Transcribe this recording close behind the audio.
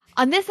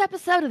on this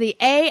episode of the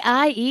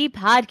AIE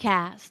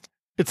Podcast.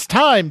 It's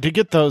time to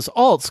get those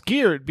alts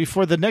geared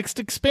before the next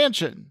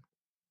expansion.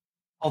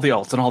 All the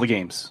alts and all the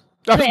games.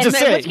 I was just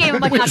saying, which game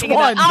am I which talking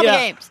one? about? All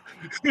Yeah.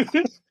 the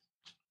games.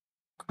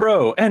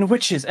 Crow and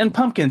witches and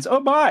pumpkins.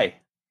 Oh my!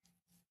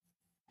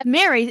 A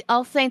merry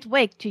All Saints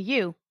Wake to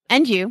you,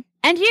 and you,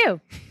 and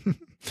you.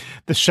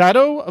 The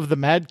shadow of the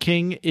Mad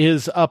King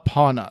is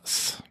upon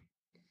us.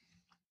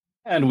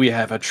 And we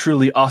have a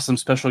truly awesome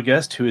special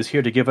guest who is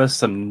here to give us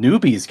some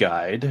newbies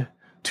guide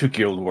to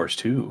Guild Wars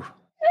 2.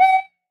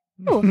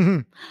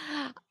 All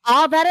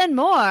that and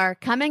more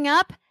coming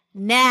up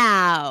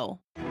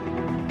now.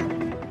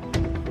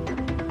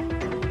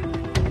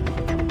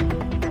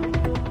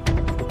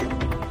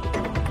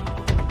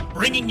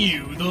 Bringing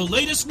you the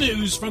latest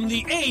news from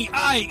the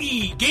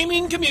AIE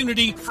gaming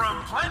community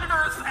from planet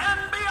Earth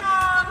and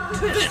beyond.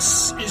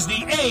 This is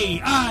the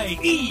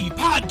AIE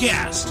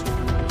Podcast.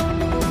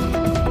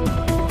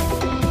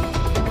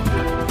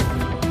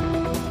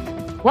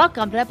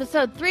 Welcome to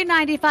episode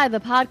 395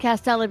 of the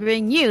podcast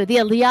celebrating you, the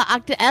Aliyah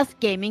Octa S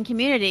gaming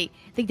community.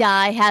 The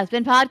Die Has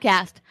Been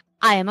podcast.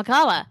 I am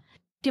Akala.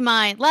 To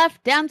my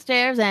left,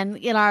 downstairs, and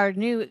in our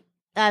new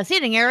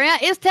seating area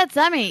is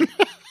Tetsumi.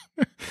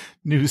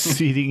 New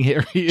seating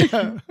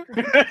area.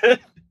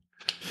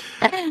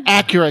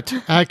 Accurate.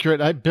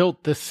 I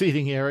built this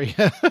seating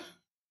area.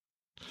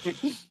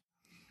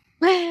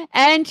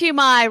 And to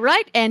my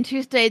right, and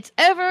 2 states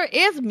over,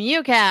 is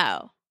Mew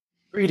Cow.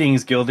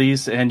 Greetings,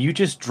 Guildies, and you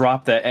just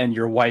dropped that and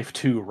your wife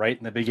too right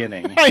in the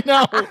beginning. I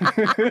know.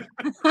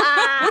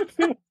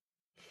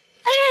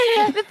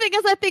 The thing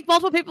is, I think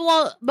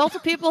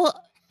multiple people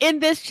in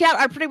this chat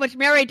are pretty much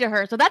married to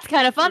her, so that's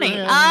kind of funny.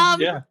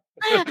 Yeah.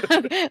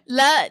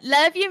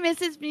 Love you,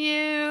 Mrs.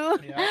 Mew.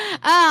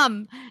 Yeah.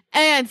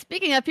 And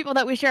speaking of people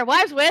that we share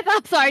wives with,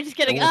 I'm sorry, just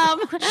kidding. Wow.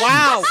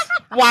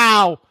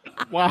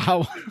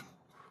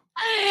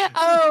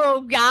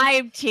 Oh,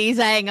 I'm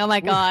teasing. Oh my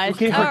gosh.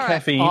 Okay, for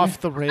caffeine.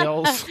 Off the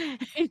rails.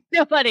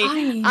 Nobody.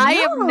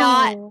 I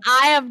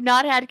have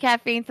not had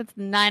caffeine since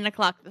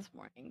 9:00 this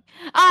morning.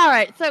 All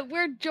right. So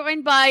we're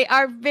joined by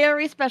our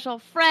very special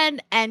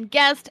friend and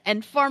guest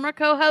and former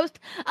co-host,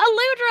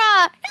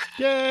 Aludra.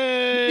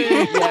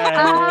 Yay!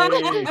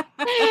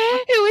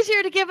 Who is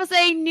here to give us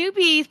a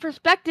newbie's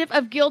perspective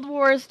of Guild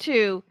Wars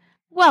 2.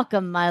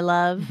 Welcome, my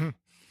love.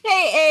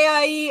 Hey,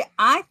 AIE,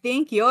 I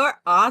think you're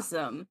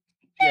awesome.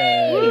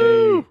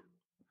 Yay.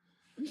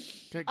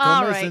 Okay,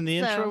 All Gomez right, in the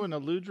so- intro and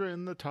Aludra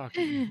in the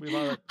talking. We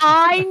love it.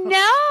 I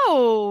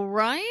know,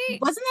 right?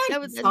 Wasn't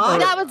that Zod?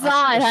 That was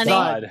Zod, honey.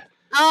 Zod.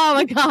 Oh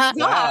my god.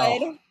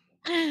 God.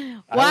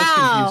 I was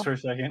Wow. confused for a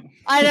second.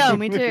 I know,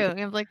 me too.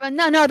 I was like, well,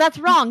 no, that's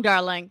wrong,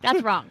 darling.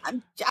 That's wrong. I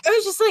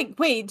was just like,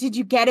 wait, did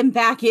you get him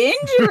back in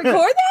to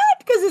record that?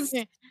 Because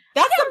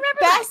that's the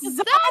best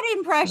Zod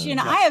impression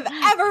I have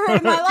ever heard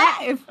in my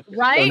life.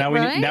 Right? So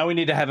right? now we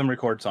need to have him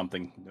record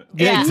something.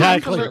 Yeah,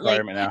 exactly. That's a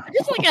requirement now.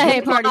 Just like a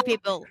hey party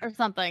people or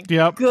something.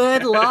 Yep.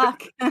 Good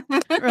luck.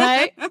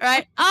 Right?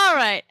 All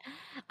right.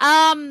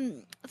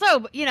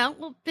 So,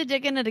 we'll be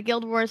digging into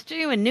Guild Wars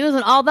 2 and news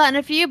and all that in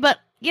a few, but,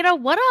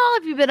 what all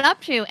have you been up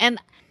to? And,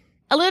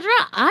 Aludra,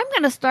 I'm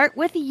going to start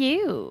with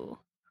you.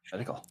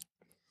 Medical.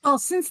 Well,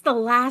 since the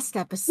last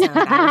episode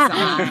I was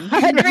on.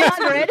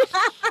 300.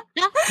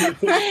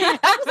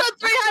 Episode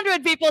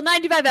 300, people,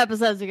 95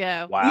 episodes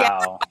ago.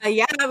 Wow.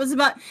 Yeah, that was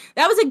a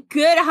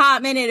good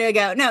hot minute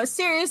ago. No,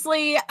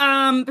 seriously,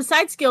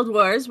 besides Guild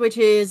Wars, which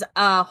is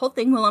a whole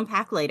thing we'll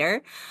unpack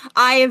later,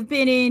 I have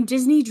been in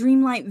Disney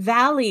Dreamlight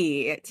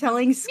Valley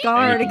telling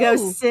Scar to go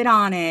sit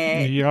on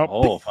it. Yep.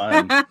 Oh,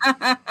 fun.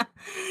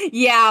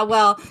 Yeah,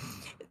 well,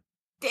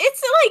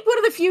 it's like one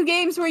of the few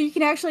games where you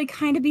can actually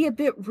kind of be a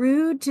bit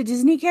rude to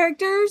Disney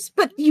characters,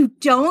 but you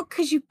don't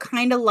because you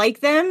kind of like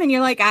them. And you're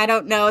like, I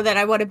don't know that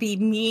I want to be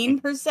mean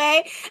per se.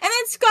 And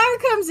then Scar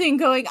comes in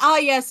going, oh,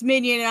 yes,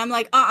 minion. And I'm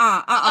like,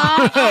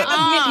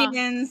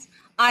 minions.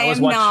 I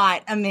am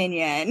not a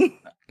minion.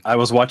 I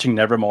was watching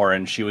Nevermore,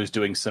 and she was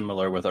doing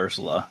similar with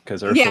Ursula,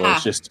 because Ursula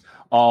is just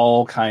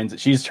all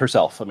kinds she's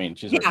herself. I mean,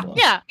 she's Ursula.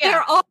 Yeah.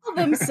 They're all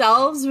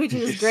themselves, which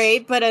is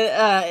great, but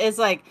it's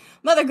like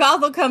Mother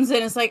Gothel comes in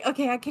and it's like,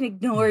 okay, I can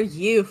ignore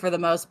you for the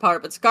most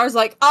part, but Scar's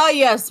like, oh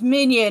yes,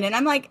 minion, and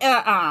I'm like,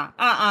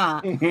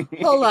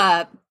 pull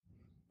up.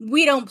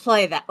 We don't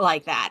play that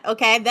like that,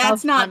 okay?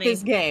 That's not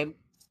this game.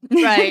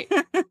 Right.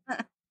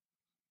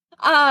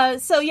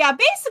 So yeah,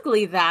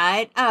 basically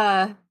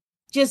that.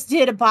 Just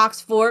did a box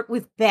fort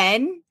with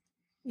Ben.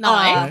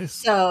 Nice.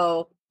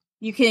 So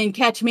you can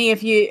catch me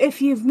if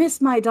you've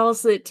missed my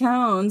dulcet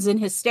tones and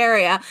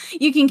hysteria.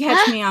 You can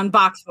catch me on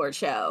Box Fort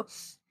Show.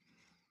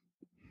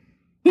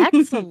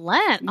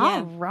 Excellent. Yeah.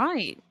 All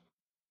right.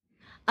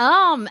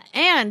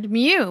 And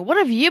Mew, what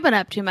have you been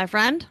up to, my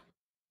friend?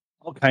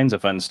 All kinds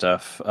of fun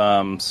stuff.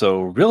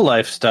 So real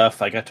life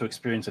stuff, I got to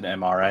experience an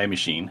MRI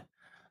machine.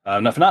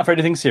 Not for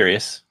anything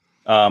serious.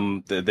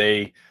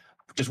 They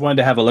just wanted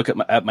to have a look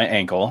at my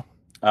ankle.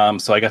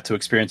 So I got to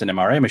experience an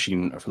MRI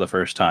machine for the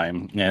first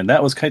time, and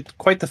that was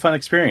quite the fun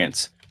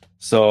experience.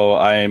 So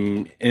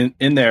I'm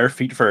in there,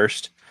 feet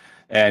first,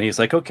 And he's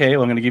like, okay,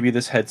 well, I'm going to give you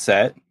this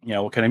headset.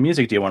 What kind of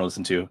music do you want to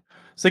listen to?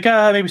 It's like,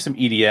 maybe some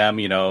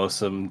EDM,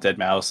 some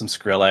Deadmau5, some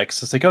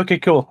Skrillex. It's like, okay,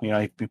 cool.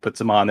 He puts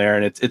them on there,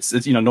 and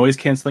it's noise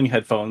canceling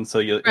headphones, so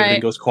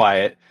everything goes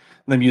quiet.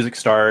 And the music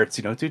starts,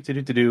 do do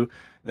do do do.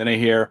 Then I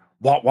hear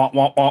wah wah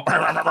wah wah.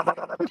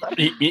 I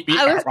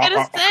was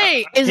gonna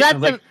say, is that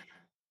the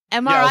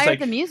MRI of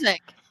the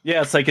music?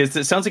 Yeah, it's like it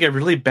sounds like a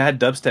really bad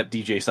dubstep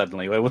DJ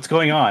suddenly. Like, what's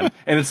going on?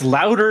 And it's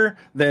louder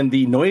than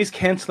the noise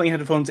canceling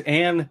headphones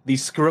and the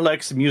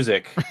Skrillex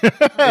music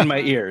in my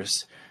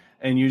ears.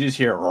 And you just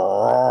hear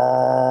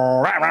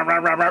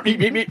beep,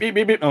 beep, beep, beep,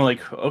 beep, beep. I'm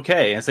like,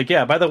 okay. And it's like,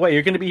 yeah, by the way,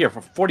 you're going to be here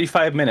for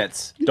 45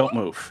 minutes. Don't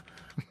move.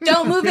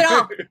 Don't move at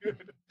all.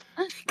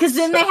 Because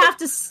then they have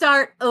to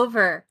start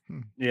over.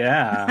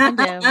 Yeah.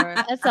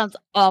 That sounds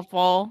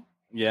awful.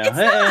 Yeah. It's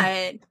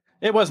not.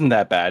 It wasn't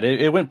that bad.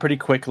 It went pretty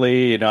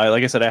quickly.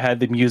 Like I said, I had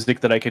the music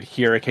that I could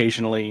hear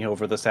occasionally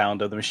over the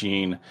sound of the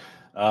machine.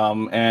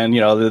 And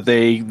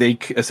they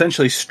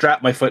essentially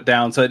strapped my foot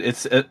down. So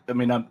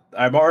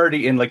I'm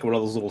already in like one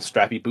of those little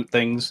strappy boot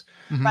things.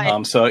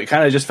 Right. So it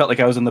kind of just felt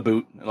like I was in the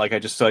boot. Like I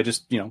just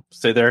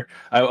stay there.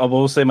 I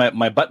will say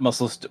my butt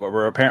muscles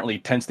were apparently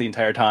tense the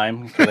entire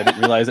time because I didn't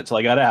realize it till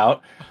I got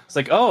out. It's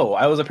like, oh,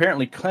 I was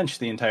apparently clenched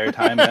the entire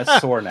time.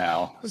 That's sore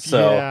now.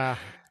 So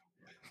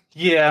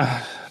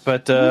yeah.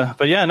 But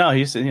yeah, no,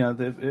 he's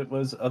it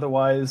was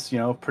otherwise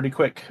pretty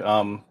quick.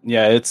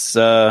 It's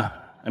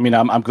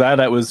I'm glad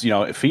that was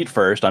feet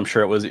first. I'm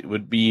sure it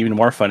would be even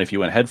more fun if you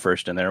went head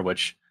first in there,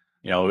 which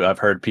I've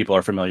heard people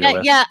are familiar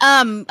with. Yeah.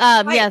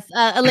 Yes.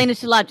 Elena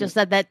Shalat just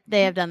said that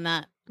they have done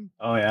that.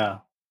 Oh yeah.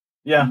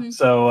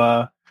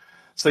 So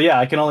yeah,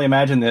 I can only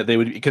imagine that they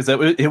would, because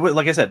it was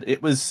like I said,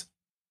 it was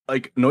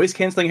like noise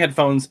canceling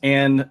headphones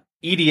and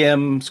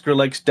EDM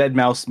Skrillex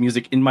Deadmau5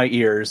 music in my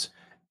ears.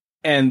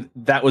 And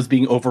that was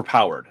being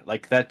overpowered.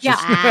 Like that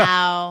just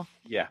Wow.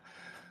 Yeah.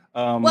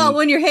 Well,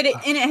 when you're in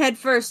it head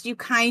first, you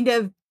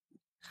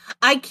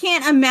I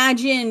can't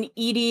imagine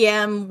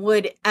EDM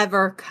would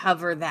ever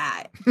cover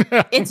that.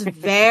 It's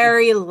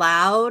very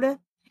loud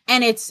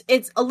and it's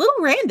a little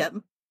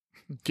random.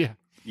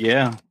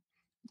 Yeah.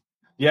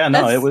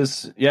 No, it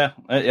was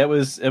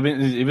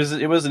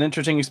an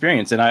interesting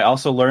experience. And I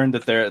also learned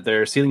that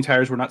their ceiling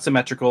tires were not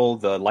symmetrical.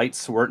 The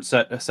lights weren't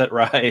set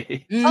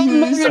right.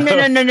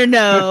 Mm-hmm.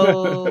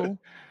 No.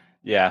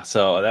 Yeah.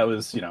 So that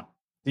was,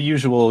 the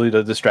usual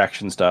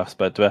distraction stuff.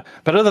 But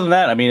other than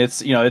that,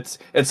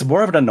 it's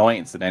more of an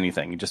annoyance than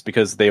anything, just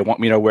because they want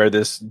me to wear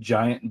this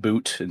giant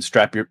boot and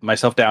strap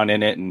myself down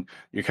in it. And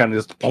you're kind of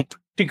just bump,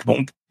 tick,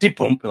 bump, tick,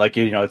 bump. Like,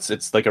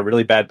 it's like a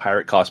really bad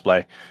pirate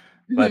cosplay.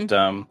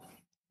 Mm-hmm.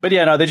 But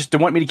yeah, no, they just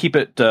want me to keep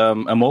it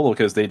immobile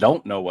because they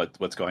don't know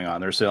what's going on.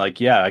 They're saying like,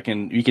 yeah,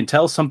 you can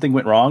tell something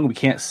went wrong. We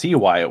can't see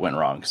why it went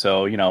wrong.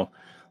 So,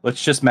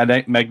 let's just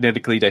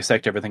magnetically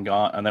dissect everything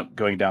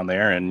going down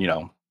there.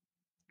 And,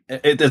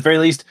 at the very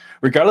least,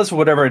 regardless of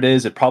whatever it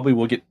is, it probably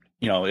will get,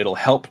 it'll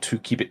help to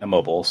keep it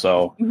immobile.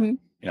 So,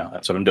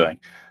 that's what I'm doing.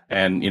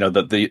 And,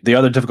 the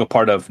other difficult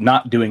part of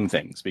not doing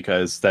things,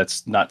 because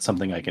that's not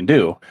something I can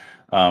do.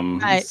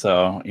 Right.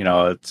 So,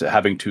 it's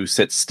having to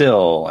sit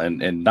still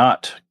and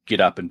not get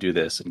up and do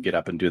this and get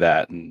up and do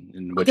that.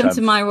 And welcome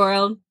to my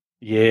world.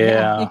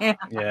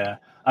 Yeah.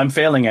 I'm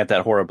failing at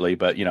that horribly,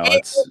 but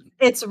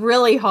it's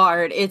really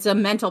hard. It's a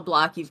mental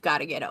block you've got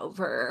to get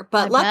over.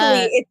 But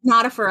luckily, it's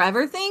not a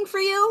forever thing for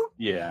you.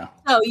 Yeah.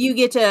 So you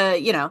get to,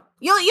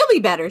 you'll be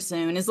better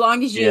soon as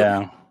long as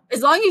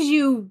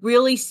you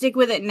really stick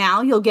with it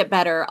now. You'll get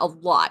better a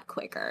lot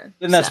quicker.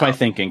 And that's my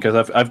thinking,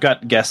 because I've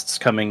got guests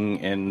coming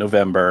in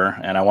November,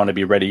 and I want to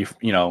be ready,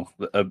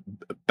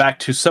 back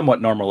to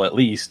somewhat normal at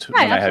least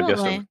when I have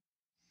guests.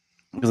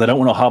 Because I don't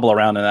want to hobble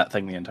around in that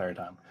thing the entire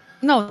time.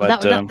 No,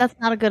 that's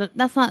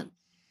not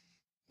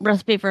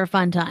recipe for a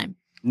fun time.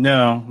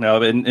 No,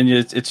 and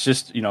it's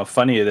just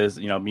funny. It is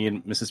me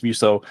and Mrs. Mew.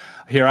 So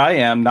here I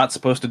am, not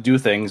supposed to do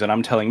things, and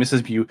I'm telling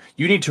Mrs. Mew,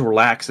 you need to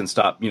relax and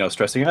stop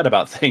stressing out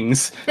about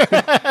things.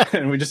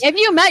 And we just have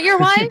you met your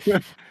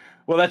wife?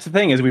 Well, that's the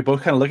thing, is we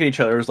both kind of look at each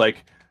other. It's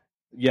like,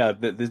 yeah,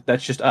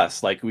 that's just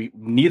us. Like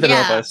neither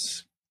of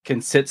us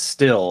can sit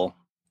still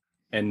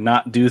and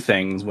not do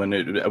things when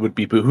it would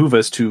behoove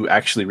us to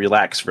actually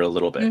relax for a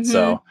little bit. Mm-hmm.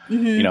 So,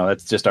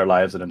 that's just our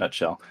lives in a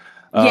nutshell.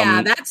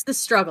 That's the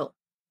struggle.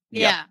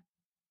 Yeah.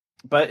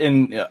 But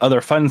in other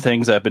fun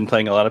things, I've been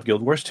playing a lot of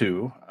Guild Wars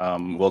 2.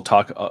 We'll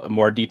talk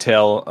more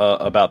detail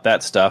about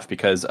that stuff,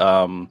 because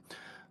of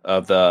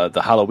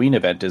the Halloween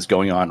event is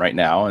going on right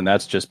now, and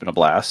that's just been a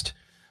blast.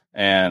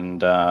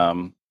 And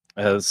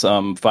as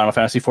Final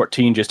Fantasy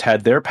XIV just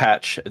had their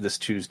patch this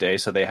Tuesday,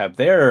 so they have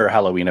their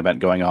Halloween event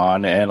going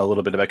on, and a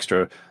little bit of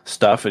extra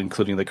stuff,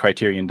 including the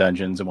Criterion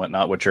dungeons and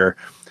whatnot, which are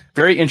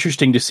very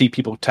interesting to see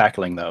people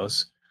tackling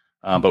those.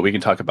 But we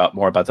can talk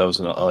more about those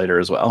later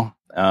as well.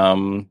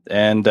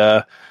 And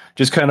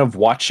just kind of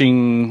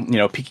watching,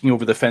 peeking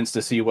over the fence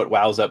to see what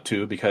WoW's up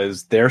to,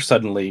 because they're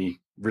suddenly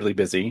really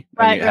busy.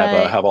 Right, and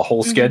you have a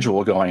whole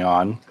schedule going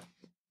on.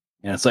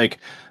 And it's like,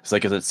 is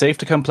it safe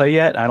to come play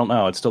yet? I don't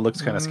know. It still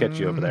looks kind of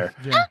sketchy over there.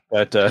 Yeah.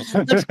 But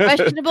Looks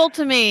questionable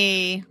to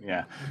me.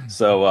 yeah.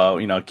 So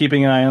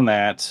keeping an eye on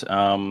that.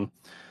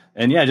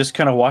 And yeah, just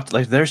kind of watch.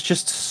 Like, there's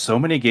just so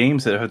many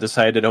games that have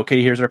decided,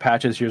 okay, here's our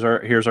patches, here's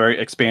our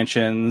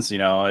expansions.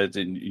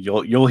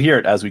 You'll hear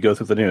it as we go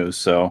through the news.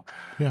 So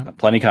Yeah.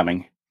 plenty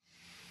coming.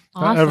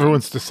 Awesome.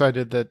 Everyone's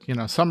decided that,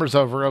 summer's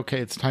over. Okay,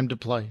 it's time to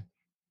play.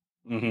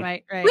 Mhm.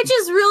 Right. Which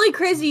is really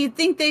crazy. You'd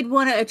think they'd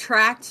want to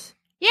attract.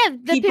 Yeah,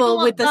 the people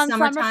with the on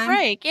summertime. summer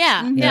break.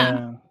 Yeah, Mhm.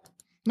 yeah.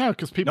 No,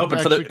 because people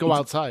but for actually the- go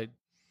outside.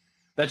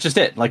 That's just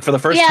it. Like, for the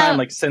first Yeah. time,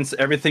 like, since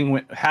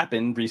everything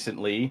happened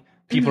recently,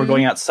 people are Mhm.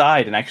 going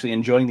outside and actually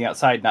enjoying the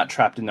outside, not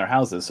trapped in their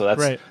houses. So that's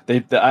Right.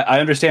 I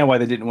understand why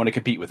they didn't want to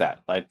compete with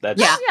that. Like,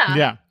 that's Yeah.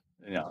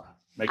 Yeah.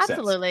 makes sense.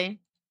 Absolutely.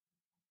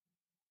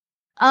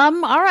 All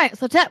right.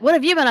 So, Ted, what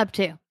have you been up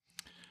to?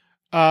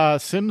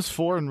 Sims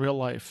 4 in real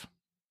life.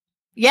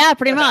 Yeah,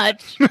 pretty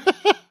much.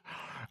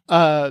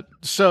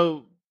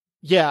 So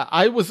yeah,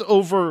 I was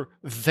over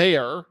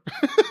there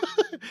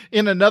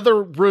in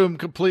another room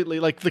completely.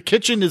 Like, the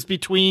kitchen is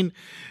between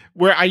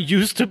where I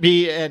used to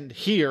be and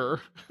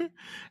here.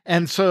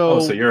 And so,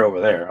 So you're over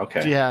there.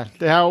 Okay. yeah,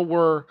 now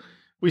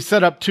we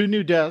set up 2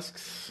 new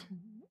desks.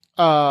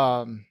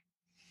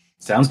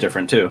 Sounds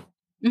different too.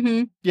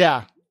 Mm-hmm.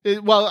 Yeah.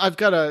 I've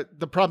got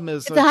the problem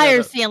is It's a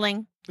higher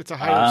ceiling. it's a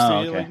higher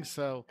okay. ceiling.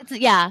 So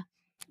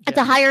It's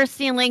a higher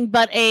ceiling,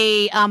 but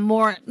a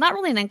more not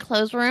really an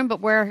enclosed room,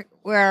 but where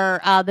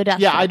the desk.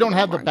 yeah, I don't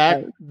have more the back.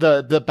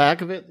 enclosed. The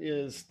back of it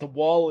is the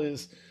wall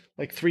is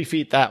like 3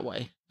 feet that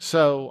way.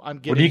 So I'm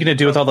getting. What are you going to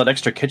do with all that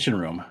extra kitchen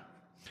room?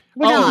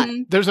 We're not.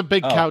 There's a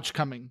big Oh. couch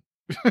coming.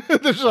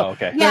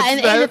 Okay. Yeah, in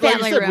the like I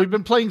family said, room. we've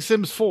been playing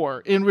Sims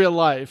 4 in real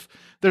life.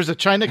 There's a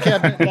china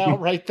cabinet now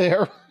right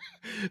there.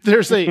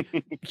 There's a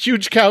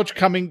huge couch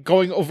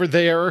going over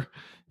there.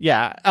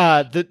 Yeah,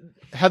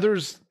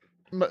 Heather's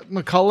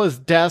McCullough's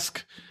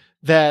desk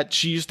that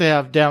she used to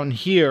have down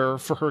here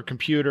for her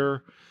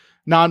computer,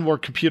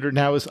 non-work computer,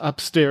 now is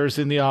upstairs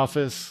in the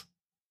office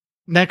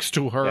next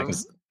to her. Yeah,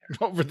 'cause-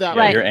 over that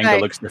Yeah, Right, your angle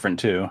right. looks different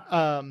too.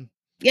 way.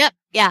 Yep.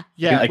 Yeah.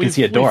 Yeah, I can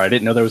see a door. I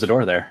didn't know there was a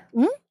door there.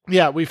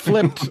 Yeah, we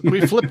flipped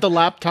the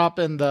laptop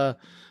and the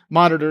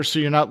monitor so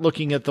you're not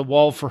looking at the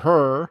wall for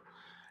her.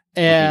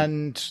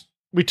 And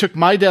we took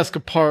my desk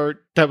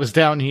apart that was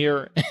down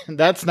here, and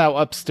that's now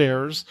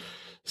upstairs.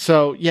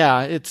 So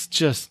yeah, it's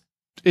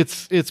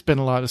been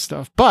a lot of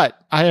stuff.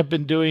 But I have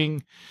been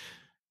doing,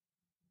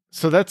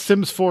 so that's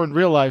Sims 4 in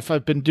real life.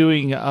 I've been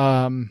doing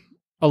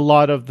a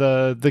lot of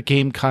the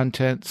game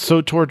content.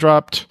 SOTOR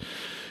dropped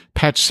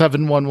patch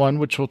 7.11,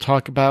 which we'll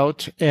talk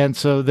about. And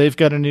so they've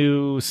got a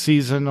new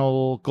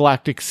seasonal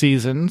Galactic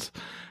Seasons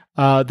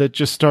that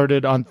just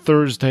started on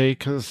Thursday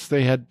because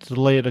they had to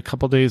delay it a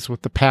couple days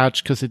with the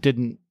patch because it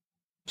didn't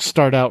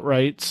start out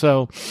right.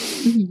 So,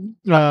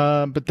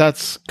 but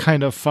that's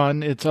kind of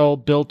fun. It's all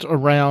built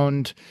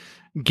around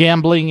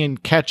gambling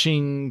and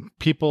catching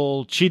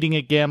people cheating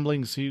at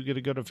gambling. So you get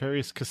to go to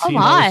various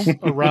casinos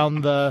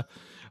around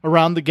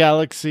the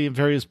galaxy and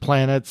various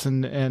planets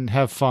and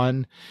have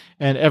fun.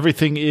 And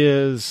everything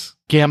is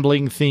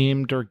gambling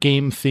themed or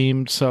game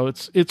themed. So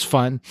it's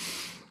fun.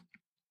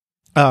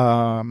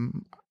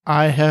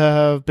 I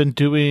have been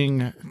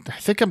doing, I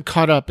think I'm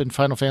caught up in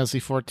Final Fantasy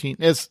 14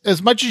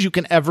 as much as you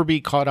can ever be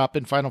caught up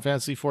in Final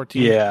Fantasy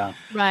 14. Yeah.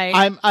 Right.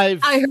 I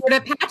heard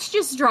a patch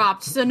just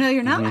dropped, so no,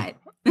 you're not.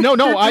 No,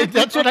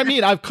 that's what I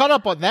mean. I've caught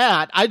up on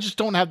that. I just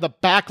don't have the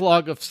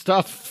backlog of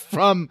stuff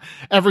from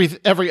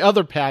every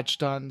other patch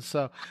done.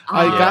 So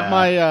I got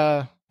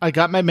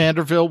my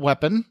Manderville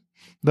weapon,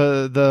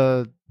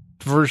 the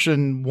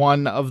version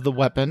 1 of the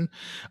weapon.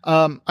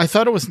 I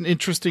thought it was an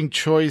interesting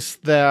choice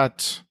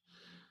that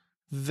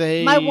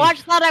My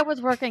watch thought I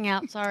was working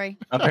out. Sorry.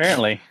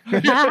 Apparently.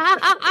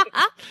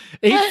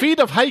 8 feet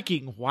of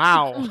hiking.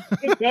 Wow.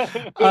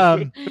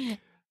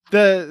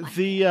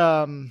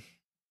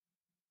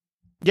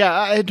 Yeah,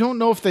 I don't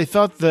know if they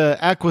thought the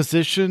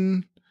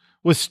acquisition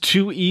was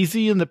too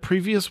easy in the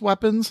previous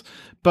weapons,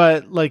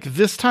 but like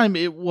this time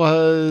it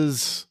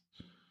was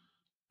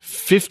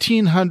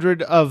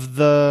 1,500 of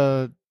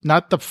the,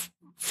 not the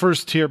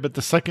first tier, but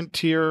the second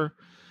tier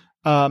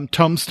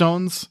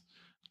tomestones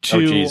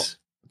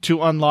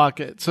to unlock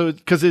it. So,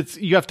 because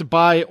you have to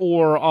buy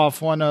ore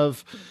off one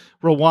of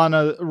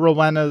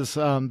Rowanna's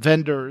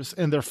vendors,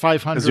 and they're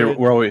 500.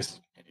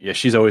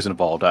 She's always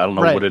involved. I don't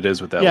know what it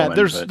is with that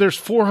woman. There's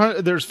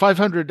 400, there's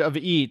 500 of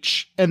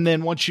each, and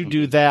then once you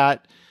do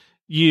that,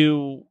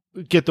 you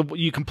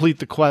complete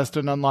the quest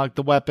and unlock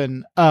the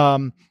weapon.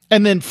 And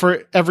then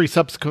for every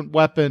subsequent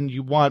weapon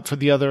you want for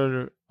the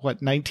other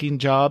 19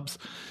 jobs?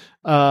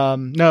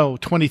 No,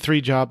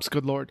 23 jobs.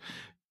 Good Lord.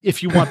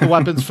 If you want the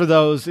weapons for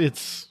those,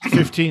 it's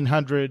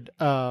 1,500.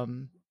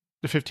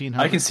 The 1,500.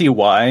 I can see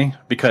why,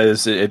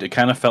 because it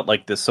kind of felt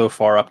like this so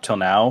far up till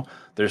now.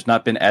 There's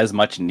not been as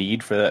much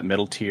need for that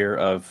middle tier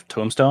of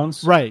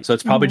tomestones, right? So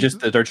it's probably just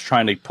that they're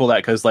trying to pull that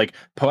because like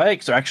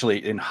poetics are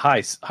actually in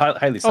highly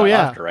sought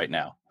after right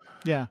now.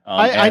 Yeah,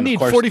 I need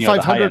course,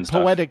 4,500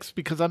 poetics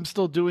because I'm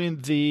still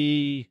doing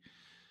the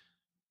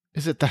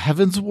is it the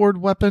Heaven's Ward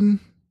weapon?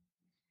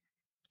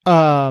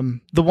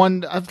 The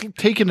one I've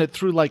taken it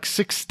through like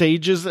 6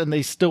 stages and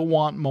they still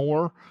want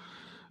more.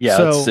 Yeah,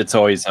 so, it's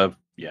always a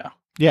yeah.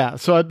 Yeah,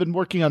 so I've been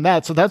working on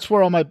that. So that's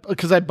where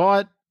because I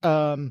bought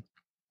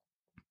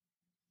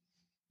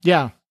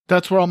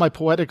that's where all my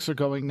poetics are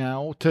going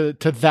now, to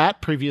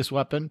that previous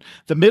weapon.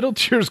 The middle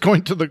tier is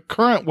going to the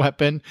current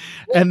weapon,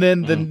 and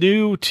then the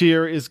new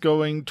tier is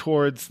going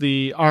towards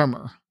the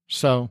armor.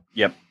 So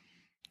yep.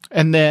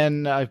 And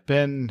then I've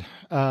been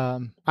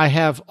I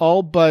have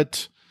all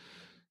but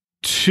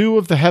 2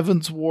 of the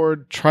Heaven's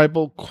Ward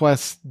tribal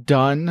quests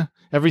done.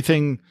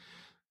 Everything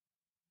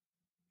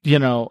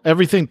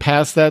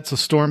past that, so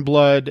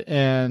Stormblood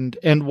and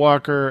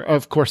Endwalker.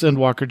 Of course,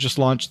 Endwalker just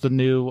launched the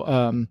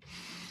new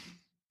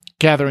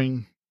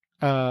Gathering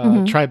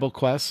tribal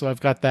quest, so I've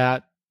got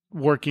that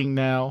working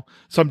now.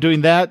 So I'm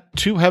doing that,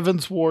 2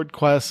 Heaven's Ward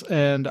quests,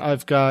 and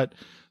I've got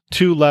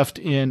 2 left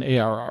in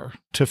ARR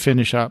to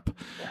finish up.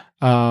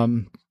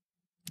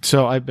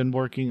 So I've been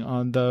working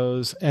on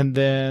those, and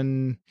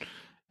then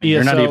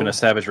you're not even a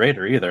Savage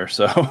Raider either,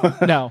 so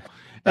no.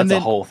 That's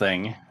the whole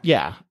thing.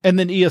 Yeah. And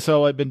then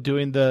ESO, I've been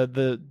doing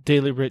the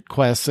daily writ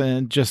quests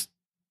and just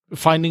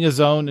finding a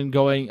zone and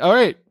going, all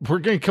right, we're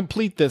going to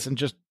complete this, and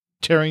just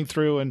tearing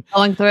through and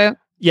going through.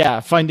 Yeah.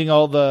 Finding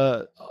all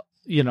the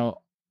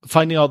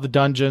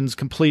dungeons,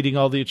 completing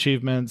all the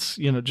achievements,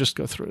 just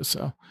go through.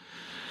 So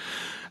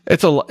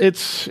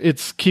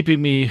it's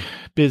keeping me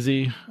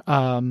busy,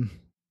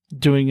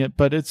 doing it,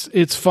 but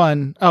it's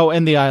fun. Oh,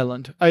 and the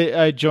island.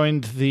 I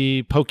joined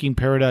the Poking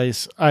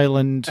Paradise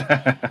Island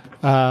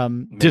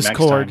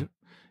Discord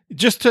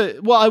just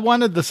I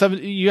wanted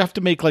you have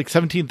to make like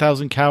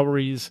 17,000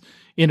 calories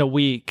in a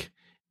week,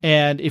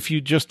 and if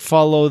you just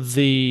follow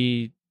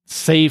the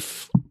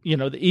safe,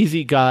 the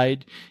easy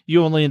guide,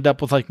 you only end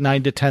up with like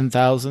 9,000 to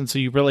 10,000. So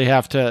you really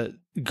have to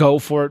go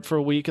for it for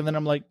a week, and then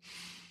I'm like,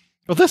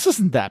 well, this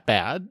isn't that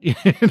bad,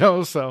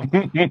 so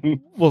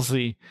we'll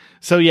see.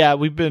 So yeah,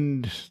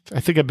 I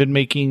think I've been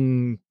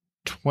making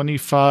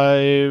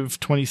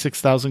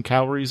 26,000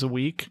 calories a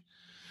week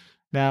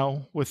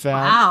now with that.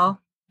 Wow.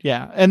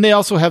 Yeah. And they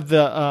also have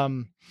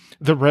the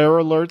rare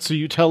alert. So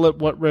you tell it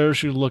what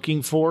rares you're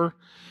looking for,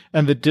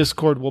 and the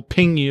Discord will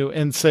ping you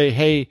and say,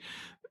 hey,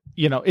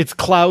 it's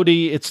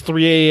cloudy, it's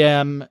 3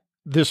 a.m.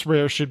 This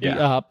rare should be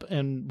up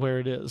and where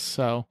it is.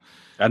 So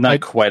I'm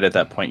not quite at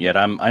that point yet.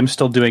 I'm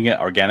still doing it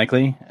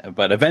organically,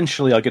 but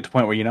eventually I'll get to the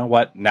point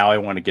where, now I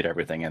want to get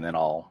everything, and then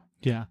I'll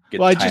get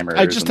timers.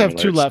 I just have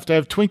 2 left. I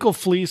have Twinkle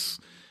Fleece,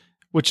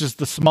 which is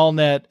the small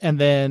net, and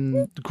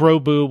then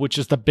Grobu, which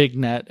is the big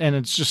net. And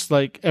it's just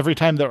like every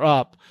time they're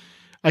up,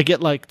 I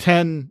get like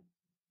 10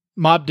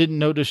 mob didn't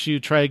notice you,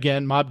 try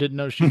again. Mob didn't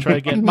notice you, try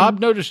again. Mob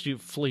noticed you,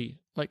 flee.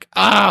 Like,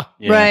 Yeah.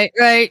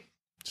 Right.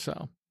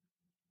 So,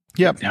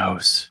 yep.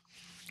 Knows.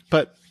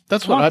 But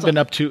that's what I've been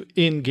up to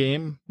in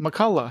game.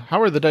 Makala,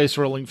 how are the dice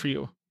rolling for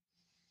you?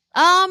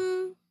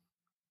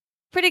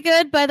 Pretty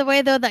good. By the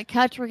way, though, that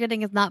couch we're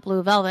getting is not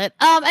blue velvet.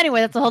 Anyway,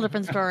 that's a whole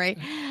different story.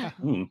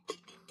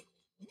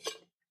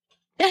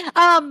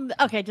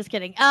 Okay, just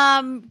kidding.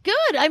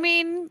 Good. I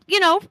mean,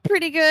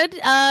 pretty good.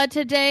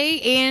 Today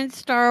in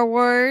Star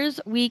Wars,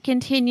 we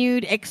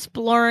continued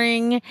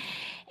exploring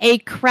a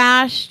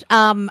crashed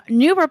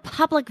New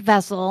Republic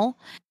vessel,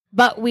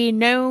 but we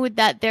know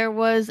that there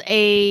was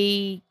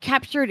a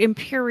captured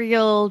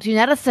Imperial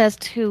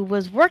geneticist who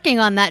was working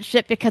on that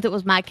ship because it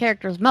was my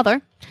character's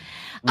mother.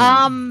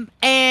 And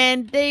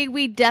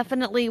we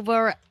definitely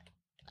was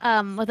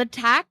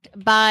attacked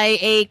by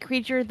a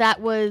creature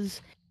that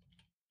was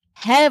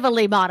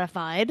heavily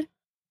modified,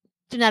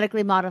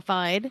 genetically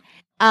modified.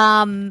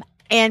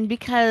 And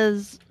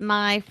because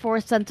my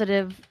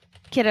Force-sensitive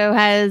kiddo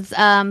has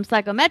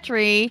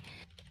psychometry,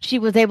 she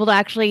was able to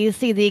actually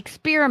see the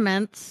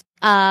experiments,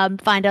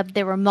 find out that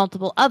there were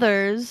multiple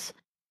others.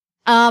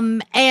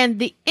 And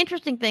the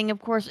interesting thing, of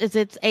course, is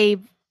it's a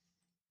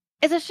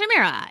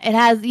chimera. It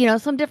has,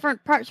 some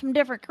different parts from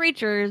different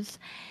creatures.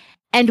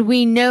 And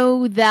we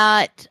know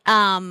that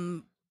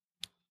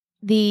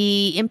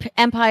the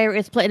Empire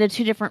is split into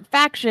 2 different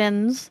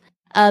factions,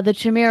 the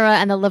Chimera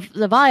and the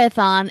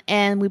Leviathan,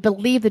 and we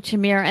believe the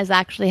Chimera is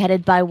actually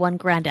headed by one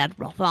Grand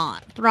Admiral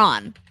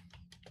Thrawn.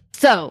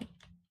 So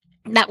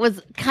that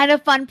was kind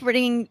of fun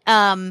putting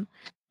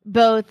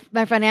both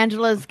my friend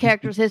Angela's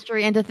character's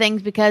history into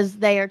things, because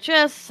they are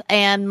Chiss,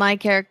 and my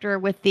character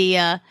with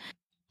the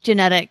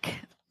genetic,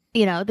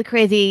 the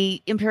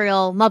crazy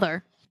Imperial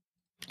mother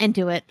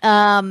into it.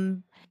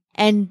 And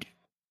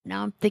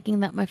now I'm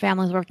thinking that my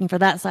family's working for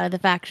that side of the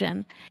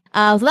faction.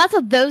 So that's how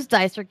those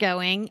dice are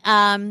going.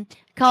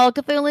 Call of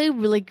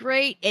Cthulhu, really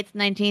great. It's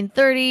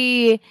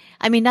 1930.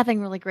 I mean,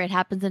 nothing really great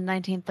happens in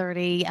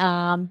 1930.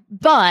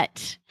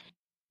 But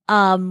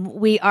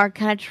we are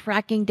kind of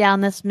tracking down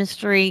this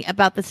mystery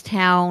about this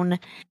town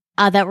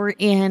that we're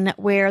in,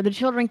 where the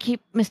children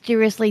keep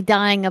mysteriously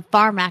dying of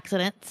farm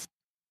accidents.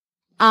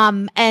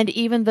 And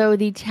even though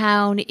the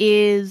town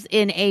is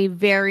in a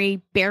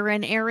very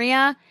barren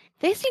area,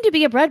 they seem to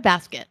be a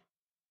breadbasket.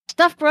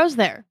 Stuff grows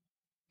there.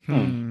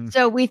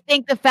 So we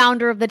think the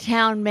founder of the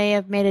town may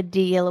have made a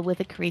deal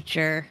with a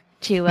creature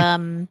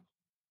to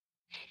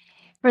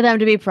for them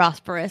to be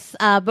prosperous.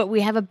 But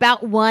we have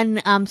about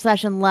one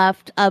session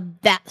left of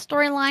that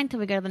storyline till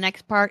we go to the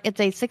next part. It's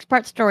a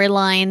 6-part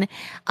storyline.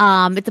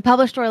 It's a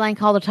published storyline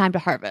called "A Time to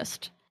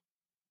Harvest,"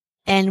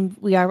 and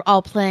we are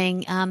all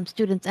playing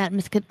students at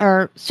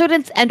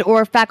students and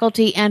or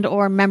faculty and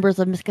or members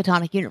of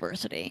Miskatonic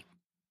University.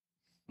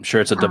 I'm sure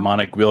it's a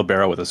demonic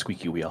wheelbarrow with a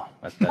squeaky wheel.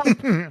 That's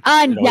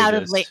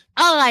undoubtedly.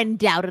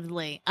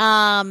 Undoubtedly.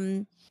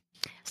 So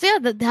yeah,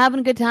 having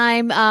a good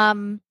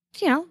time.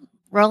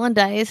 Rolling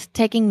dice,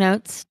 taking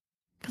notes.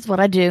 That's what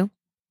I do.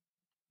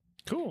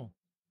 Cool.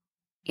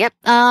 Yep.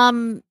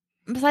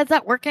 Besides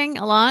that, working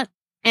a lot.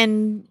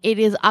 And it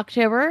is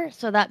October,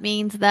 so that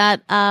means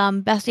that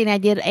Bestie and I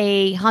did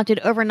a haunted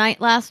overnight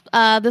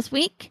this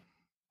week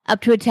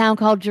up to a town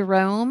called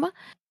Jerome.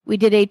 We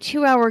did a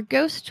 2-hour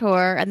ghost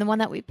tour, and the one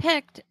that we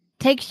picked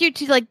takes you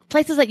to like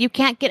places that you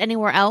can't get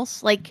anywhere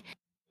else. Like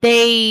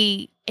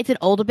it's an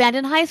old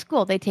abandoned high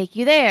school. They take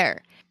you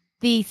there.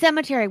 The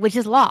cemetery, which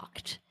is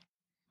locked.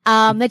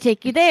 They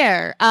take you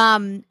there.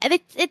 And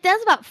it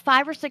does about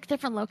 5 or 6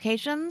 different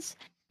locations.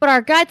 But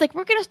our guide's like,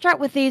 we're going to start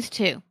with these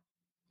 2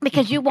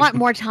 because you want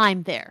more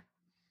time there.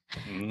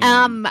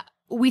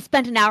 We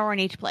spent an hour in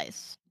each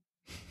place.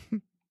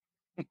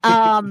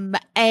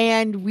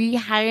 And we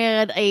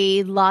had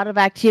a lot of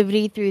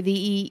activity through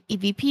the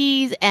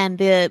EVPs and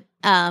the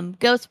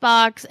ghost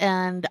box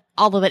and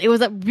all of it. It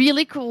was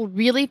really cool,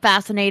 really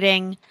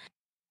fascinating.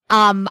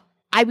 I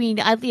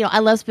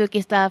love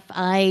spooky stuff.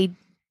 I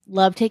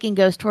love taking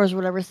ghost tours,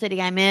 whatever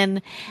city I'm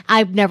in.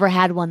 I've never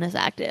had one this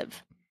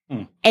active.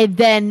 And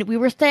then we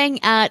were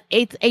staying at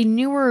it's a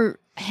newer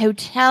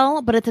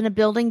hotel, but it's in a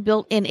building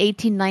built in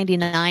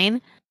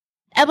 1899.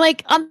 And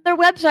like on their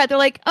website, they're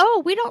like,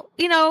 "Oh, we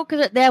don't,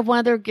 because they have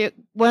one of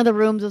the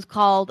rooms is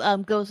called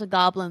Ghosts and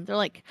Goblins." They're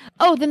like,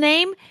 "Oh, the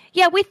name?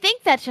 Yeah, we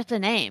think that's just a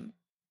name."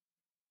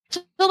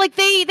 So like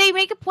they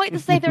make a point to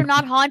say they're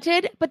not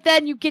haunted, but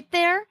then you get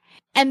there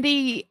and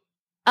the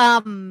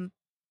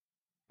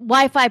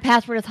Wi-Fi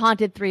password is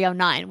haunted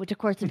 309, which of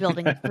course the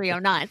building is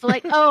 309. So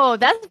like, oh,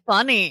 that's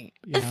funny.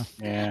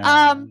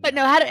 Yeah. But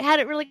no, had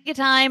it really good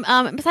time.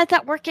 Besides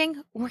that,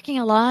 working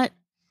a lot,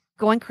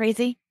 going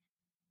crazy.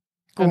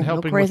 And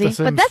helping with The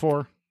Sims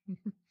 4.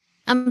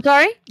 I'm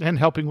sorry? And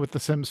helping with The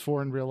Sims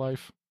 4 in real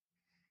life.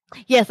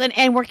 Yes,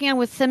 and working on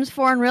with Sims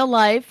 4 in real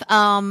life.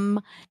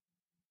 When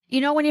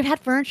you've had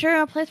furniture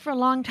in a place for a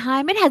long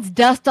time, it has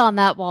dust on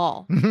that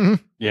wall.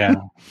 Yeah.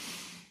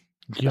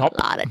 Yup.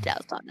 A lot of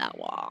dust on that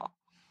wall.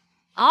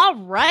 All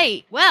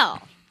right. Well,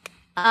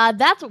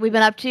 that's what we've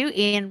been up to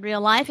in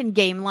real life, in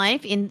game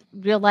life, in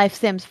real life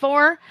Sims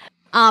 4.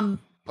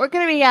 We're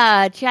going to be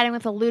chatting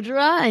with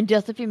Aludra in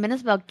just a few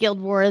minutes about Guild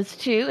Wars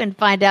 2 and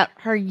find out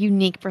her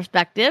unique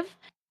perspective.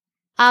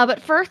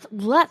 But first,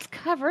 let's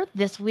cover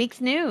this week's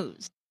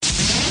news.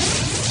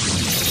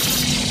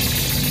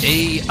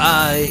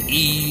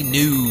 AIE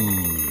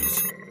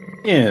News.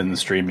 In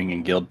streaming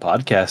and Guild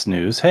podcast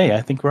news, hey,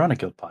 I think we're on a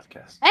Guild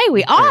podcast. Hey,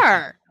 we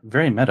are.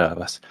 Very meta of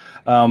us.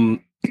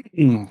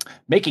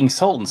 Making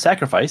Salt and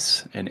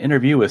Sacrifice, an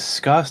interview with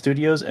Ska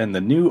Studios and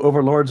the new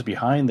overlords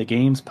behind the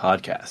games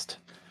podcast.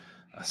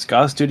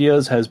 Ska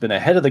Studios has been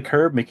ahead of the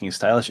curve making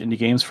stylish indie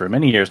games for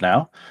many years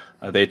now.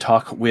 They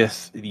talk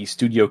with the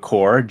studio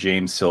core,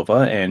 James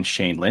Silva and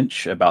Shane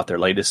Lynch, about their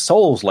latest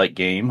Souls-like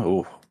game.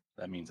 Oh,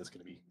 that means it's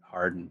going to be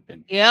hard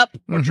and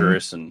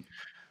torturous and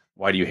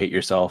why do you hate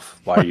yourself?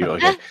 Why are you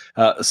okay?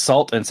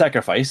 Salt and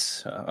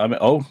Sacrifice.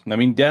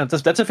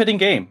 That's a fitting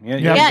game.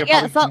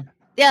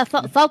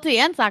 Salty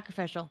and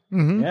sacrificial.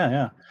 Mm-hmm.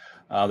 Yeah.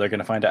 They're going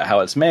to find out how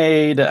it's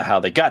made,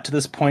 how they got to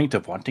this point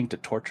of wanting to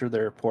torture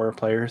their poor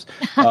players,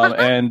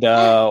 and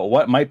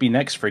what might be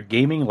next for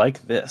gaming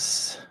like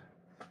this.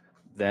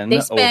 Then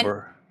they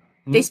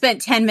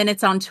spent 10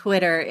 minutes on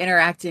Twitter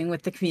interacting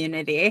with the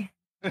community.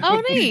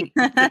 Oh, neat.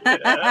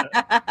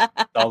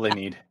 That's all they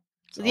need.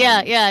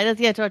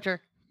 Yeah,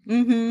 torture.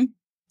 Mm-hmm.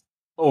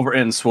 Over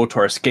in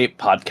SWTOR Escape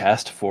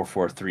Podcast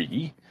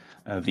 443,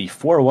 the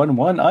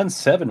 411 on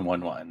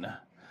 711.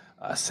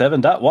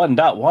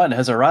 7.1.1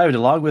 has arrived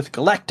along with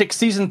Galactic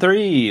Season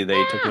 3.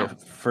 They took a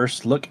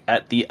first look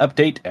at the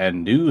update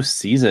and new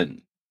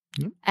season.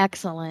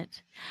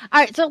 Excellent.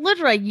 All right, so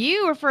Lidra,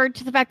 you referred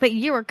to the fact that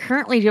you are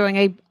currently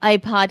doing a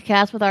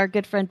podcast with our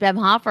good friend Ben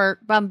Bumhofer.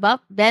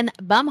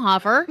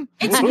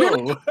 It's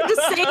really hard to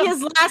say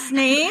his last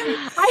name.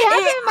 I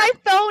have it in my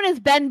phone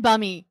as Ben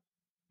Bummy.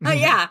 Oh,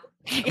 yeah.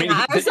 I mean,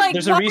 I was like,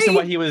 there's a reason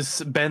why he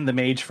was Ben the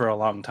Mage for a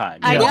long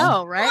time. I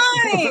know, right?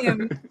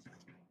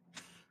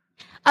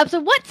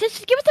 So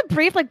just give us a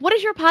brief, what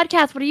is your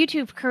podcast? What are you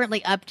two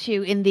currently up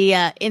to in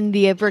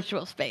the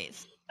virtual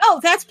space? Oh,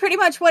 that's pretty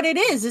much what it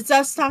is. It's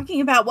us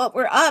talking about what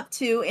we're up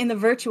to in the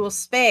virtual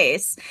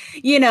space.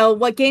 You know,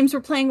 what games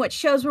we're playing, what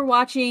shows we're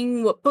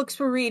watching, what books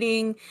we're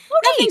reading.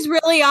 Nothing's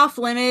really off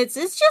limits.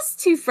 It's just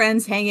two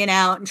friends hanging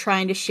out and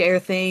trying to share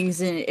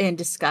things and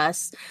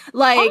discuss.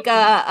 Like,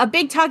 a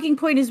big talking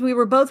point is we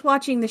were both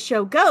watching the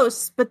show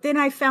Ghosts, but then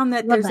I found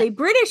that there's a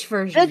British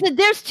version.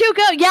 There's two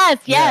Yes.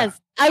 Yeah.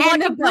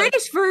 And the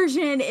British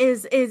version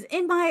is,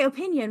 in my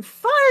opinion,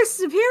 far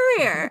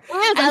superior.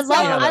 Yes,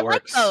 I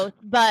like both,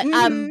 but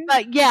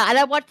yeah, and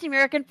I watched the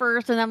American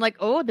first, and I'm like,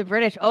 oh, the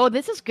British, oh,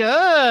 this is good.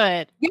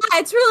 Yeah,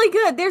 it's really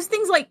good. There's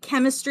things like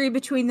chemistry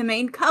between the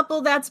main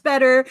couple that's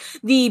better.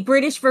 The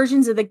British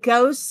versions of the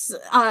ghosts,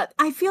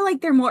 I feel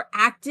like they're more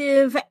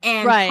active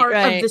and part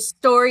of the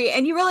story,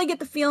 and you really get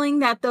the feeling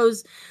that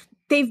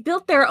they've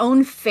built their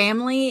own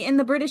family in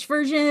the British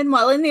version,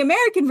 while in the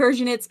American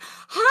version, it's,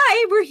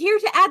 hi, we're here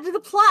to add to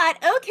the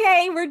plot.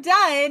 Okay, we're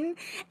done.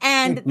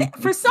 And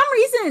for some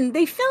reason,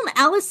 they film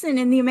Allison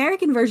in the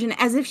American version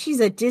as if she's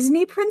a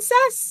Disney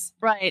princess.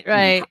 Right.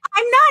 I'm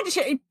not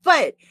sure,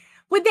 but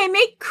when they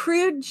make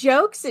crude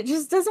jokes, it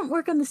just doesn't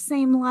work on the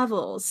same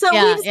level. So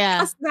we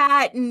discussed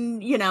that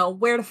and, you know,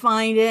 where to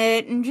find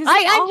it. And just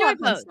I enjoy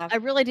both. Stuff. I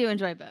really do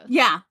enjoy both.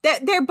 Yeah,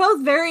 they're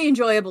both very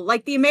enjoyable.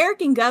 Like the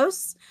American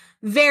Ghosts,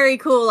 very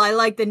cool. I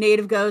like the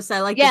native ghosts.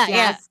 I like the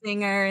jazz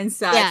singer and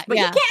such. But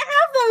you can't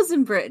have those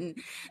in Britain.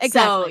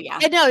 Exactly.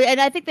 So, and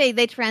I think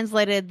they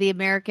translated the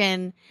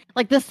American,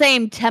 like the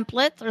same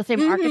templates or the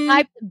same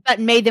archetypes, but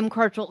made them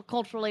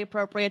culturally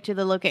appropriate to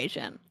the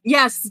location.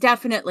 Yes,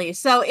 definitely.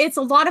 So it's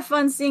a lot of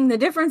fun seeing the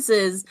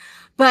differences.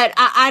 But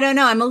I don't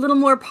know. I'm a little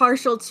more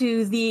partial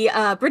to the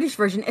British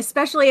version,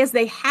 especially as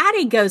they had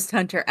a Ghost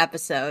Hunter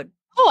episode.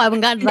 Oh, I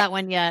haven't gotten to that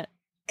one yet.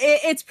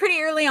 It's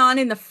pretty early on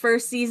in the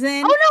first season.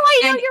 Oh no,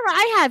 I know you're right.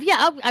 I have.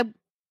 Yeah, I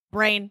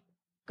brain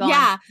gone.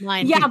 Yeah,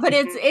 mine. Yeah, but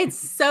it's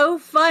so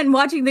fun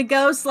watching the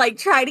ghosts like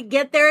try to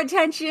get their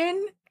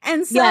attention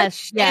and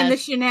such, and the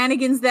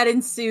shenanigans that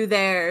ensue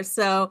there.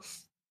 So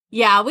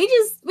yeah, we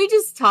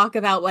just talk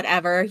about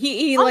whatever.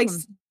 He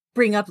likes to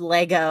bring up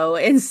Lego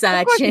and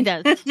such. Of course he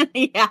does.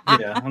 Yeah,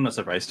 I'm not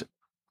surprised.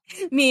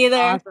 Me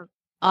either.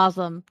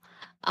 Awesome.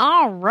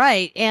 All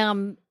right.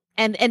 And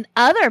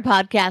other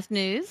podcast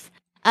news.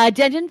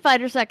 Dungeon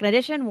Fighter 2nd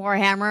Edition,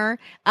 Warhammer,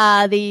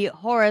 the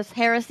Horus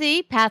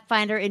Heresy,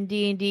 Pathfinder in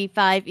D&D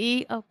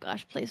 5e. Oh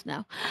gosh, please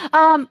no.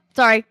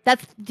 Sorry,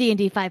 that's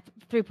D&D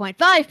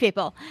 3.5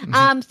 people.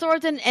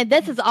 Swords and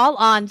this is all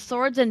on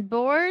Swords and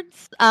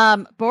Boards.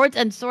 Boards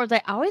and Swords.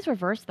 I always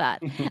reverse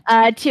that.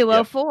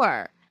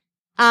 204.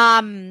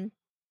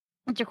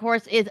 Which of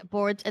course is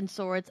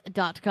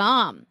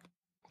boardsandswords.com.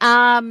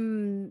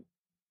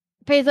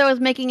 Paizo is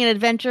making an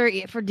adventure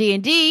for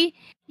D&D.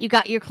 You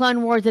got your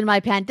Clone Wars in My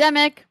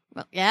Pandemic.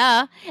 Well,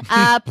 yeah.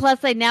 Plus,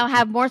 they now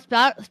have more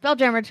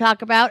Spelljammer to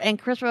talk about, and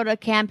Chris wrote a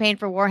campaign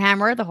for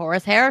Warhammer, the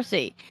Horus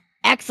Heresy.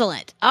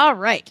 Excellent. All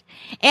right.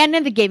 And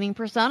in the Gaming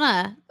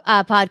Persona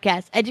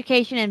podcast,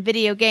 Education and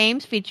Video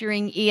Games,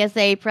 featuring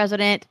ESA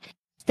President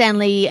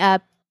Stanley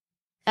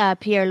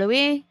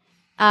Pierre-Louis.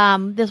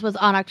 This was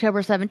on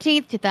October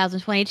 17th,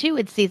 2022.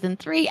 It's Season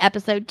 3,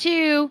 Episode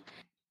 2.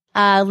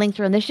 Links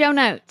are in the show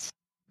notes.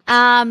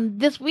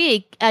 This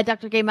week,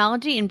 Dr.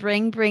 Gamology and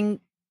Bring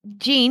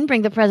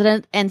the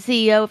president and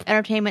CEO of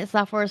Entertainment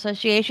Software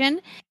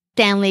Association,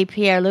 Stanley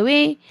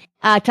Pierre-Louis.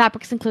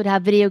 Topics include how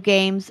video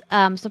games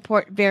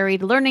support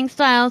varied learning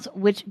styles,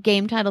 which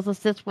game titles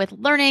assist with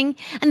learning,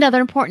 and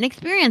other important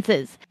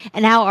experiences,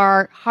 and how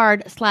our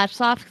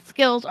hard/soft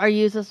skills are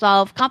used to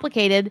solve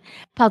complicated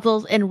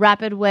puzzles in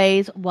rapid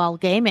ways while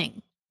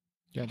gaming.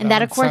 Yeah, and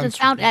that, of course, is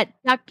found at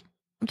I'm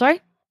sorry?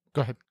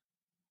 Go ahead.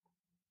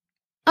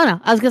 Oh,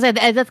 no. I was going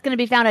to say that's going to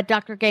be found at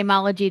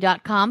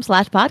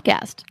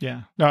drgamology.com/podcast.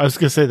 Yeah. No, I was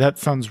going to say that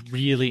sounds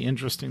really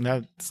interesting.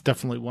 That's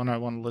definitely one I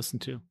want to listen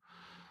to.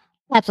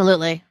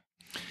 Absolutely.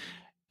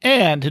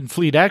 And in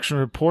Fleet Action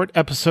Report,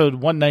 episode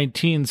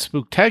 119,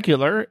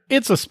 Spooktacular.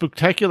 It's a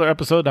spectacular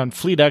episode on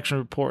Fleet Action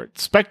Report.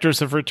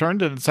 Spectres have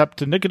returned, and it's up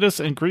to Nikitas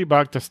and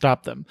Griebach to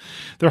stop them.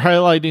 They're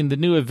highlighting the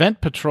new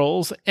event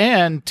patrols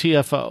and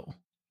TFO.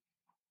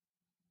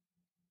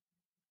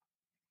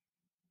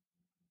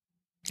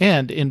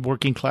 And in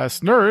Working Class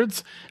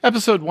Nerds,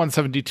 episode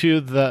 172,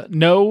 the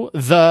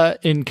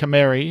in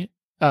Cameri.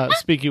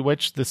 Speaking of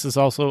which, this is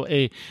also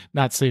a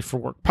not safe for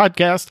work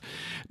podcast.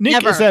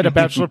 Nick is at a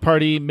bachelor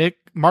party.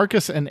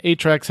 Marcus and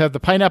Atrax have the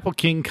Pineapple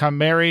King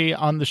Cameri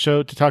on the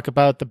show to talk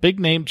about the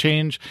big name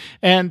change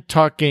and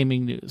talk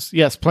gaming news.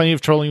 Yes, plenty of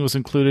trolling was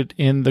included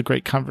in the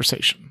great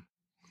conversation.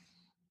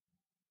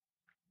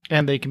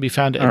 And they can be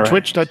found at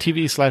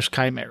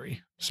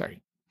twitch.tv/Chimeri.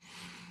 Sorry.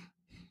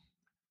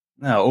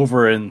 Now,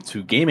 over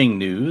into gaming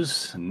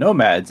news,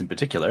 Nomads in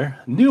particular.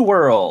 New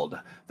World.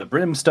 The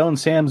Brimstone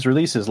Sam's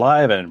release is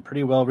live and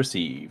pretty well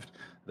received.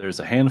 There's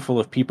a handful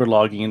of people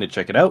logging in to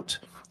check it out.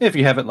 If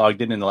you haven't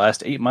logged in the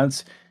last 8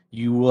 months,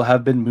 you will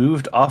have been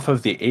moved off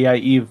of the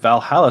AIE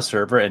Valhalla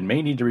server and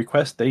may need to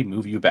request they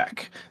move you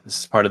back. This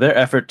is part of their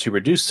effort to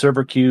reduce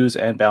server queues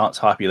and balance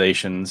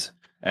populations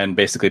and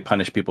basically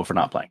punish people for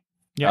not playing.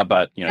 Yeah.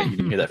 But you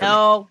can hear that from me.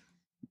 No.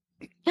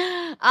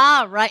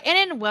 All right.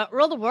 And in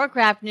World of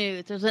Warcraft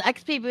news, there's an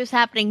XP boost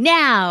happening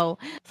now.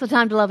 So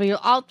time to level your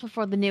alt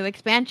before the new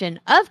expansion,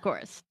 of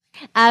course.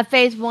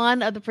 Phase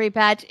 1 of the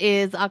pre-patch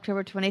is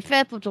October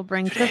 25th, which will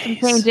bring system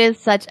changes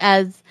such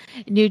as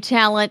new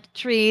talent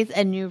trees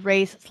and new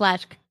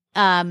race/class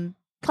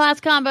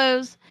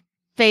combos.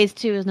 Phase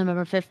 2 is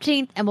November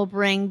 15th and will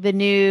bring the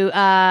new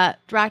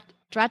Drakthir.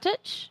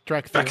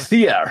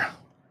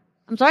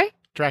 I'm sorry?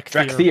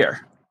 Drakthir.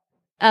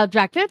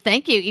 Drakthir,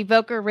 thank you.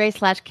 Evoker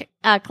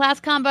race/class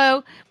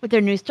combo with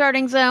their new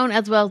starting zone,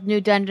 as well as new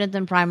dungeons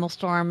and Primal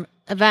Storm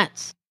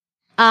events.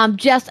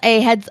 Just a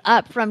heads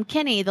up from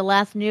Kenny, the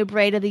last new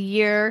braid of the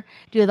year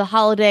due to the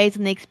holidays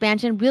and the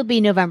expansion will be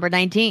November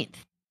 19th.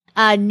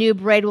 New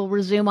braid will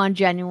resume on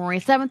January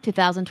 7th,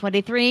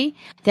 2023.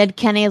 Then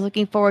Kenny is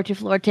looking forward to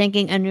floor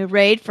tanking a new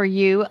raid for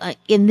you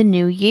in the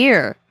new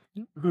year.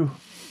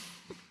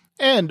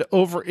 And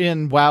over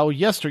in WoW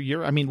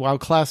WoW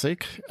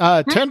Classic,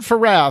 10 for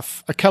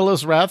Wrath.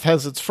 Akelo's Wrath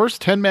has its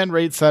first 10-man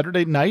raid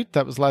Saturday night.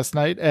 That was last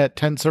night at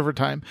 10 server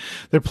time.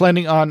 They're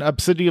planning on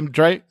Obsidian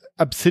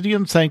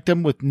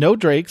Sanctum with no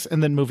Drakes,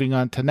 and then moving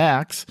on to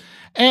Nax.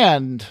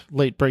 And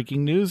late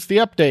breaking news, the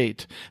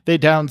update. They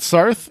downed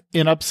Sarth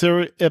in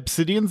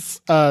Obsidian's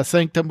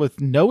Sanctum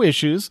with no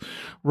issues,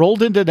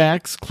 rolled into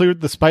Nax, cleared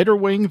the Spider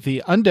Wing,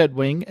 the Undead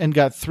Wing, and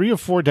got 3 of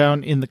 4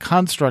 down in the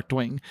Construct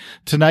Wing.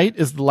 Tonight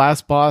is the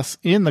last boss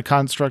in the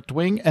Construct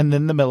Wing, and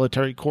then the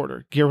Military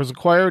Quarter. Gear was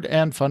acquired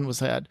and fun was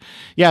had.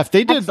 Yeah, if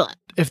they did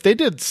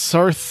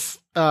Sarth,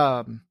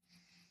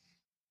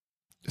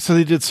 so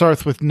they did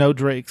Sarth with no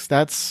Drakes.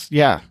 That's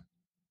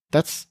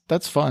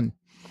fun.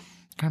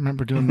 I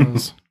remember doing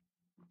those.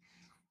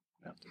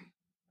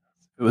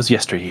 It was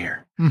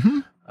yesteryear.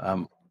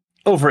 Mm-hmm.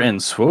 Over in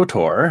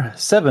SWTOR,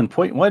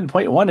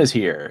 7.1.1 is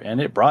here, and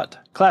it brought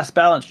class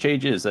balance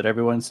changes that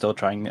everyone's still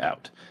trying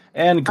out.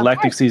 And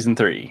Galactic Season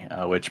 3,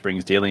 which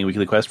brings daily and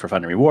weekly quests for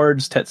fun and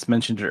rewards. Tets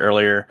mentioned it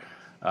earlier.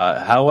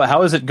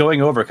 How is it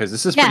going over? Because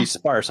this is pretty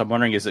sparse. I'm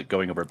wondering, is it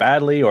going over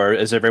badly, or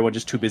is everyone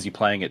just too busy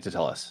playing it to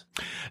tell us?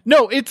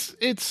 No,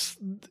 it's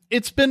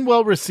been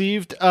well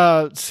received.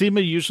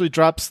 Seema usually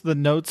drops the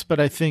notes, but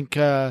I think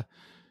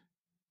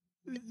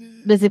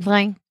busy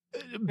playing.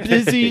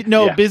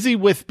 Busy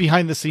with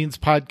behind the scenes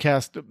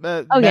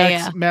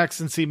podcast. Max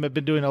and Seema have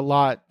been doing a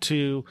lot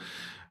to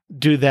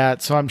do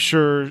that, so I'm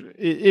sure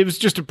it was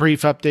just a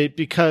brief update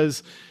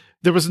because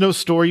there was no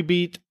story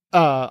beat.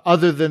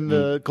 Other than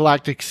the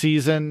Galactic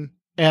Season,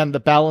 and the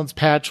balance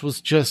patch was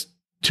just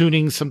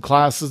tuning some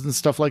classes and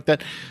stuff like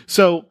that.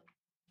 So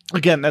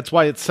again, that's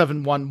why it's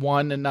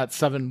 7.1.1 and not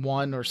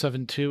 7.1 or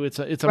 7.2.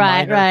 It's a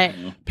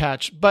minor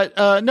patch. But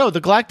no, the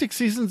Galactic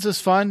Seasons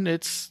is fun.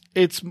 It's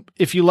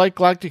if you like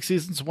Galactic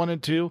Seasons 1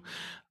 and 2,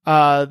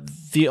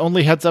 the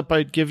only heads up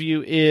I'd give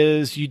you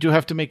is you do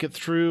have to make it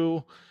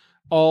through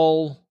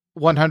all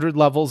 100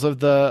 levels of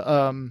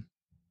the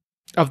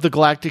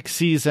Galactic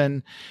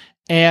Season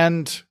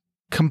and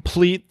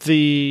complete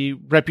the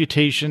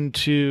reputation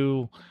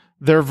to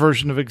their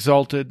version of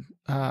Exalted.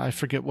 I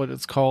forget what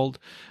it's called,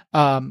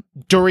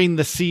 during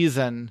the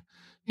season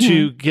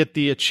to get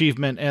the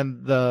achievement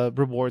and the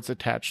rewards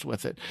attached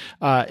with it.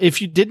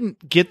 If you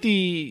didn't get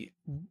the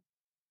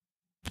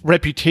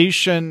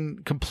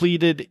reputation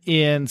completed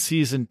in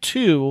Season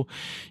 2,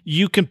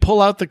 you can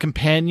pull out the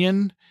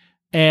companion,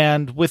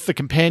 and with the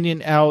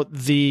companion out,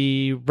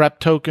 the rep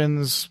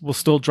tokens will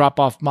still drop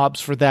off mobs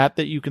for that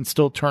you can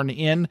still turn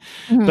in,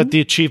 but the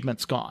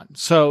achievement's gone.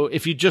 So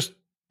if you just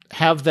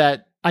have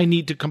that, I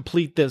need to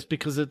complete this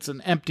because it's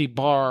an empty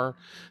bar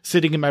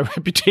sitting in my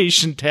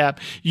reputation tab,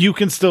 you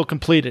can still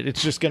complete it.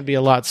 It's just going to be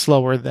a lot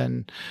slower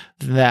than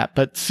that.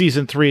 But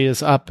Season 3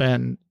 is up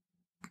and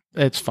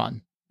it's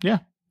fun. Yeah.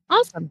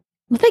 Awesome.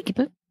 Well, thank you,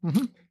 Pooh.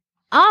 Mm-hmm.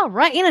 All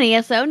right. In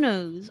ESO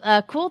news,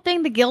 a cool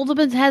thing the guild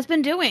has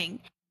been doing.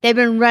 They've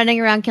been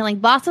running around killing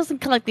bosses and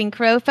collecting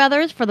crow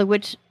feathers for the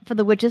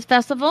Witches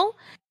Festival.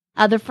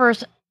 The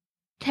first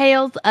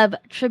Tales of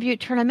Tribute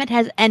tournament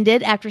has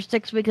ended after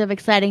 6 weeks of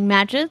exciting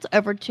matches.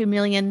 Over 2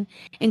 million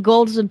in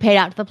gold has been paid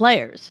out to the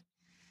players.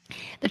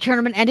 The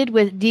tournament ended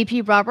with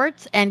DP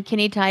Roberts and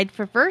Kenny tied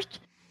for first,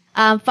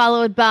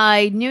 followed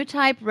by New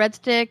Type, Red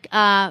Stick,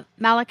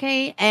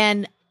 Malachi,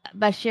 and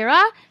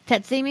Bashira,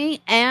 Tetsumi,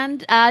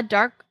 and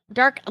Dark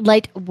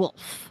Light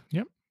Wolf.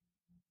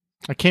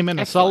 I came in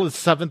a solid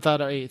 7th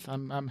out of 8th.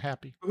 I'm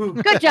happy.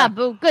 Good job,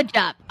 Boo. Good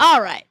job.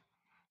 All right.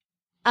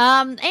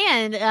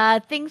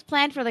 Things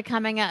planned or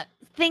coming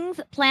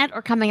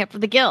up for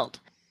the guild.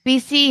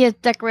 BC has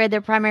decorated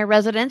their primary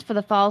residence for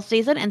the fall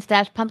season and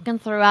stashed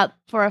pumpkins throughout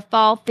for a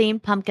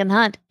fall-themed pumpkin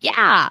hunt.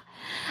 Yeah.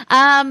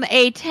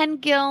 The 10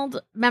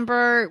 guild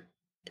members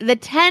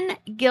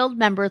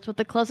with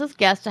the closest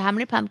guess to how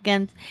many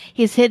pumpkins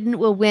he's hidden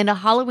will win a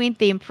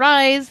Halloween-themed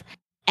prize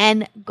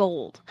and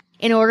gold.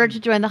 In order to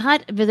join the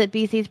hunt, visit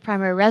BC's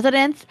primary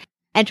residence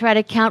and try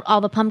to count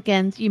all the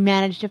pumpkins you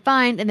manage to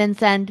find, and then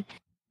send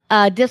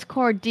a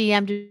Discord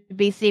DM to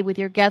BC with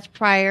your guess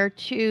prior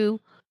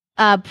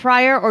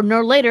or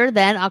no later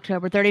than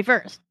October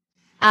 31st.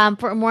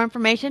 For more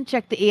information,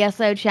 check the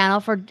ESO channel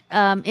for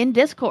in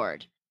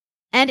Discord.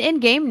 And in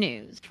game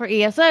news for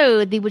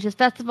ESO, the Witches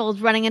Festival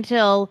is running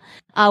until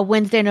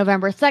Wednesday,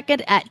 November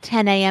 2nd at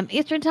 10 a.m.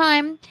 Eastern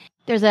Time.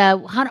 There's a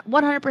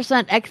 100%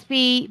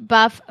 XP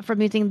buff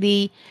from using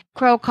the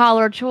Crow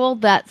Collar tool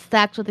that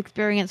stacks with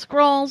experience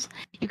scrolls.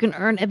 You can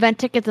earn event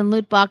tickets and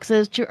loot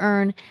boxes to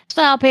earn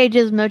style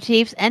pages,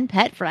 motifs, and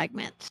pet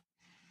fragments.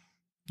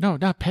 No,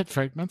 not pet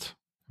fragments.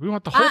 We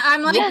want the whole.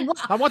 I'm like, Yeah.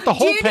 I want the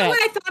whole do you know pet. what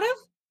I thought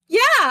of? Yeah,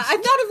 I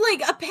thought of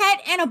like a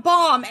pet and a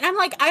bomb, and I'm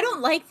like, I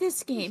don't like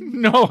this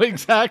game. No,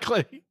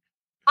 exactly.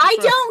 I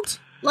don't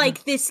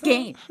like this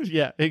game.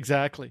 Yeah,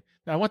 exactly.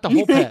 I want the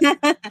whole pet.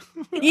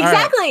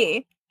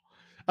 Exactly.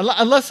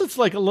 Unless it's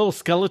like a little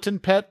skeleton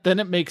pet, then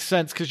it makes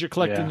sense because you're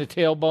collecting the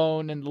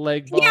tailbone and the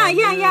leg bone.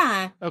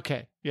 Yeah.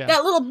 Okay, yeah.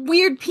 That little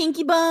weird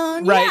pinky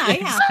bone.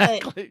 Right, Yeah,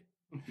 exactly.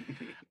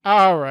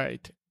 All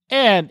right.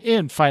 And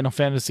in Final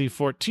Fantasy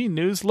XIV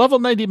news, Level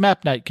 90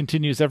 Map Night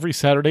continues every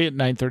Saturday at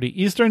 9:30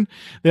 Eastern.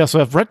 They also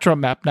have Retro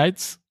Map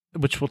Nights,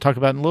 which we'll talk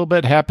about in a little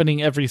bit,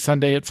 happening every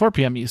Sunday at 4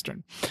 p.m.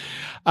 Eastern.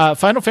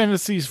 Final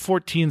Fantasy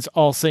XIV's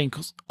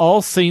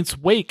All Saints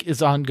Wake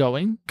is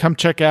ongoing. Come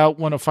check out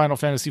one of Final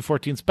Fantasy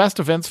XIV's best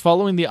events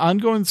following the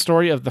ongoing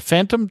story of the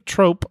Phantom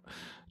Troop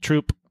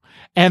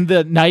and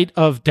the Night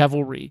of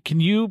Devilry.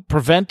 Can you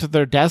prevent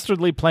their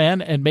dastardly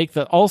plan and make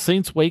the All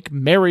Saints Wake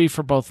merry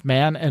for both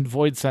man and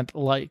void sent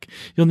alike?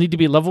 You'll need to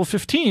be level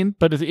 15,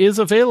 but it is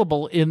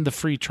available in the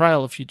free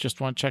trial if you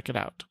just want to check it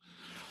out.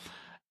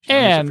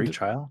 And free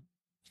trial?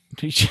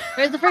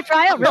 There's a free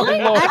trial? Really?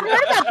 I haven't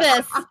heard about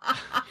this.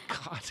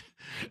 God.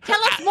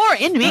 Tell us more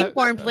in meme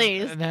form,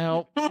 please.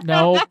 No,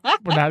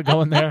 we're not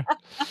going there.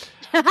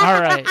 All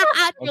right.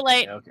 Too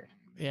late. Okay.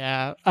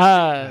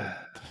 Yeah.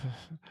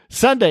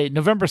 Sunday,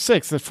 November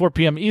 6th at 4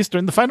 p.m.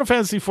 Eastern, the Final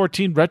Fantasy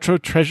XIV Retro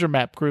Treasure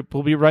Map group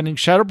will be running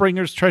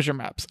Shadowbringers treasure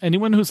maps.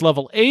 Anyone who's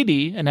level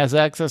 80 and has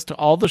access to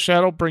all the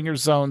Shadowbringers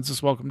zones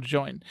is welcome to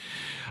join.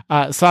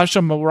 Sasha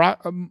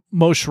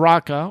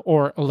Moshraka,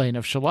 or Elaine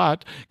of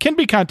Shalat, can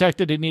be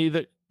contacted in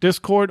either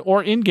Discord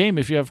or in-game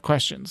if you have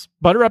questions.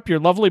 Butter up your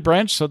lovely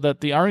branch so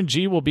that the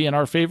RNG will be in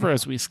our favor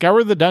as we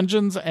scour the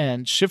dungeons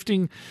and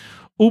shifting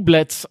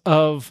oubliettes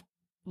of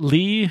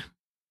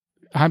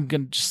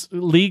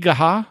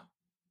Gaha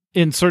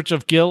in search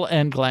of Gil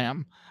and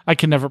Glam. I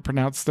can never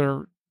pronounce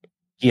their...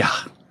 Yeah.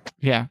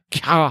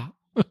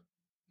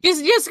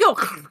 Just go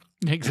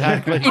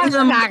Exactly. into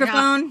the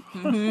microphone.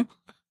 Mm-hmm.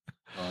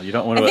 Well, you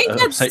don't want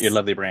to upset your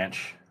lovely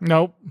branch.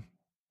 Nope.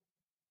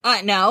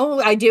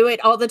 No, I do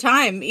it all the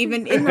time,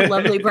 even in the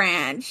lovely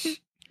branch.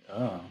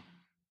 Oh.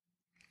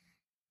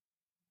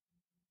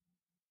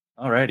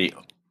 Alrighty.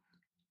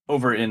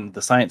 Over in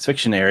the science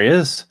fiction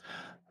areas,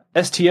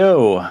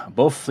 STO,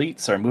 both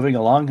fleets are moving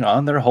along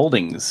on their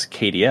holdings.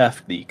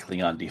 KDF, the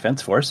Klingon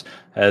Defense Force,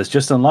 has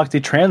just unlocked the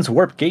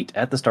Transwarp Gate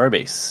at the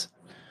Starbase.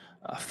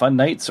 Fun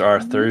nights are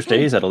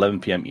Thursdays at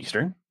 11 p.m.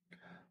 Eastern.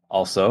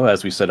 Also,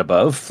 as we said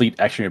above, Fleet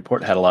Action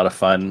Report had a lot of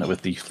fun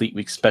with the Fleet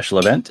Week special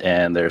event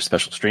and their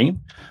special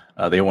stream.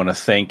 They want to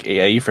thank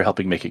AIE for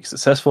helping make it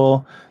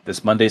successful.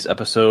 This Monday's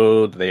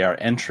episode, they are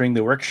entering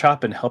the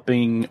workshop and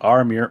helping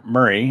R.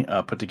 Murray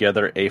put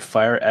together a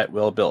Fire at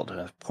Will build.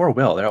 Poor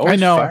Will. They're always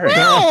firing.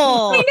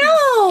 I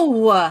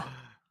know.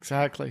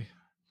 Exactly.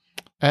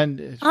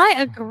 And I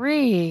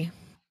agree.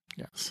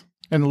 yes.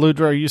 And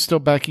Ludra, are you still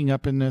backing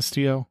up in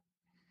STO?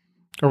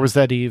 Or was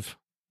that Eve?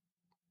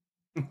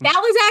 That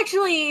was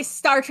actually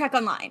Star Trek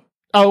Online.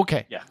 Oh,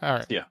 okay. Yeah. All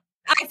right. Yeah.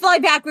 I fly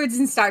backwards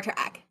in Star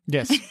Trek.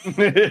 Yes.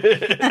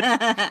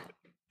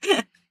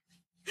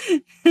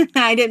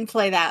 I didn't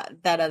play that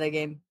other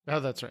game. Oh,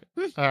 that's right.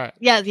 All right.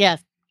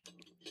 Yes.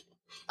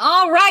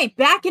 All right,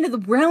 back into the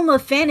realm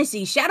of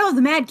fantasy. Shadow of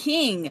the Mad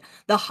King.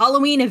 The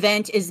Halloween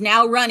event is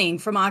now running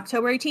from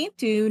October 18th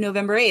to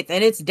November 8th,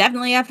 and it's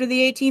definitely after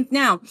the 18th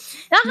now.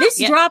 This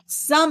dropped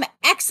some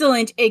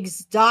excellent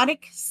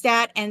exotic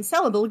stat and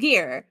sellable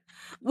gear,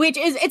 which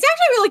is, it's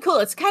actually really cool.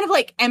 It's kind of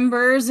like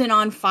embers and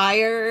on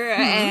fire,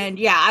 and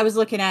yeah, I was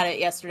looking at it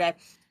yesterday.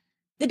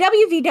 The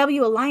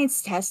WVW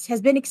Alliance test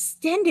has been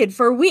extended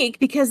for a week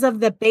because of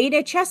the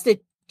beta chest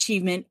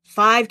achievement,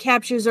 5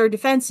 captures or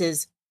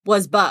defenses,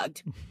 was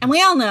bugged. And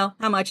we all know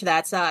how much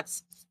that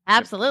sucks.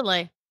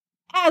 Absolutely.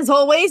 As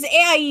always,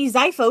 AIE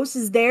Zyphos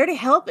is there to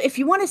help if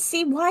you want to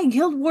see why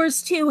Guild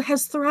Wars 2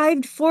 has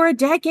thrived for a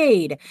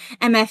decade.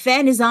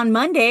 MFN is on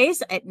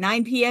Mondays at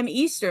 9 p.m.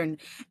 Eastern.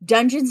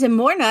 Dungeons and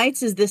More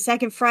Nights is the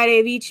second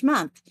Friday of each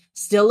month.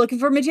 Still looking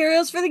for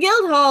materials for the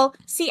Guild Hall?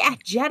 See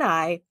at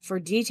Jedi for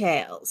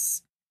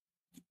details.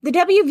 The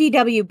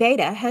WVW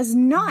beta has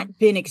not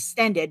been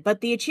extended,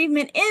 but the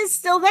achievement is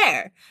still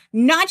there.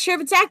 Not sure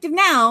if it's active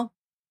now,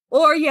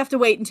 or you have to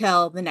wait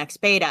until the next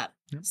beta.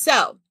 Yep.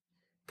 So,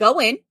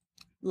 go in,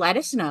 let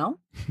us know,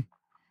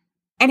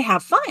 and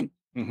have fun.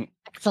 Mm-hmm.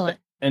 Excellent.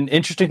 And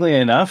interestingly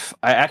enough,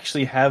 I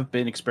actually have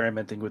been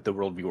experimenting with the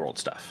World v. World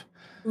stuff.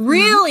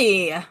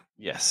 Really?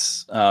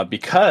 Yes,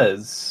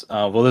 because,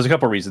 well, there's a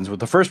couple of reasons. Well,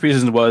 the first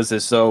reason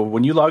is so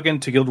when you log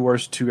into Guild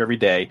Wars 2 every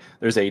day,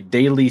 there's a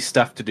daily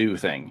stuff to do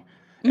thing.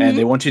 and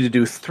they want you to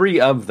do 3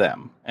 of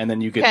them, and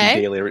then you get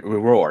the daily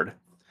reward.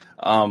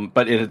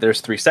 But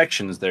there's 3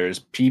 sections. There's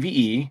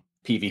PvE,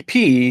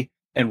 PvP,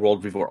 and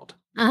World v. World.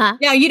 Now,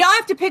 you don't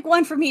have to pick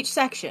one from each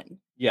section.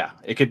 Yeah,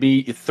 it could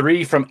be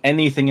 3 from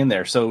anything in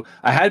there. So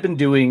I had been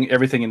doing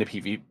everything in the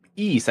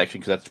PvE section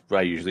because that's what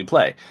I usually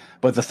play.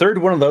 But the third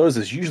one of those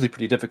is usually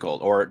pretty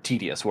difficult or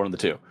tedious, one of the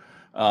two.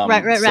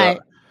 Right.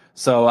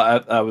 So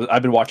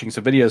I've been watching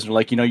some videos and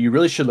like, you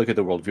really should look at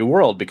the World v.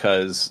 World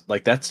because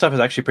like that stuff is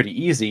actually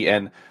pretty easy.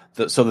 And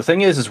so the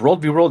thing is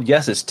World v. World,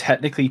 yes, it's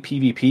technically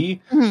PvP,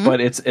 but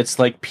it's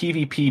like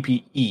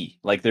PvPPE.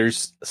 Like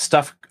there's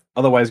stuff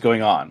otherwise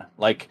going on.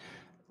 Like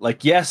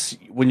yes,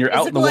 when you're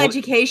out in the world,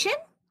 education.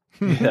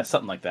 Yeah,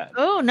 something like that.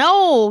 Oh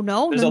no! I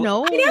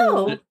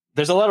know.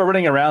 There's a lot of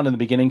running around in the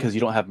beginning because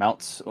you don't have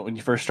mounts when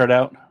you first start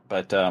out.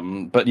 But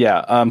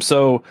yeah.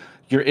 So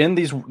you're in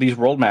these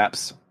world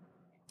maps,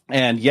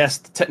 and yes,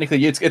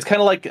 technically it's kind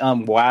of like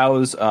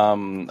WoW's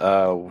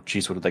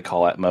what do they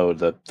call that mode?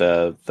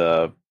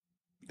 The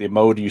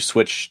mode you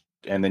switch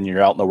and then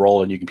you're out in the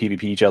world and you can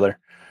PvP each other.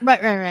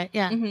 Right.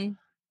 Yeah. I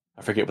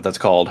forget what that's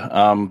called.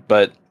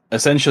 But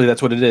essentially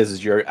that's what it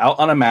is you're out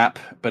on a map,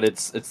 but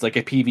it's like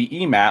a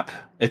PvE map.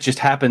 It just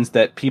happens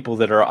that people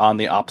that are on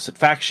the opposite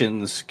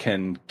factions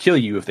can kill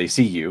you if they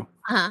see you.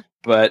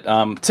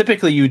 But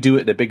typically you do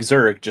it in a big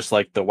Zerg, just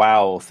like the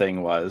WoW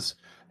thing was.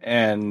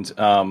 And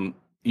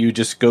you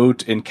just go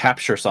and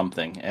capture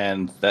something,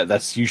 and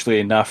that's usually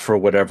enough for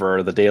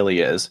whatever the daily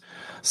is.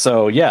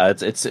 So yeah,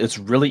 it's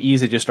really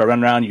easy just to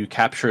run around. You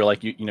capture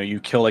like you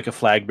kill like a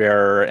flag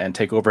bearer and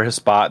take over his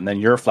spot, and then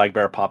your flag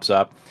bearer pops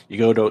up. You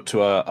go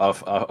to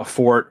a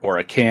fort or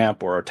a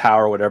camp or a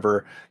tower, or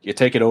whatever. You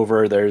take it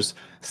over. There's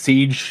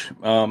siege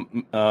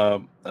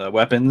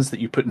weapons that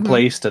you put in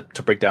place to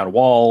break down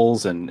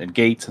walls and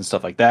gates and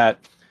stuff like that.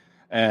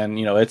 And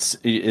it's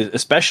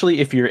especially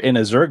if you're in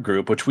a Zerg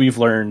group, which we've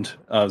learned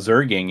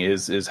Zerging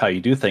is how you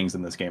do things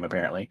in this game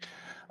apparently.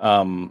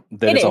 Then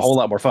it's a whole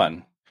lot more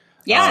fun.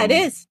 Yeah, it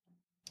is.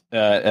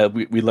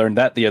 We learned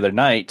that the other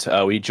night.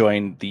 We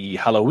joined the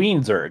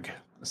Halloween Zerg.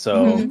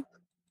 So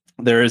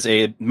there is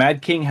a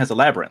Mad King has a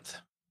labyrinth.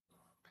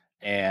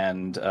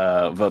 And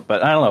but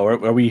I don't know.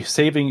 Are we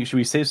saving? Should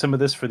we save some of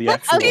this for the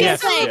actual?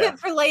 Save it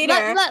for later.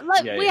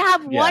 We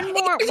have one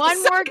more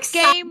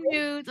game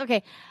news.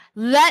 Okay,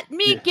 let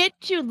me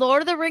get you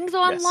Lord of the Rings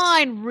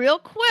Online real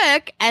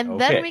quick,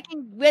 and then we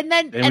can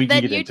then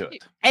get into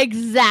it.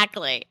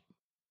 Exactly.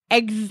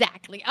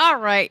 All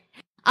right.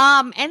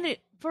 And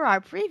for our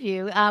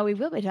preview, we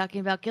will be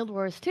talking about Guild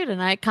Wars 2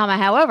 tonight,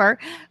 however,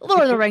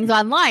 Lord of the Rings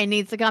Online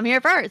needs to come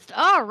here first.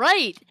 All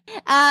right.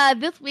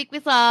 This week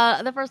we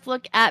saw the first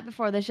look at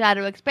Before the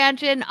Shadow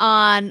expansion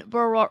on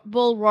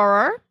Bull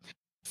Roarer.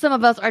 Some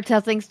of us are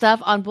testing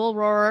stuff on Bull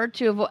Roarer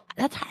to avoid...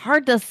 That's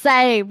hard to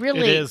say,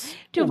 really. It is.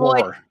 To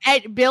avoid...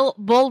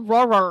 Bull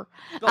Roarer.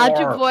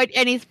 To avoid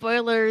any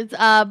spoilers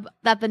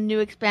that the new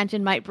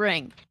expansion might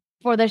bring.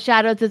 For the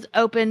Shadows is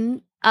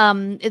open...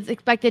 it's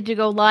expected to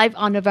go live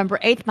on November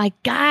 8th. My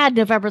God,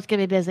 November's going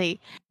to be busy.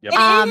 Yep.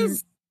 It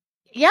is.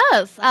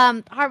 Yes.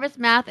 Harvest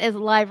Math is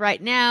live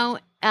right now.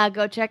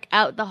 Go check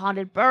out the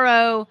Haunted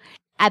Burrow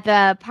at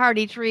the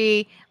Party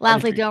Tree.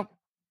 Lastly, don't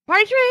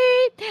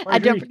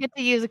forget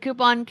to use the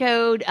coupon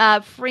code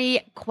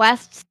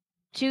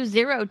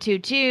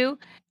FREEQuests2022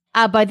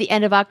 by the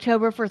end of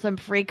October for some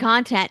free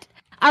content.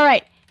 All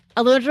right,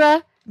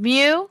 Alundra,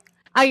 Mew,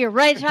 are you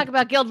ready to talk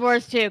about Guild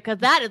Wars 2? Because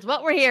that is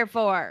what we're here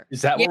for.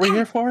 Is that what we're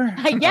here for?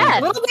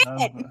 Yes. A little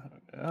bit.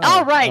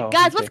 All right,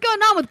 guys, what's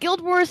going on with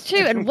Guild Wars 2?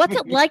 And what's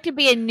it like to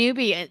be a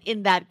newbie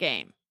in that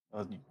game?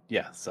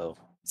 Yeah, so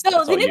the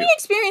newbie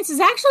experience is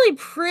actually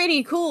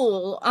pretty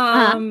cool.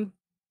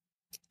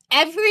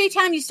 Every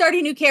time you start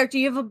a new character,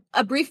 you have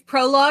a brief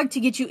prologue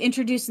to get you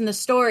introduced in the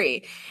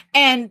story.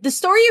 And the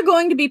story you're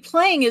going to be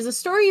playing is a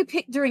story you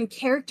picked during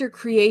character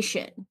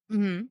creation.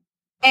 Mm-hmm.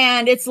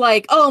 And it's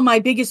like, oh, my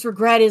biggest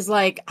regret is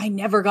like, I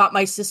never got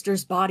my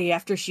sister's body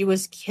after she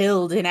was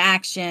killed in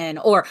action.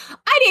 Or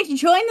I didn't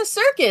join the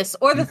circus.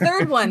 Or the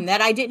third one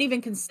that I didn't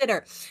even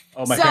consider.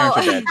 Oh, my parents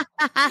are dead.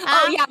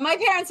 Oh, yeah, my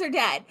parents are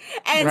dead.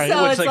 And right.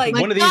 so it's like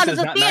one of these does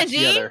not match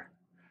the other.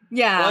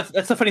 Yeah. Well,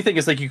 that's the funny thing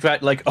is like you've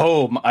got like,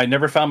 oh, I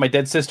never found my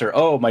dead sister.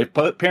 Oh, my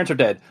parents are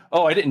dead.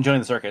 Oh, I didn't join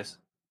the circus.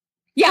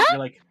 Yeah. You're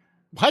like,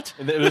 what?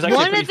 It was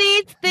one of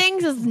these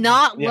things is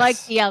not like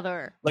the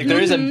other. Like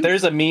there's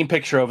a meme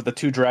picture of the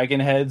 2 dragon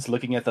heads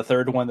looking at the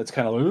third one that's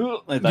kind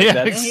of like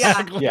that.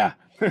 Exactly. Yeah.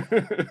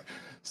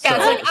 It's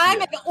like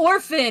I'm an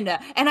orphan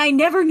and I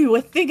never knew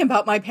a thing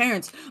about my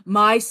parents.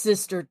 My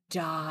sister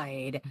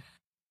died.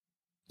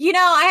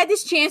 I had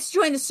this chance to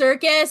join the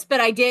circus, but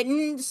I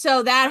didn't,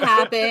 so that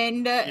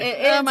happened.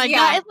 Oh my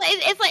God!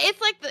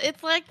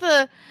 It's like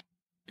the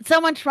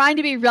someone trying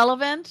to be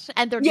relevant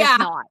and they're just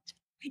not.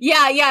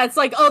 Yeah. It's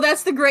like, oh,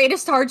 that's the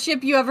greatest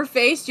hardship you ever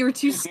faced. You were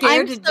too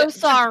scared to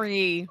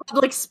sorry.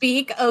 Public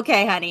speak.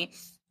 Okay, honey.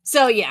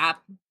 So yeah,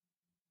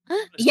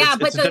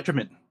 it's a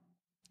detriment.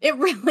 It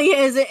really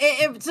is.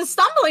 It's a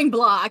stumbling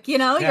block.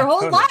 Your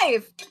whole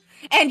life.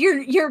 And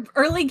your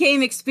early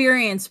game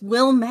experience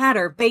will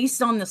matter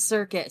based on the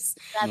circus.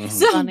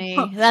 That's funny.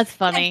 That's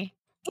funny.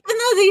 Even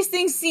though these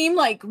things seem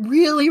like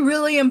really,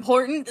 really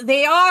important,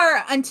 they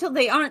are until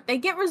they aren't. They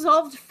get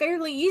resolved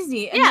fairly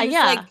easy. And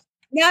Yeah. like,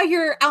 now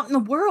you're out in the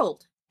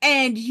world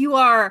and you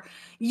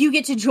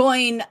get to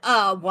join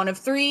one of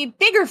 3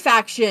 bigger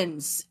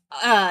factions.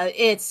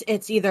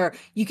 It's either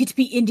you get to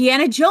be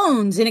Indiana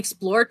Jones and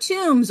explore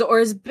tombs, or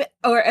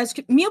as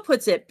Mew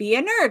puts it, be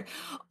a nerd,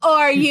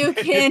 or you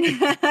can you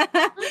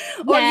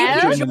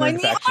can join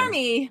the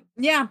army,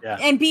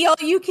 and be all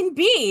you can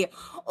be,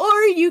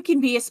 or you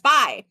can be a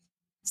spy.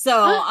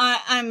 So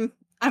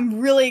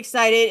I'm really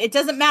excited. It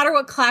doesn't matter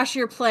what class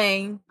you're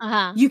playing.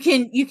 You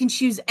can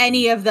choose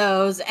any of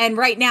those. And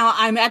right now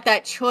I'm at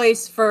that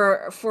choice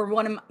for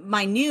one of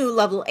my new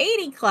level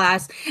 80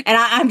 class. And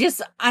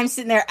I'm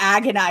sitting there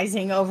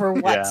agonizing over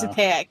what to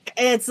pick.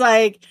 It's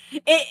like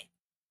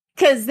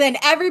because then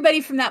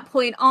everybody from that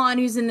point on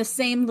who's in the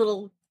same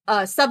little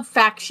sub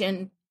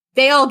faction,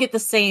 they all get the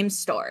same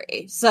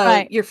story.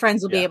 So your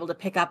friends will be able to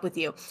pick up with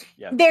you.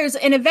 Yeah. There's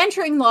an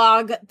adventuring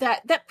log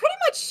that pretty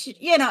much,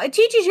 it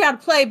teaches you how to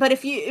play. But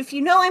if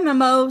you know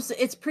MMOs,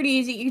 it's pretty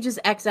easy. You just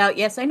X out.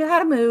 Yes, I know how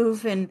to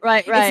move. And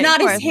it's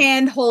not as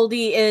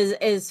hand-holdy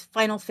as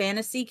Final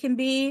Fantasy can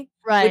be.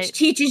 Right. Which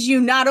teaches you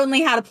not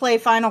only how to play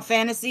Final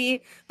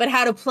Fantasy, but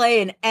how to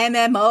play an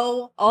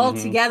MMO all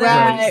together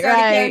when you start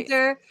a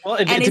character. Well,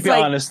 and to be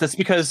honest, that's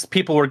because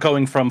people were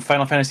going from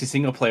Final Fantasy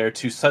single player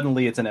to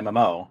suddenly it's an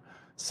MMO.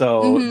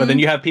 So, but then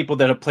you have people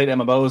that have played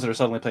MMOs that are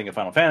suddenly playing a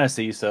Final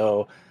Fantasy,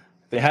 so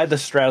they had to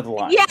straddle the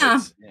line. Yeah.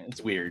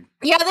 It's weird.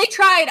 Yeah, they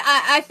tried.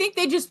 I think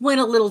they just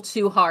went a little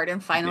too hard in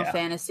Final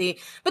Fantasy.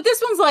 But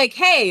this one's like,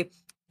 hey,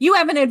 you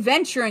have an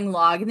adventuring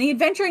log, and the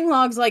adventuring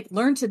log's like,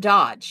 learn to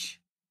dodge.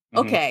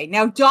 Okay,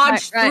 now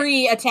dodge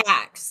 3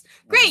 attacks.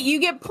 Great, you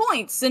get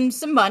points and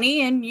some money,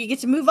 and you get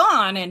to move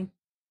on. And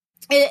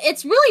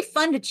it's really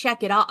fun to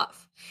check it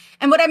off.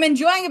 And what I'm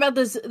enjoying about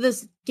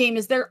this game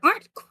is there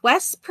aren't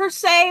quests per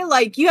se.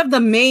 Like, you have the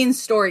main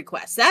story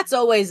quest. That's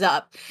always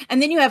up.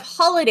 And then you have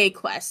holiday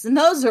quests, and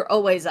those are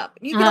always up.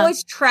 You can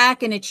always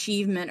track an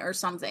achievement or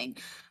something.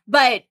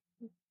 But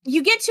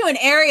you get to an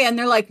area, and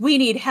they're like, we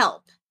need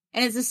help.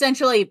 And it's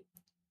essentially,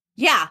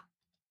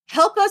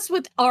 help us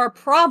with our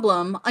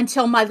problem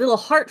until my little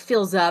heart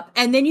fills up,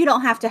 and then you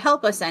don't have to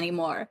help us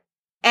anymore.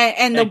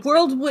 And the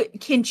world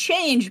can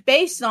change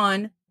based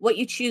on what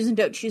you choose and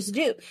don't choose to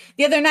do.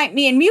 The other night,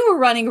 me and Mew were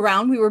running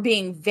around. We were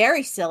being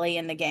very silly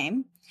in the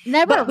game.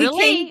 Never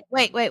really?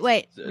 Wait.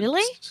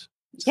 Really?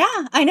 Yeah,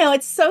 I know.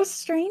 It's so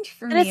strange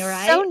for me, it's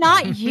right? So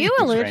not you,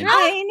 Aludra.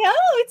 I know.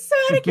 It's so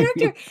out of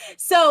character.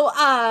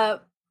 So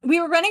we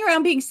were running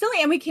around being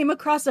silly, and we came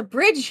across a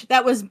bridge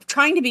that was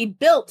trying to be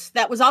built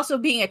that was also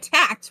being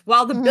attacked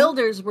while the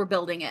builders were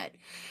building it.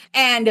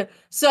 And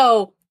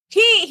so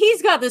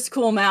he's got this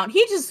cool mount.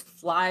 He just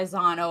flies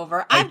on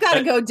over. I've got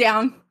to go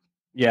down.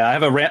 Yeah, I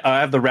have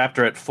the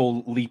raptor at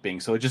full leaping,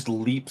 so it just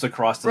leaps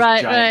across this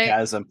giant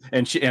chasm.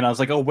 And I was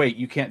like, "Oh wait,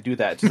 you can't do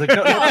that." She's like,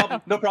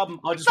 "No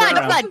problem. I'll just run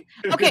around."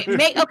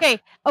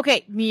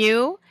 Okay,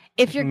 Mew.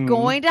 If you're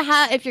going to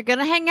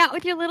hang out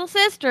with your little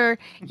sister,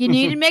 you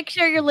need to make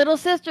sure your little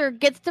sister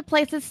gets to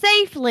places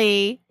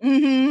safely.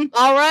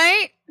 All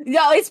right?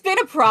 No, it's been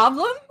a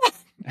problem.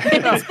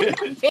 It's been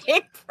a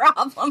big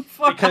problem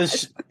for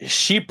because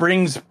she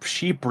brings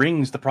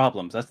the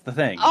problems. That's the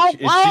thing. Oh, she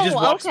just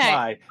walks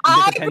by.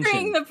 I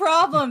bring the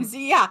problems.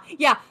 Yeah.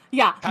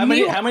 How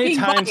many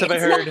times have I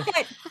heard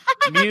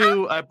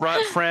Mew? I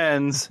brought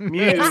friends.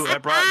 Mew, I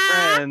brought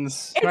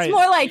friends. It's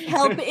more like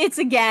help. It's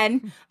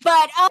again,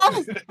 but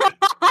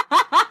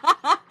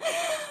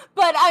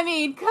but I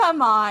mean,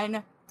 come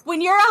on. When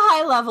you're a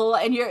high level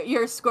and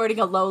you're escorting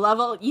a low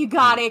level, you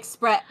gotta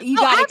expect a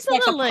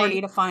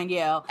party to find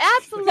you.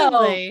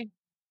 Absolutely.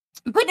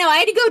 But no, I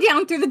had to go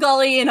down through the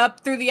gully and up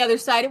through the other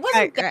side. It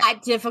wasn't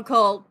that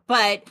difficult,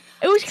 but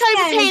it was kind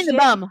of a pain in the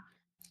bum.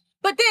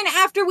 But then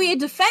after we had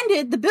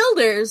defended the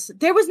builders,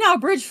 there was now a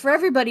bridge for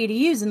everybody to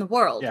use in the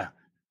world. Yeah.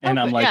 And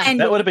I'm like,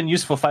 that would have been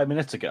useful 5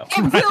 minutes ago.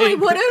 It really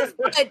would have,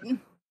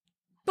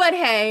 but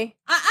hey,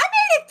 I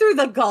made it through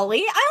the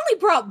gully. I only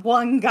brought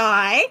one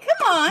guy.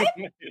 Come on.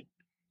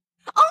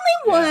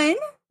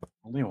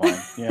 Only one.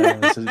 Yeah,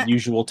 this is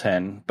usual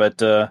 10.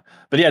 But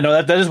yeah,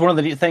 no, that is one of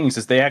the neat things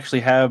is they actually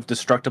have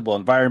destructible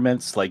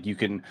environments. Like you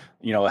can,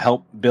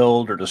 help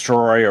build or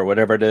destroy or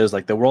whatever it is.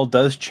 Like the world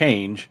does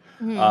change.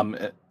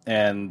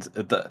 And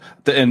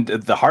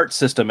the heart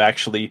system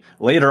actually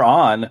later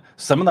on,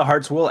 some of the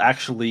hearts will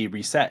actually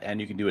reset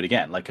and you can do it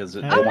again. Like because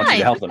they want you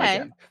to help them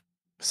again.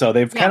 So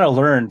they've kind of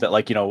learned that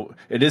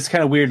it is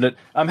kind of weird that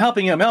I'm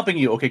helping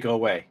you. Okay, go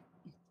away.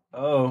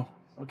 Oh.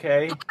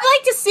 Okay. I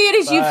like to see it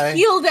as you've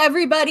healed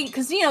everybody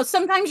because,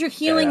 sometimes you're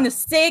healing the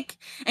sick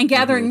and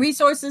gathering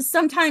resources.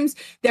 Sometimes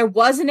there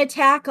was an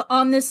attack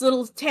on this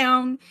little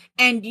town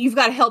and you've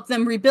got to help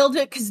them rebuild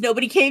it because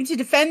nobody came to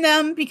defend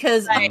them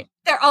because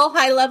they're all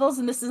high levels,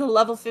 and this is a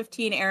level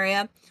 15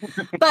 area.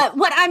 But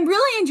what I'm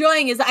really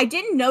enjoying is I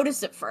didn't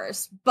notice at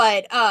first,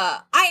 but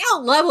I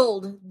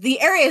out-leveled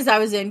the areas I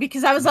was in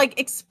because I was like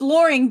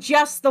exploring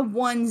just the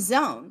one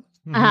zone.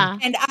 Uh-huh.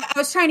 And I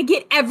was trying to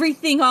get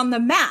everything on the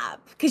map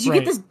because you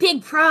get this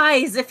big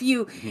prize if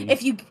you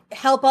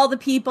help all the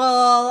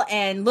people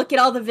and look at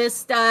all the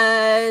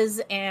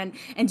vistas and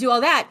do all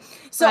that.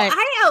 So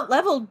I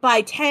out-leveled by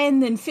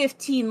 10 and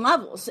 15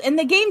 levels, and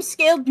the game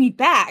scaled me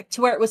back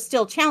to where it was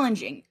still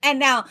challenging. And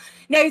now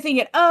you're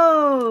thinking,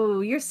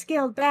 oh, you're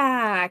scaled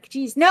back.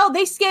 Geez, no,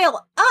 they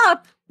scale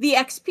up the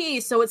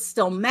XP, so it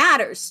still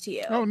matters to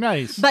you. Oh,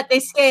 nice. But they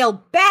scale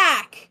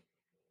back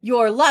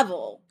your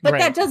level, but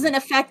that doesn't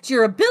affect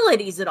your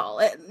abilities at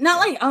all. Not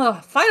like, oh,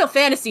 Final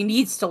Fantasy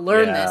needs to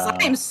learn this. I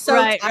am so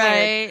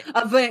tired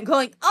of it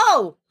going,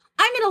 oh,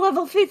 I'm in a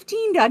level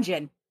 15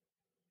 dungeon.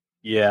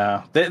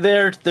 Yeah,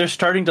 they're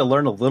starting to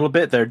learn a little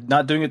bit. They're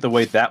not doing it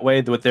that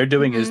way. What they're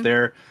doing is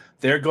they're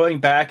going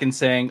back and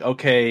saying,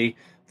 okay,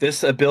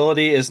 this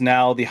ability is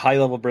now the high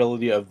level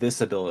ability of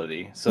this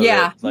ability. So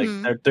they're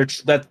kind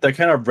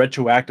of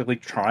retroactively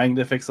trying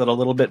to fix it a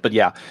little bit. But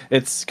yeah,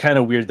 it's kind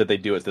of weird that they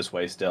do it this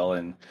way still.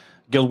 And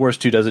Guild Wars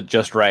 2 does it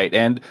just right.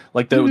 And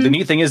like the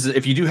neat thing is,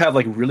 if you do have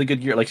like really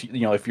good gear, like,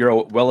 you know, if you're a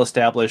well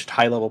established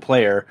high level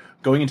player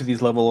going into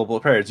these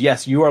level players,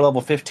 yes, you are level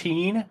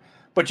 15,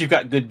 but you've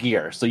got good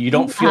gear, so you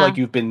don't feel like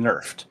you've been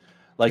nerfed.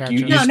 Like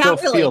you still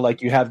feel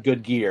like you have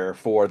good gear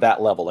for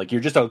that level. Like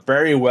you're just a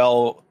very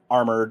well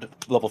armored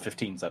level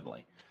 15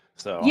 suddenly.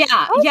 So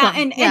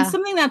and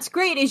something that's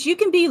great is you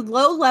can be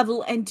low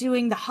level and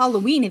doing the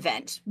Halloween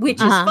event,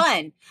 which is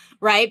fun,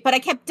 right? But I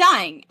kept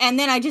dying, and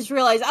then I just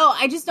realized, oh,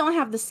 I just don't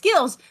have the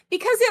skills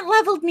because it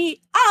leveled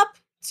me up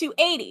to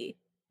 80.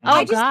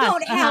 I just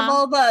don't have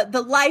all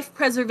the life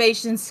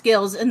preservation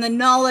skills and the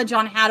knowledge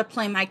on how to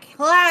play my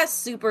class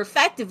super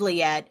effectively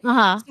yet.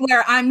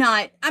 Where I'm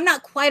not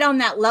quite on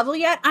that level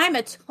yet. I'm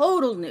a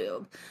total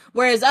noob.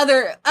 Whereas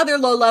other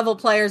low level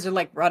players are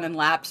like running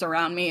laps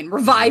around me and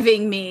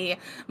reviving me.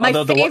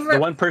 Although the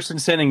one person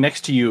standing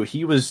next to you,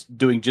 he was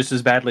doing just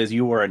as badly as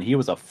you were, and he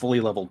was a fully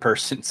leveled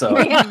person. So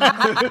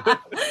I'm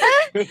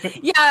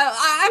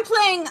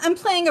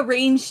playing a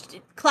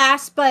ranged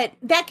class, but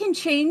that can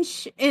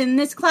change in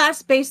this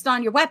class based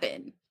on your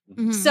weapon.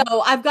 So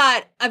I've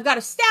got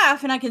a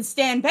staff and I can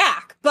stand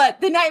back.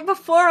 But the night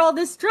before all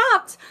this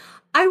dropped,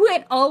 I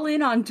went all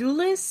in on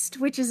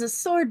Duelist, which is a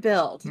sword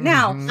build.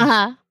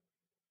 Now,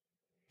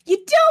 you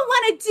don't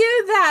want to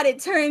do that, it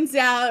turns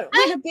out.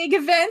 When a big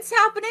event's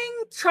happening,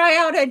 try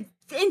out an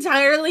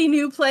entirely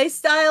new play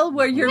style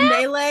where you're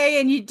melee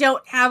and you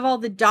don't have all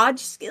the dodge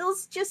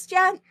skills just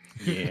yet.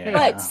 Yeah.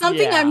 But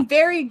something I'm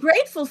very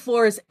grateful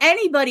for is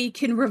anybody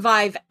can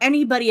revive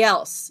anybody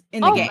else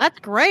in the game. Oh, that's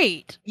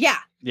great. Yeah.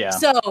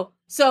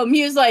 So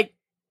Mew's like,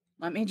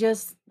 let me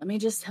just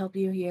help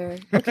you here.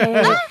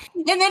 Okay.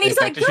 And then he's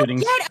like, go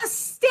get a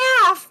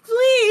staff,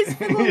 please,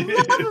 for the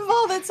love of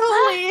all that's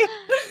holy.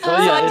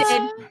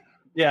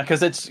 Yeah, because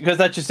that's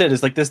just it.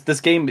 It's like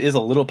this game is a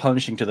little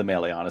punishing to the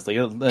melee, honestly.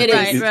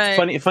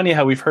 It's funny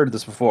how we've heard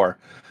this before.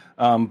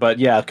 But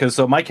yeah, because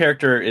so my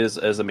character is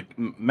as a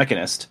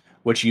mechanist,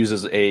 which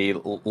uses a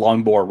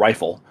long-bore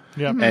rifle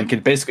and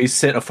can basically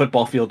sit a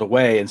football field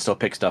away and still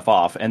pick stuff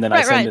off. And then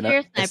I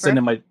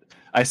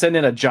send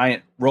in a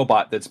giant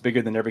robot that's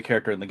bigger than every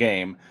character in the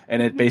game,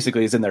 and it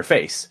basically is in their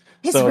face.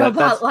 His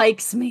robot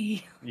likes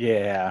me.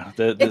 Yeah.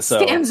 It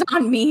stands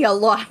on me a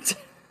lot.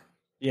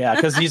 Yeah,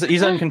 because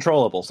he's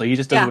uncontrollable, so he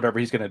just does whatever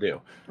he's going to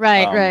do.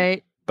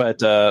 Right.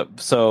 But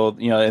so,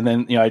 you know, and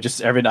then, you know, I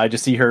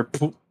just see her.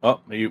 Poof,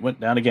 oh, you went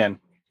down again.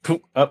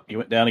 Poof, up, you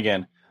went down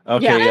again.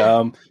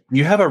 Okay.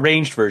 You have a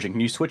ranged version.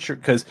 Can you switch your?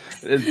 Because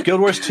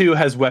Guild Wars 2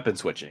 has weapon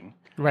switching.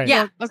 Right.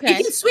 Yeah. Okay.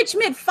 You can switch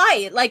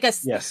mid-fight,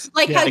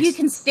 how you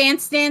can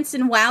stance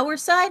in WoW or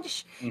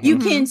such. You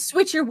can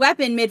switch your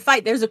weapon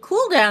mid-fight. There's a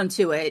cooldown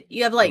to it.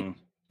 You have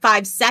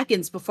 5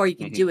 seconds before you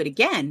can do it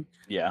again.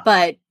 Yeah.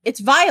 But it's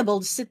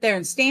viable to sit there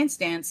and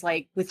stance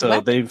like with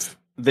weapons.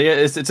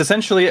 It's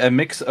essentially a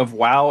mix of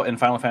WoW and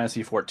Final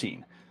Fantasy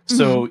 14.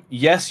 So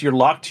yes, you're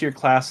locked to your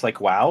class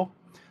like WoW,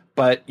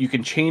 but you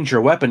can change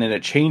your weapon and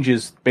it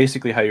changes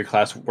basically how your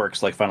class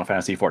works like Final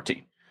Fantasy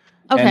 14.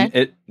 Okay.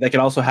 And that can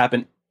also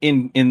happen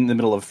in the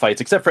middle of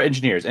fights, except for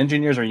engineers.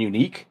 Engineers are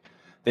unique.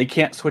 They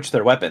can't switch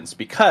their weapons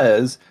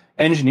because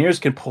engineers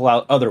can pull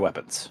out other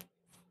weapons.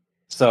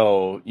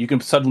 So you can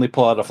suddenly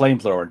pull out a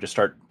flamethrower and just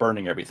start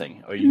burning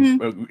everything. Or you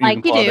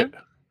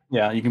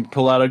can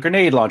pull out a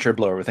grenade launcher and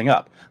blow everything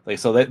up.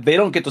 So that they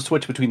don't get to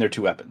switch between their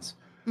two weapons.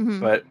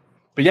 But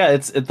yeah,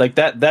 it's like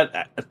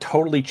that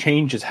totally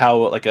changes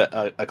how like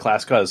a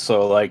class goes.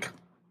 So like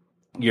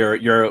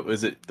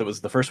that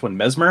was the first one,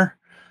 Mesmer,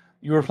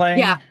 you were playing?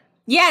 Yeah.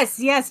 Yes.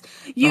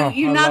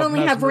 You not only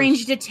have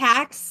ranged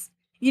attacks.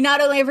 You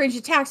not only have ranged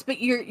attacks, but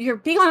you're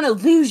big on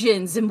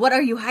illusions and what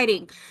are you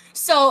hiding?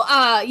 So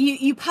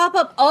you pop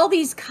up all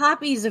these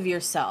copies of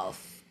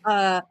yourself.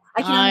 I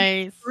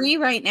can have 3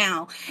 right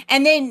now.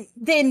 And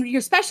then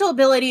your special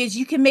ability is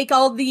you can make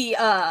all the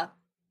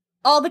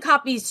all the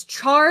copies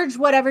charge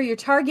whatever your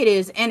target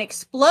is and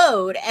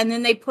explode, and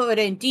then they put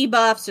in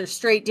debuffs or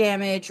straight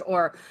damage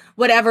or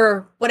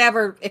whatever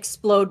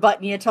explode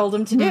button you told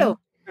them to do.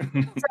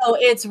 So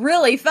it's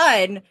really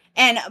fun.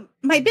 And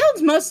my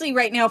build's mostly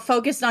right now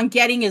focused on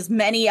getting as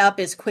many up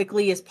as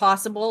quickly as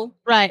possible.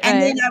 Right.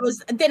 And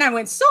then I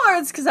went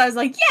swords because I was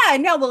like, yeah,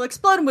 no, we'll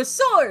explode them with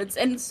swords.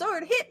 And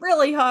sword hit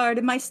really hard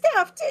and my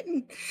staff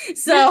didn't.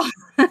 So,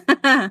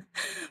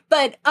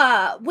 but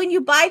when you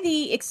buy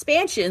the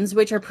expansions,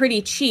 which are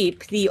pretty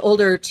cheap, the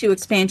older 2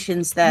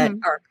 expansions that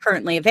are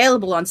currently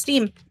available on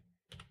Steam,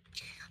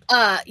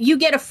 you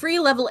get a free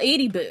level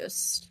 80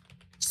 boost.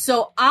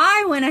 So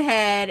I went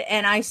ahead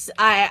and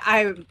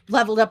I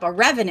leveled up a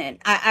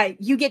Revenant.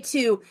 You get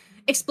to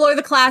explore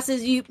the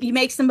classes. You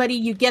make somebody,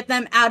 you get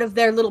them out of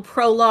their little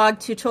prologue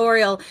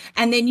tutorial,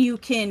 and then you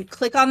can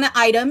click on the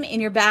item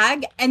in your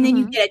bag, and then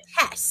you get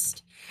a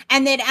test.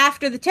 And then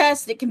after the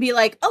test, it can be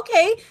like,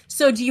 okay,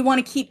 so do you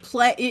want to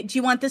do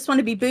you want this one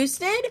to be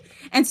boosted?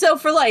 And so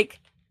for like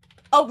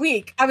a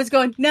week, I was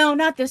going, no,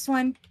 not this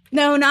one.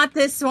 No, not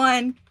this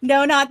one.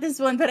 No, not this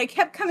one. But I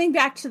kept coming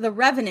back to the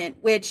Revenant,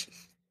 which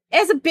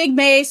has a big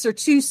mace or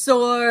 2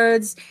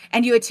 swords,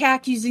 and you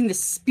attack using the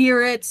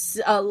spirits.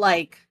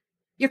 Like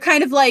you're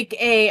kind of like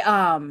a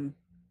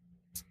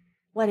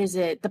what is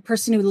it? The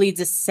person who leads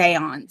a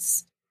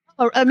seance.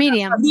 Or a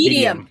medium. A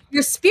medium.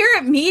 Your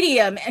spirit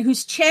medium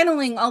who's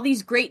channeling all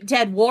these great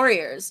dead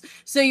warriors.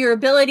 So your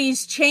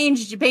abilities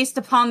change based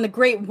upon the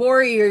great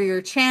warrior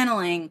you're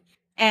channeling,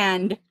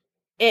 and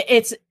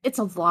it's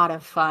a lot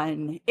of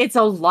fun. It's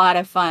a lot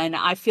of fun.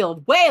 I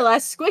feel way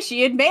less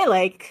squishy in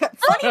melee.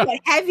 Funny what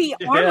heavy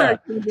armor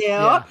can do.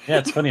 Yeah,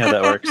 it's funny how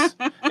that works.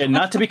 And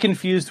not to be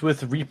confused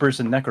with Reapers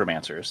and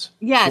Necromancers.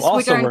 Yes, who also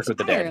which are work with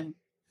the dead.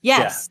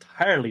 Yes, yeah,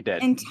 entirely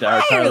dead.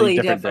 Entirely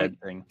different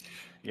dead thing.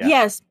 Yeah.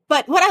 Yes,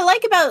 but what I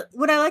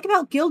like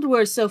about Guild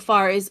Wars so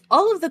far is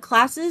all of the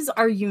classes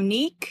are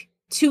unique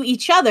to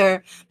each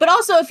other, but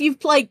also if you've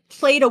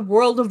played a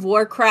World of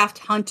Warcraft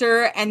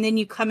hunter and then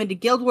you come into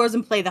Guild Wars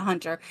and play the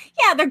hunter,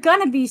 yeah, they're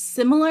gonna be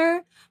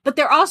similar, but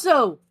they're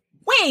also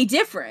way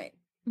different.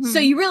 So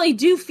you really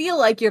do feel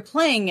like you're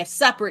playing a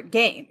separate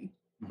game.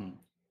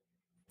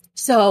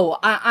 So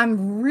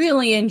I'm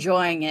really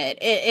enjoying it.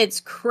 It's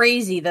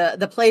crazy.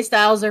 The play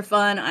styles are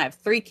fun. I have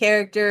 3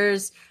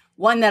 characters,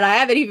 one that I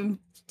haven't even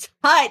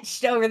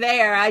touched over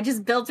there. I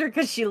just built her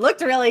because she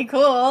looked really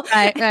cool.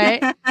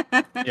 Right.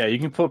 Yeah,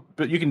 you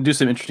can do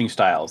some interesting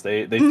styles.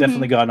 They've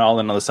definitely gone all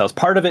in on the styles.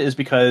 Part of it is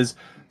because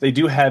they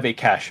do have a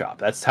cash shop.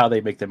 That's how they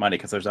make their money,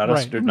 because there's not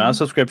a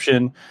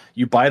subscription.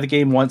 You buy the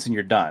game once and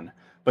you're done.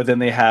 But then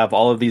they have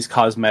all of these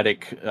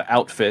cosmetic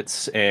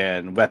outfits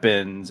and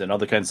weapons and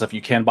other kinds of stuff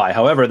you can buy.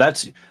 However,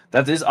 that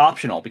is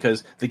optional,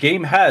 because the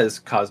game has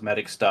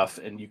cosmetic stuff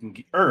and you can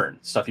earn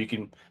stuff. You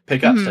can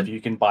pick up stuff you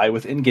can buy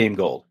with in-game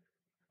gold.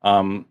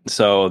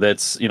 So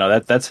that's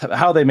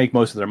how they make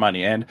most of their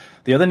money. And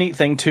the other neat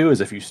thing too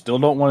is if you still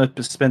don't want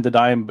to spend the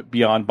dime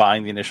beyond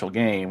buying the initial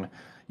game,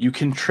 you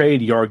can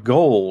trade your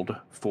gold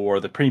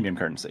for the premium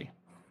currency,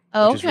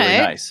 which is really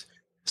nice.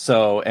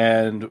 So,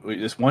 and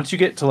once you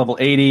get to level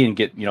 80 and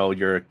get,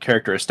 your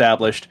character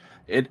established,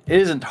 it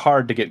isn't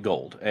hard to get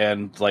gold.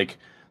 And like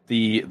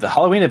the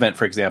Halloween event,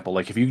 for example,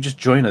 like if you just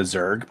join a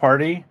Zerg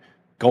party,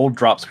 gold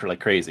drops like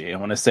crazy. I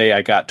want to say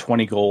I got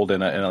 20 gold in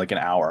like an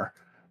hour.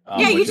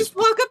 You just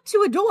walk up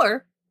to a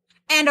door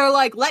and are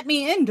like, let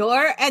me in,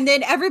 door. And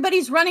then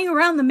everybody's running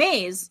around the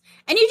maze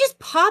and you just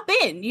pop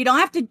in. You don't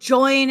have to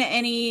join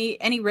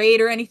any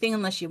raid or anything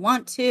unless you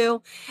want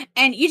to.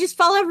 And you just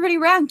follow everybody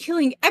around,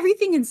 killing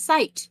everything in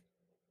sight.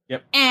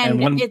 Yep.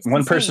 And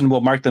one person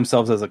will mark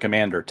themselves as a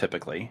commander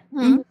typically.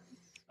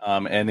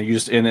 And you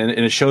just and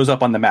it shows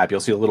up on the map. You'll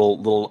see a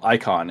little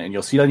icon, and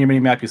you'll see it on your mini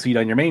map. You see it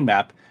on your main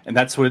map, and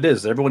that's what it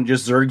is. Everyone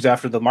just zergs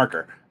after the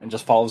marker and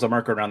just follows the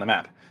marker around the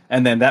map.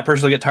 And then that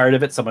person will get tired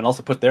of it. Someone else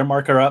will put their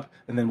marker up,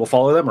 and then we'll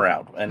follow them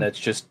around. And it's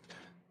just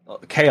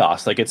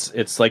chaos. Like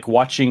it's like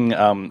watching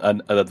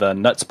the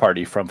Nuts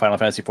Party from Final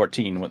Fantasy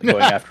 14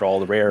 going after all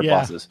the rare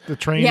bosses. The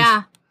trains.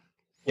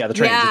 Yeah, the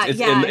trains.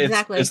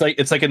 Exactly.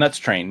 It's like a Nuts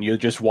train. You're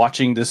just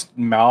watching this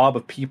mob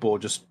of people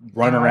just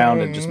run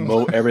around and just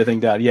mow everything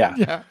down.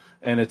 Yeah.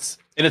 And it's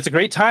a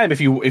great time if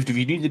you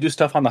need to do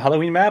stuff on the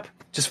Halloween map.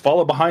 Just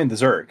follow behind the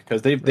Zerg,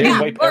 because they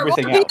wipe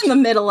everything out. Or be in the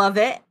middle of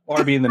it.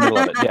 Or be in the middle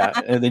of it, yeah.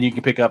 And then you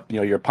can pick up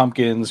your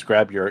pumpkins,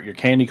 grab your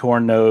candy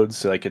corn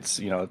nodes. Like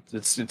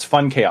it's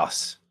fun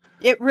chaos.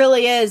 It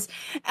really is.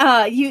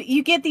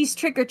 You get these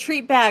trick or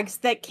treat bags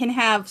that can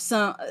have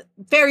some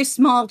very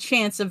small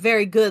chance of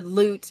very good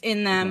loot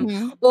in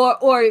them,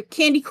 or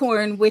candy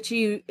corn, which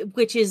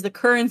is the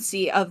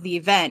currency of the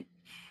event.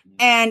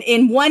 And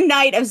in one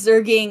night of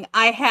zerging,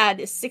 I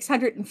had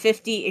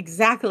 650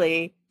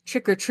 exactly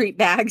trick or treat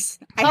bags.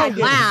 I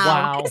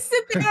had to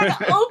sit there and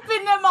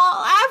open them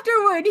all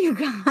afterward, you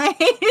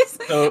guys.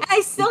 And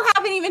I still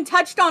haven't even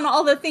touched on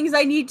all the things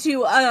I need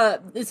to.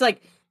 It's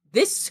like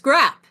this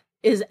scrap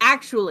is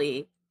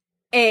actually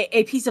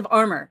a piece of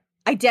armor.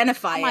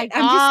 Identify it.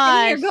 I'm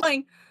just sitting here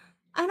going,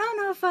 I don't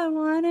know if I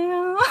want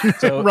to.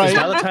 So Right. is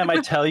now the time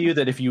I tell you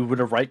that if you would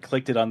have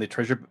right-clicked it on the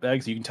treasure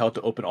bags, you can tell it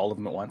to open all of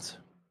them at once?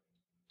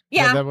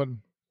 Yeah. that would.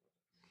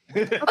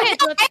 Okay,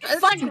 so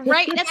that's a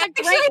great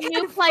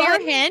new player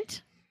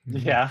hint.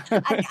 Yeah.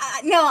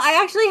 No, I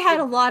actually had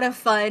a lot of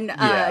fun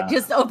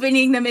just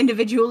opening them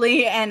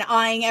individually and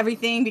eyeing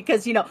everything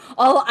because,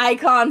 all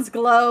icons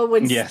glow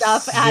when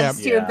stuff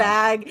adds to your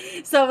bag.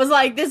 So it was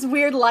like this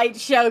weird light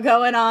show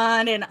going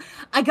on. And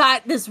I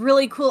got this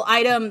really cool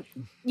item.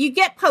 You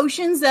get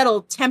potions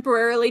that'll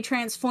temporarily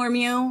transform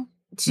you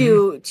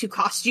to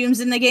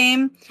costumes in the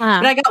game.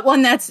 But I got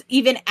one that's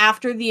even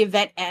after the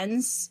event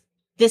ends.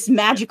 This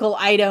magical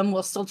item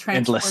will still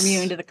transform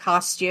you into the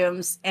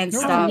costumes and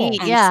stuff.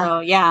 Neat, and so,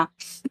 yeah.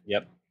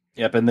 Yep.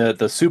 And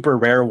the super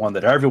rare one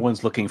that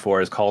everyone's looking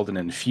for is called an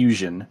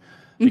infusion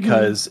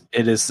because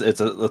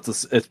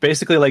it's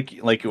basically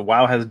like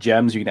WoW has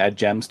gems. You can add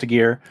gems to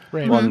gear.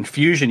 Right. Well, an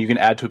infusion you can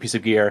add to a piece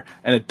of gear,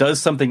 and it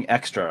does something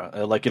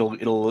extra. Like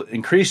it'll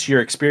increase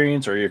your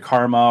experience or your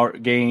karma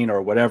gain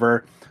or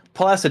whatever.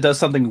 Plus, it does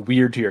something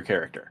weird to your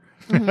character.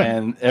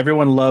 And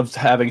everyone loves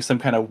having some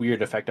kind of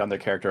weird effect on their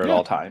character at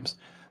all times.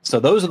 So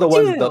those are the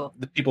ones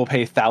that people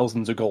pay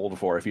thousands of gold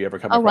for if you ever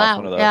come across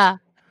one of those. Yeah.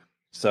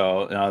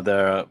 So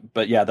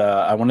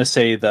I want to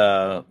say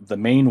the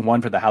main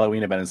one for the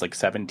Halloween event is like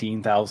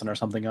 17,000 or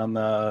something on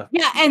the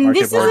and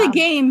this board. is a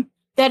game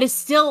that is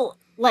still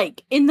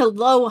like in the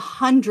low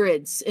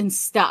hundreds and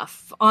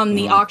stuff on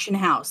the auction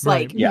house.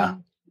 Right. Like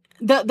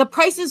the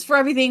prices for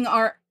everything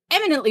are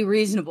eminently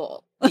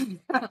reasonable.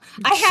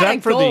 I had a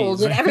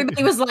gold and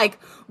everybody was like,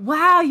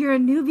 wow, you're a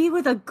newbie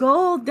with a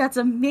gold. That's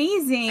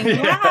amazing.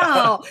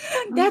 Wow.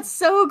 That's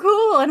so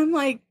cool. And I'm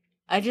like,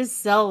 I just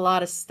sell a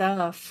lot of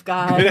stuff,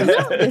 guys.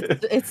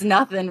 It's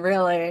nothing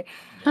really.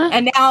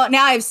 And now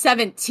I have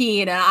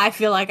 17 and I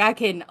feel like I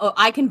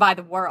can buy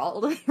the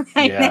world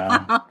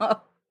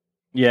now.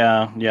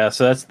 Yeah.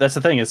 So that's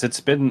the thing is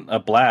it's been a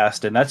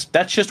blast, and that's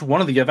just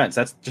one of the events.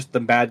 That's just the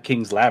Mad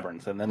King's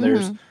Labyrinth, and then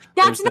there's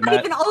not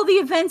even all the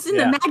events in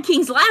the Mad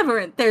King's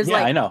Labyrinth. There's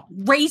I know.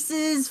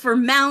 races for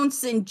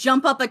mounts and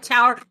jump up a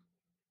tower.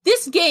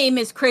 This game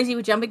is crazy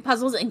with jumping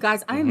puzzles, and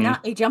guys, I am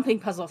not a jumping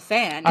puzzle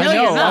fan. I know.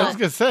 you're I not. was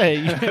gonna say.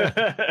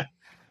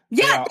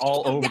 They are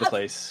all over the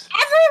place.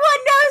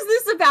 Everyone knows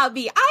this about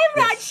me. I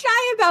am not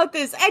shy about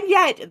this, and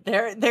yet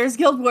there's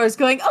Guild Wars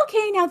going,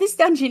 okay, now this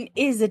dungeon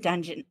is a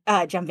dungeon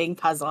jumping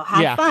puzzle.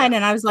 Have fun.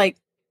 And I was like,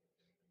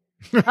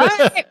 all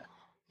right.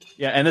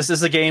 Yeah, and this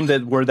is a game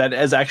that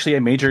is actually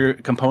a major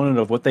component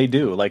of what they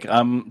do. Like,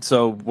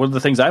 so one of the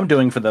things I'm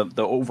doing for the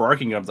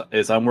overarching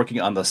is I'm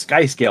working on the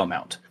sky scale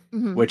mount,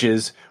 which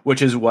is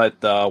what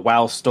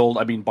WoW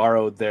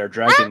borrowed their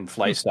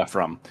Dragonflight stuff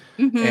from,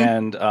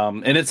 and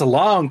it's a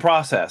long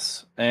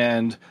process.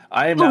 And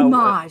I am now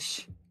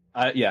homage.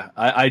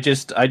 I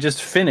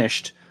just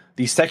finished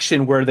the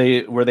section where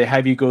they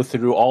have you go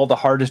through all the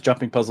hardest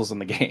jumping puzzles in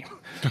the game.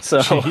 So.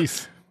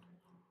 Jeez.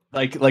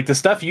 Like the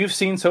stuff you've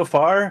seen so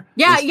far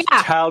is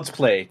child's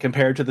play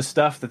compared to the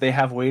stuff that they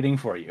have waiting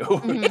for you.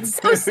 It's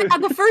so sad.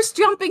 The first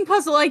jumping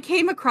puzzle I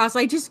came across,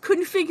 I just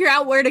couldn't figure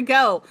out where to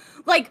go.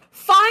 Like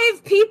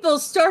 5 people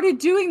started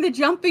doing the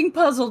jumping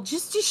puzzle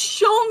just to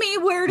show me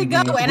where to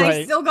go, and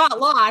I still got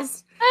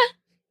lost.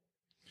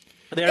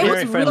 They're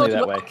very friendly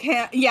that way.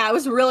 It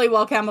was really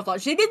well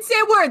camouflaged. They didn't say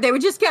a word. They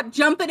would just kept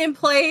jumping in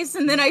place,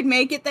 and then I'd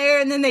make it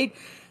there, and then they'd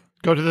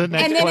go to the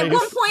next place. And then place. at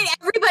one point,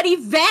 everybody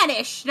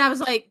vanished, and I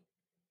was like,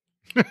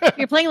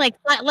 You're playing like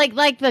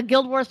the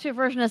Guild Wars 2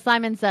 version of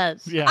Simon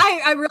Says. Yeah.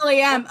 I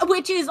really am,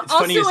 which is it's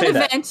also an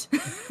event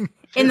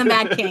in the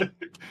Mad King.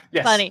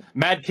 Yes, funny.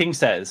 Mad King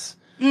Says,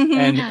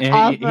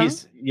 Awesome.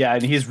 he's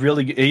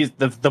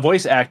the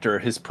voice actor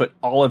has put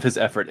all of his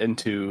effort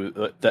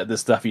into the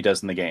stuff he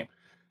does in the game.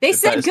 They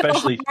said go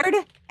hard,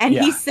 and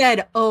he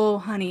said, "Oh,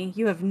 honey,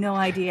 you have no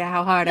idea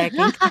how hard I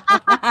can."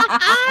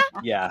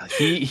 Yeah,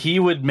 he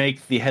would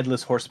make the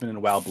Headless Horseman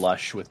in WoW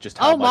blush with just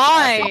how much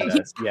acting he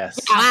does. Yes.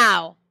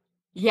 Wow.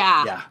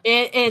 Yeah.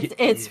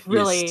 It's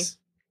really.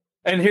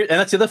 And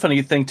that's the other funny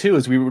thing too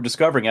is we were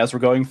discovering as we're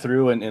going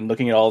through and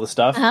looking at all the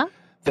stuff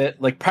that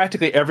like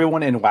practically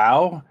everyone in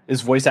WoW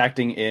is voice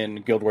acting in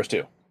Guild Wars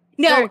 2.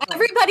 No,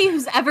 everybody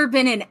who's ever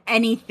been in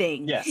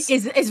anything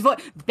is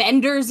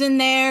Bender's in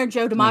there,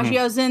 Joe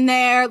DiMaggio's in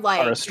there,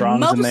 like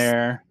Strong's in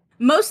there.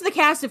 Most of the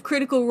cast of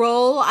Critical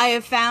Role I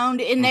have found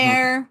in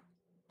there.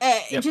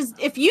 Just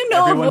if you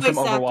know everyone a voice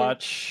from actor,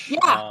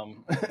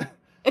 Overwatch.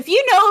 If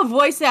you know a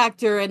voice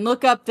actor and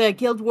look up the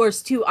Guild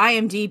Wars 2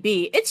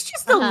 IMDb, it's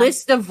just a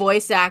list of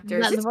voice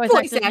actors. It's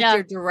voice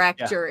actor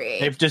directory.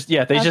 They've just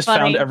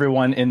found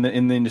everyone in the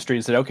industry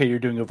and said, "Okay, you're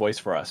doing a voice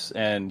for us."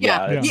 And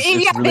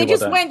it's really they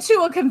just went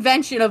to a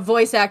convention of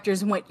voice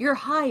actors and went, "You're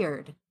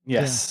hired."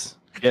 Yes.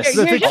 I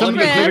think some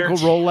of the Critical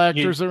Role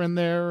actors are in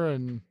there,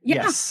 and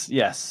yes.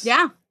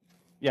 Yeah.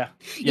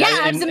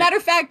 As a matter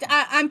of fact,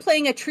 I'm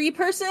playing a tree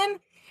person.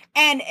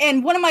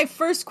 And one of my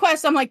first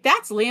quests, I'm like,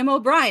 that's Liam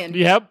O'Brien.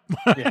 Yep.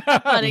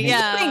 Funny,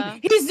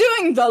 He's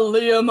doing the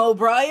Liam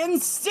O'Brien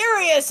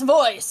serious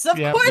voice. Of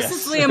course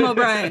it's Liam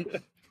O'Brien.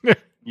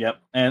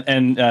 Yep,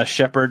 and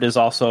Shepard is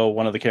also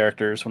one of the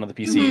characters, one of the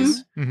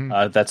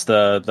PCs. That's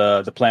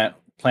the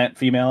plant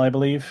female, I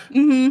believe.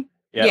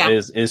 Yeah,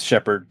 is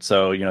Shepard.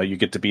 So you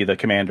get to be the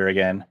commander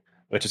again,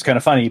 which is kind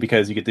of funny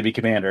because you get to be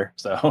commander.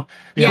 So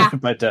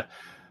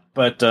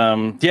but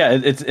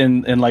it's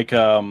in like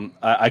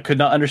I could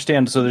not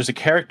understand. So there's a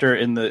character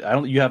in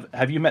the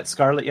have you met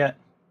Scarlet yet?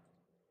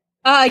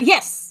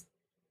 Yes.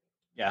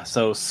 Yeah,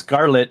 so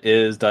Scarlet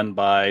is done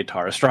by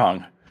Tara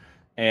Strong,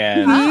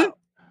 and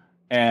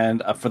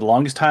for the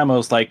longest time I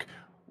was like,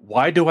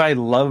 why do I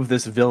love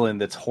this villain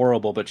that's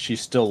horrible but she's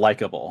still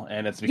likable?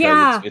 And it's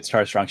because it's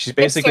Tara Strong. She's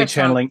basically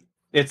channeling.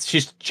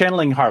 She's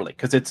channeling Harley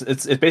because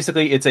it's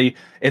basically it's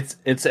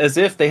as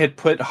if they had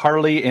put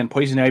Harley and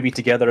Poison Ivy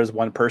together as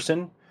one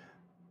person.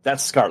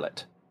 That's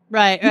Scarlet.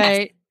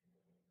 Right.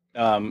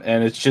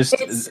 And it's just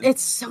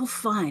it's so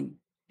fun.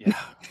 Yeah.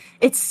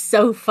 It's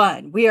so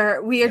fun. We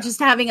are just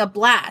having a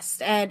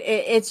blast, and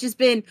it's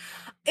been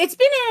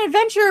an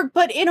adventure,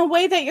 but in a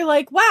way that you're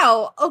like,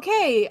 wow,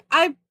 okay,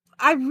 I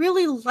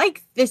really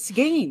like this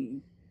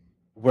game.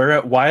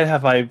 Why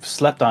have I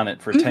slept on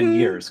it for 10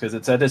 years? Because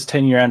it's at its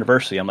 10-year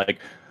anniversary. I'm like,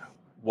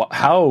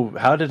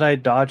 how did I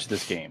dodge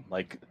this game?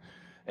 Like,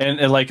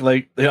 and like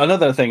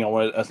another thing I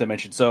wanted to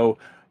mention. So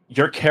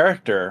your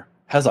character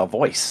has a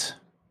voice.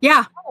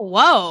 Yeah. Oh,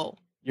 whoa.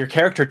 Your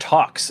character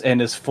talks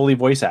and is fully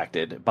voice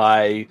acted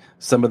by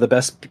some of the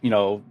best,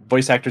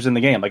 voice actors in the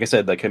game. Like I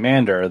said, the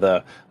commander,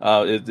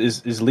 I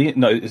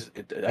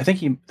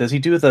think does he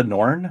do the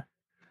Norn?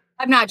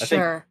 I'm not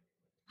sure.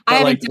 I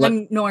haven't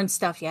done Norn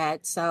stuff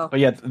yet, so. But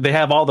yeah, they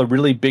have all the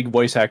really big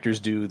voice actors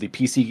do the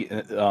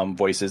PC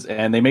voices,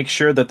 and they make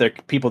sure that they're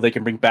people they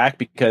can bring back,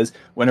 because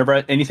whenever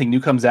anything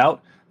new comes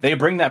out, they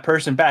bring that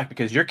person back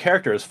because your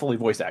character is fully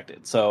voice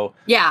acted. So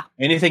yeah,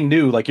 anything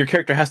new, like your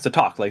character has to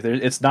talk. Like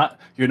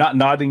you're not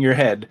nodding your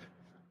head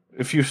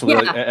effusively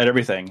at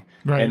everything,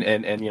 right.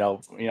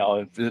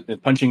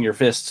 and punching your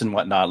fists and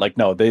whatnot. Like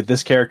no,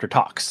 this character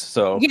talks.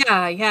 So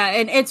yeah,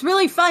 and it's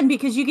really fun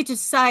because you get to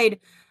decide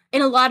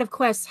in a lot of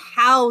quests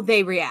how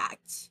they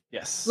react.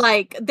 Yes.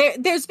 Like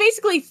there's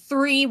basically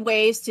 3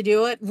 ways to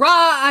do it. Raw,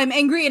 I'm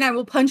angry and I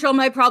will punch all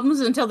my problems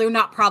until they're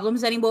not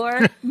problems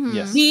anymore.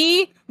 Yes.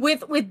 B,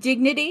 with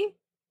dignity.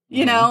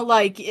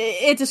 Like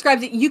it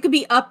describes it. You could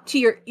be up to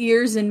your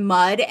ears in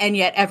mud and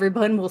yet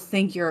everyone will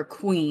think you're a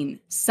queen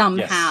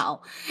somehow.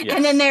 Yes.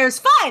 And then there's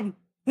fun.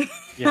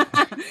 Yeah.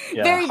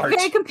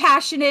 Very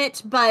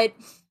compassionate, but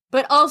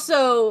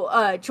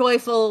also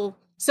joyful.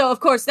 So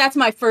of course that's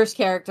my first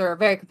character,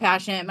 very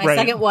compassionate. My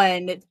second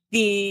one,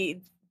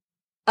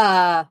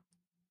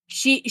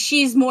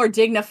 she's more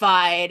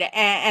dignified,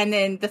 and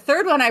then the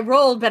third one I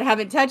rolled but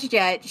haven't touched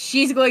yet.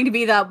 She's going to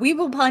be we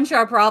will punch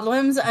our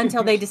problems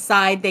until they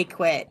decide they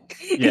quit.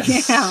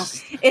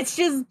 Yes.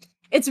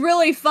 It's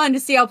really fun to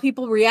see how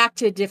people react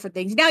to different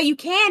things. Now you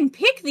can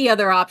pick the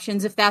other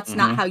options if that's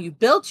not how you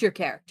built your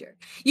character.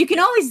 You can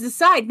always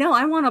decide, no,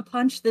 I want to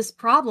punch this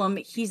problem.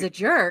 He's a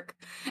jerk,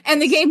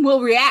 and the game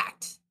will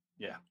react.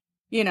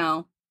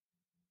 Yeah.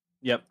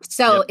 Yep.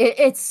 So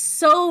it's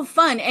so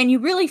fun, and you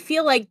really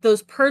feel like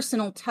those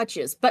personal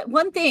touches. But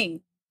one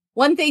thing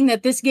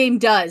that this game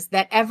does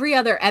that every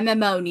other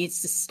MMO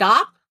needs to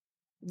stop,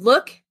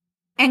 look,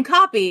 and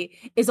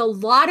copy is a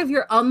lot of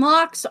your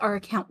unlocks are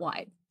account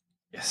wide.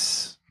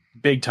 Yes.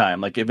 Big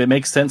time. Like if it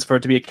makes sense for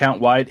it to be account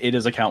wide, it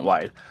is account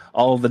wide.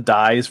 All of the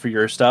dies for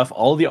your stuff,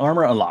 all of the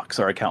armor unlocks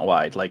are account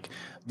wide. Like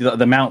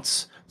the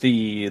mounts,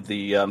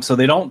 so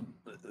they don't,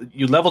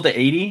 you level to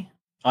 80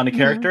 on a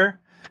character.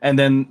 And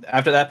then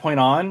after that point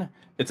on,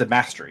 it's a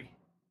mastery.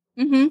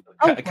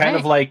 Okay. Kind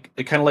of like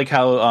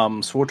how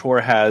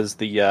SWTOR has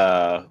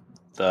the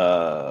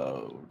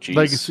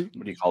Legacy.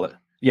 What do you call it?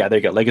 Yeah, there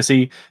you go,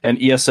 Legacy,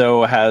 and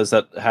ESO has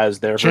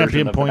their champion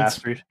version of points.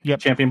 The mastery. Yep.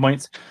 Champion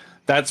points.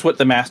 That's what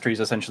the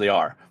masteries essentially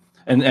are.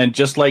 And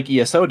just like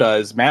ESO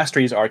does,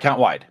 masteries are account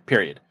wide.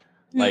 Period.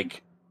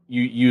 Like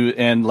you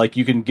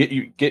can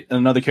get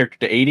another character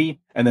to 80,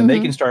 and then they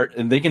can start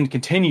and they can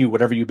continue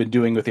whatever you've been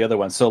doing with the other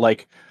one. So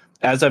like,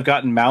 as I've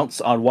gotten mounts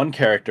on one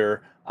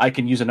character, I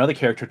can use another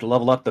character to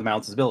level up the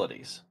mounts'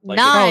 abilities. Like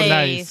nice. Oh,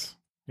 nice.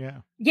 Yeah.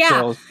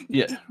 So,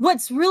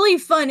 What's really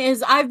fun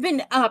is I've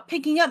been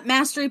picking up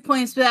mastery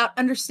points without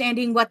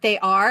understanding what they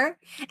are.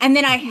 And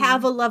then I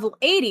have a level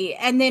 80.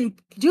 And then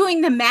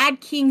doing the Mad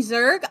King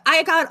Zerg,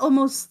 I got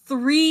almost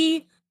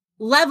 3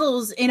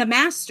 levels in a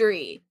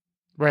mastery.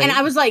 Right. And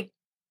I was like,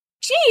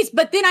 geez,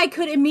 but then I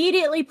could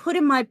immediately put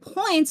in my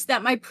points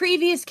that my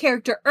previous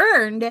character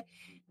earned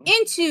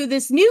into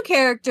this new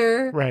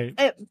character,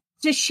 right,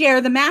 to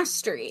share the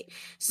mastery.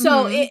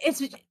 So it was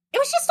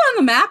just on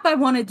the map. I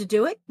wanted to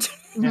do it.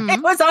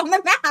 It was on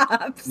the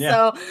map.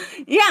 So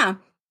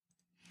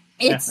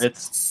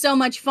it's so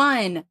much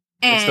fun.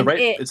 And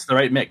it's the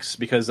right mix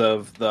because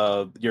of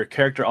your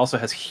character also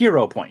has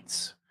hero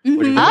points,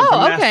 which are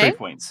mastery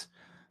points.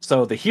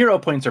 So the hero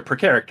points are per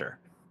character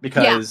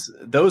because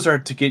those are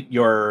to get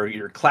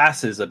your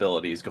class's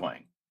abilities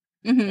going.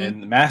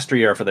 And the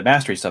mastery are for the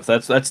mastery stuff.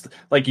 That's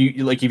like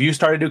if you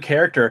start a new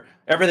character,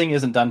 everything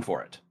isn't done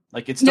for it.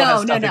 Like it still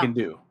has stuff it can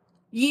do.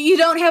 You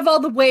don't have all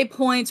the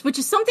waypoints, which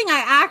is something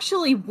I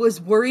actually was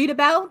worried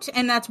about,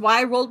 and that's why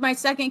I rolled my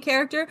second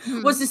character,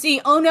 was to see,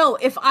 oh no,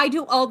 if I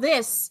do all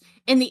this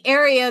in the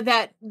area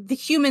that the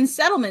human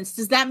settlements,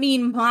 does that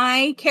mean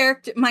my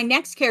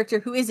next character,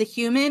 who is a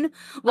human,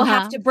 will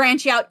have to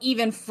branch out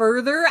even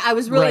further? I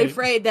was really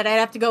afraid that I'd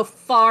have to go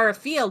far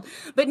afield.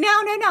 But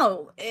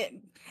no.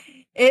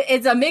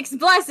 It's a mixed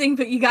blessing,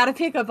 but you got to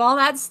pick up all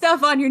that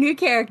stuff on your new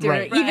character.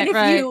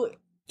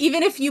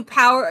 Even if you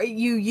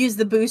use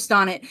the boost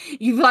on it,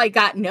 you've like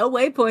got no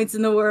waypoints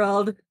in the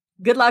world.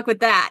 Good luck with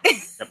that.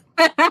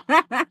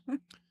 Yep.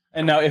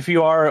 And now, if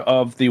you are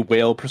of the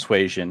whale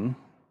persuasion,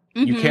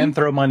 you can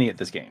throw money at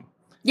this game.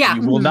 Yeah,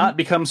 you will not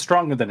become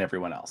stronger than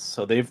everyone else.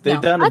 So they've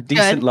done a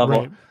decent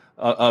level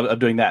of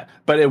doing that,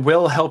 but it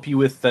will help you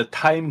with the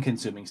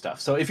time-consuming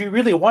stuff. So if you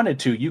really wanted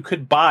to, you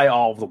could buy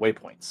all of the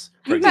waypoints.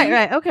 For example.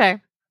 Right.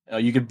 Okay.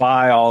 You could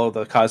buy all of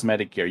the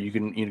cosmetic gear. You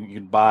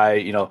can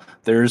buy,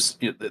 there's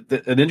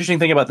an interesting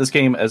thing about this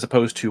game as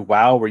opposed to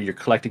WoW, where you're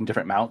collecting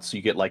different mounts. So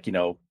you get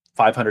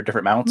 500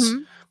 different mounts.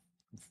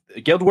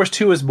 Guild Wars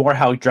 2 is more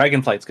how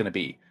Dragonflight's going to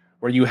be,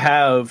 where you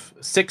have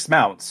 6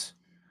 mounts,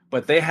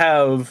 but they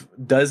have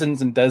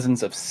dozens and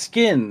dozens of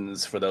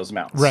skins for those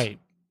mounts. Right.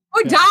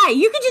 Or dye.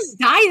 You can just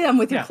dye them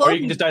with your clothing. Or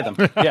you can just dye them.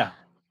 Yeah.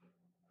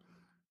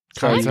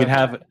 So you can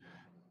have...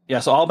 Yeah,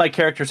 so all my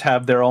characters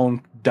have their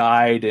own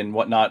dyed and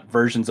whatnot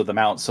versions of the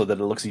mount so that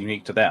it looks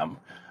unique to them.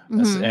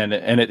 And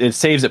it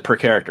saves it per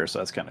character, so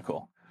that's kind of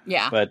cool.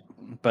 Yeah.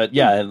 But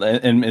yeah,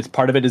 and it's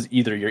part of it is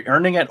either you're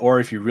earning it, or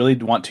if you really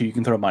want to, you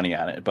can throw money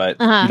at it. But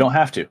you don't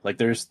have to. Like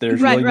there's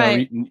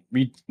really no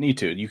need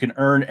to. You can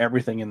earn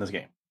everything in this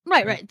game.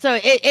 Right. So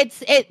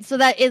so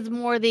that is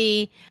more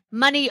the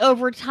money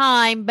over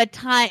time, but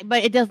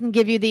it doesn't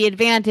give you the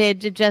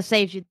advantage. It just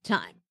saves you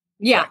time.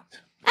 Yeah. Right.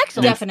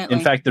 Excellent. Definitely.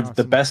 In fact,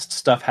 the best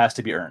stuff has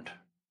to be earned.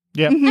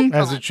 Yeah,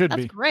 as it should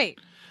be. That's great.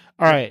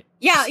 All right.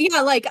 Yeah.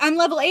 Like I'm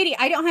level 80.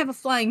 I don't have a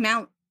flying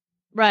mount.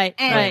 Right.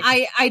 And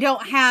I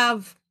don't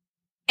have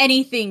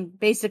anything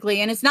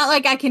basically. And it's not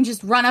like I can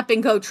just run up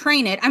and go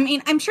train it. I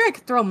mean, I'm sure I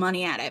could throw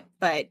money at it,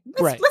 but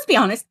let's be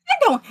honest. I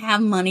don't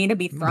have money to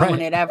be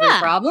throwing at every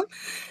problem.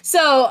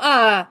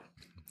 So,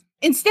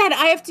 instead,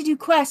 I have to do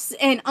quests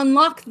and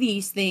unlock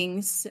these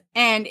things.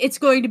 And it's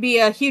going to be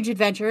a huge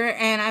adventure.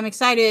 And I'm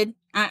excited.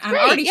 I'm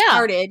already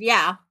started.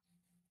 Yeah.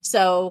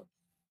 So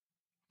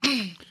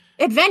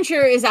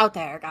adventure is out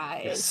there,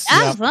 guys.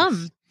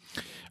 Awesome.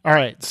 All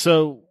right.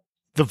 So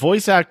the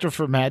voice actor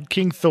for Mad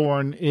King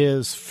Thorn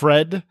is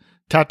Fred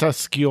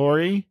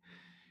Tatasciore.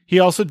 He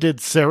also did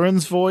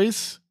Saren's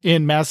voice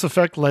in Mass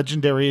Effect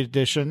Legendary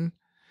Edition.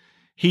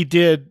 He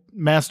did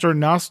Master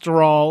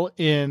Nostral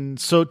in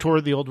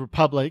SWTOR The Old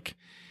Republic.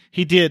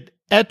 He did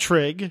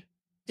Ettrig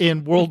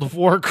in World of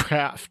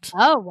Warcraft.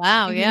 Oh,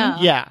 wow. Yeah.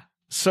 Yeah.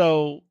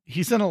 So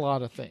he's in a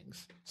lot of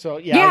things. So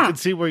I can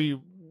see where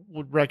you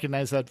would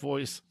recognize that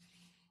voice.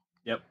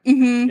 Yep.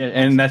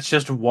 And that's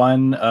just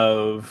one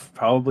of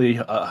probably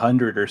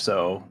 100 or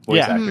so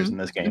voice actors in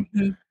this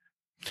game.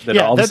 That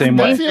are all the same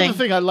way. That's the other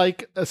thing I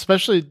like,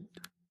 especially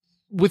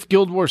with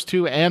Guild Wars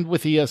 2 and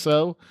with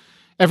ESO.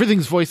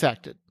 Everything's voice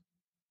acted.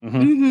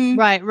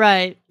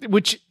 Right.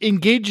 Which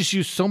engages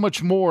you so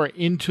much more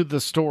into the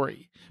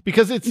story.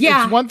 Because it's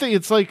one thing,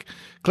 it's like,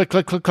 click,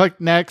 click, click,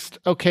 click, next.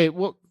 Okay,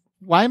 well,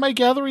 why am I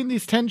gathering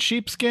these 10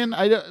 sheepskin?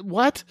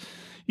 What?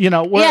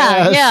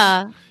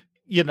 Whereas,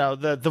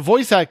 the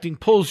voice acting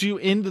pulls you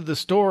into the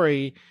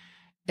story,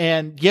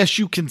 and yes,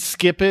 you can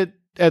skip it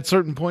at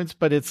certain points,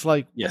 but it's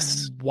like,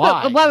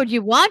 why? But why would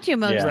you want to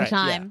most of the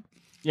time?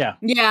 Yeah,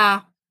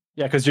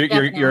 because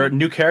your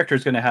new character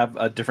is going to have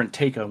a different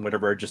take on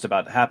whatever just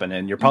about to happen,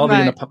 and you're probably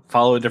going to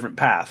follow a different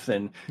path.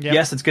 And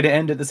yes, it's going to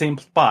end at the same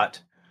spot,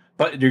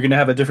 but you're going to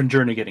have a different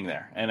journey getting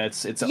there, and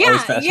it's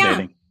always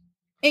fascinating. Yeah.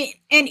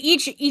 And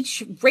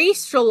each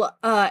racial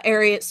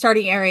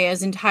starting area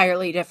is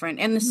entirely different,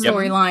 and the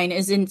storyline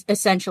is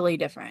essentially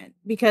different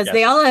because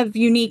they all have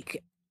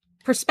unique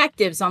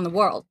perspectives on the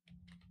world,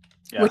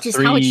 which is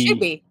how it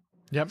should be.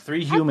 Yep.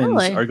 3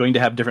 humans are going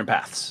to have different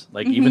paths.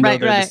 Like even though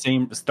they're the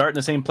same, start in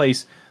the same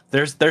place,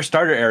 their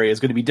starter area is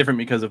going to be different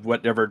because of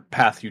whatever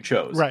path you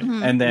chose. Right.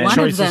 And then one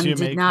of them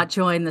did not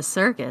join the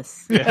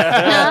circus.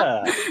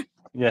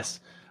 Yes.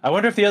 I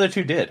wonder if the other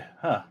 2 did.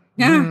 Huh.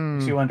 Yeah.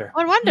 Makes you wonder.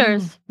 One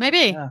wonders.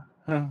 Maybe.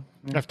 You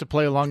have to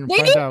play along and they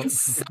find did out.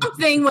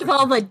 something with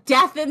all the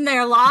death in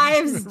their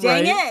lives.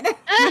 Dang it.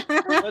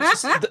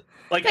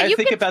 I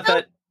think about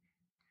that.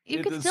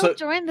 You could still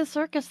join the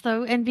circus,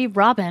 though, and be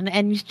Robin,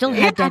 and you still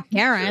have dead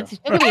parents. You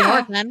still could be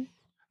Orphan.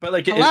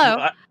 But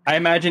I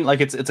imagine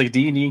it's a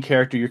D&D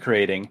character you're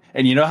creating,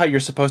 and you know how you're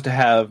supposed to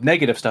have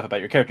negative stuff about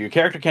your character. Your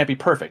character can't be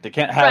perfect. It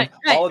can't have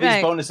all of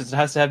these bonuses. It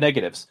has to have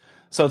negatives.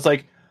 So it's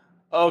like,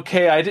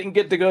 okay, I didn't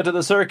get to go to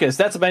the circus.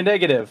 That's my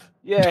negative.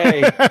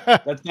 Yay!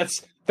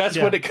 That's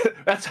what it.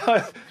 That's how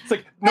it's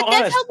like. No, but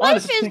that's how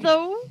life is,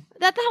 though.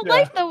 That's how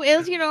life, though,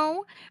 is.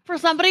 For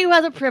somebody who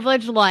has a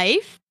privileged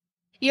life,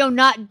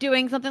 not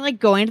doing something like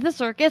going to the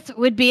circus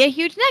would be a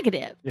huge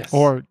negative. Yes.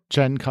 Or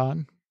Gen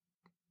Con.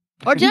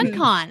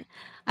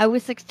 I I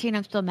was 16.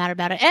 I'm still mad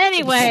about it.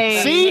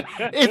 Anyway. See?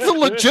 It's a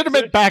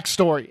legitimate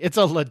backstory. It's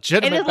a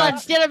legitimate It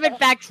is legitimate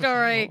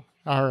backstory.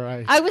 All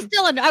right. I was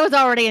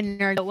already a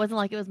nerd. It wasn't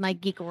like it was my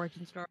geek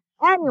origin story.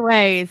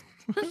 Anyways.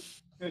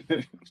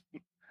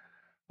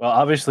 Well,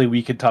 obviously,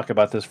 we could talk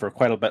about this for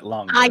quite a bit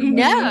longer. I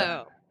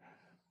know.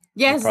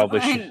 Yes,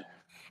 probably should.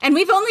 and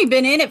we've only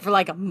been in it for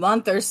like a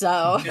month or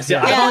so.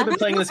 Yeah, I've only been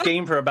playing this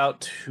game for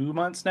about 2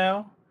 months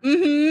now.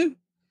 Mm-hmm.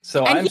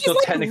 So And I'm he's still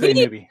like technically a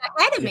leagues newbie.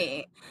 ahead of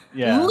me.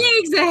 Yeah.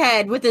 Leagues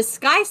ahead with the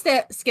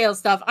scale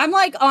stuff. I'm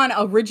like on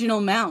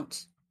original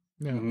mount.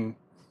 Yeah. Mhm.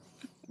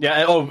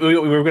 Yeah. Oh, we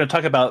were going to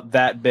talk about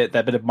that bit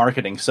of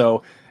marketing.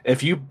 So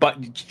if you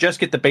just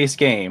get the base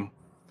game,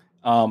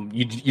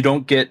 you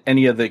don't get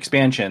any of the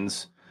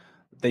expansions.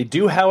 They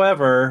do,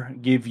 however,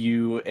 give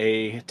you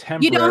a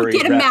temporary. You don't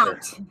get a raptor.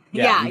 mount.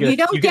 Yeah, you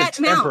don't get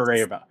a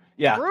temporary mounts. mount.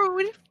 Yeah.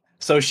 Rude.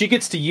 So she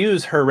gets to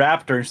use her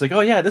raptor, and she's like, "Oh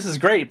yeah, this is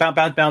great." Bounce,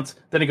 bounce, bounce.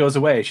 Then it goes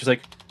away. She's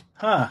like,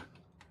 "Huh."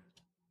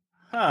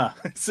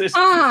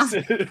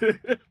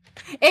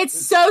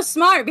 It's so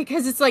smart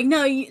because it's like,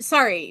 no,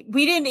 sorry,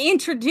 we didn't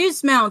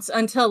introduce mounts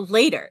until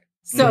later.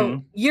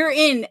 So you're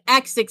in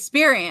X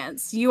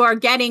experience. You are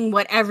getting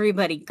what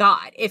everybody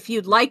got. If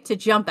you'd like to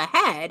jump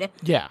ahead,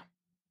 Yeah.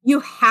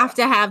 you have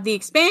to have the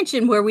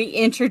expansion where we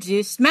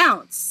introduced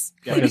mounts.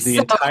 Yeah, because the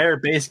entire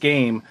base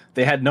game,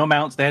 they had no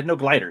mounts, they had no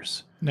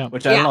gliders. No.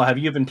 Which I don't know. Have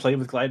you even played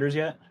with gliders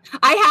yet?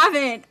 I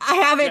haven't.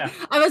 Yeah.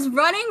 I was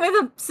running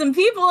with some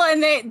people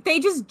and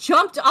they just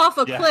jumped off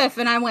a cliff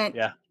and I went.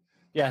 Yeah.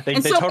 Yeah, they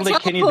and so totally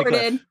kinnied the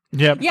cliff.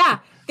 Yep. Yeah.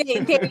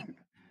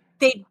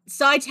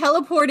 So I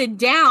teleported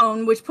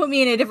down, which put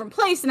me in a different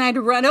place, and I had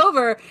to run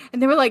over.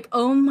 And they were like,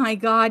 "Oh my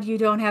god, you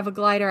don't have a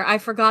glider! I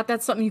forgot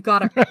that's something you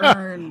gotta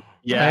earn."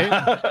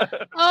 Yeah.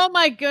 Oh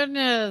my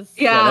goodness.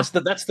 Yeah.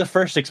 That's the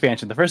first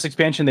expansion. The first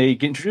expansion, they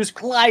introduce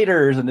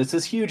gliders, and it's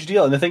this huge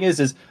deal. And the thing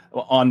is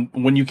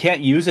when you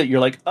can't use it, you're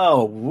like,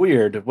 "Oh,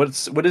 weird.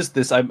 What is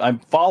this? I'm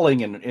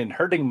falling and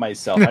hurting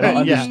myself. I don't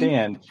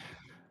understand."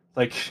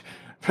 Like,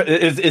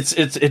 it's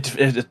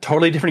a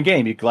totally different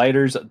game. You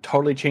gliders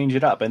totally change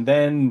it up, and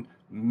then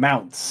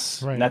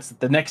mounts. Right. And that's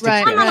the next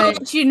I'm expansion. gonna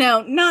let you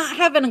know, not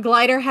having a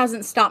glider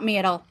hasn't stopped me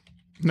at all.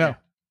 No.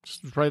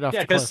 Just right off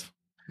the cliff.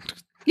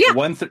 Yeah.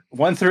 1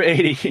 through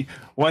 80.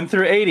 1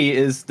 through 80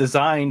 is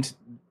designed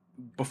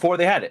before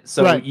they had it,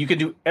 so you can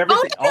do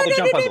everything. All the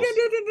jump puzzles.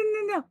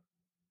 No.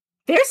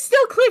 There's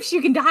still cliffs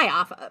you can die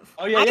off of.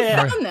 Oh yeah,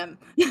 I found them.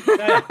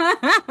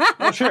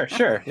 Oh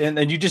sure,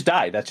 and you just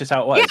die. That's just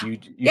how it was.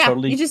 Yeah.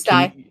 You just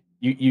die.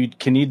 You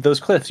can need those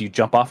cliffs. You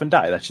jump off and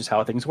die. That's just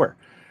how things work.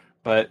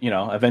 But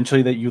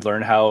eventually that you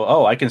learn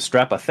how. I can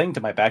strap a thing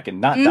to my back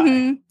and not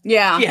die.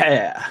 Yeah.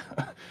 Yeah.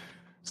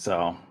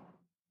 So.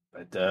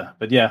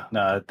 But yeah,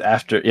 no,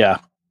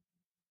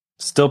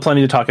 still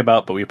plenty to talk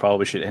about, but we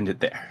probably should end it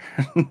there.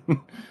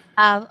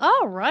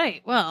 All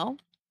right. Well,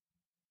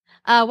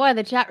 while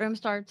the chat room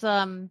starts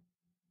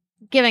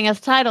giving us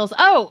titles.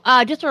 Oh,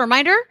 just a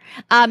reminder,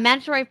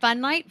 Mandatory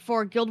Fun Night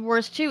for Guild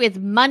Wars 2 is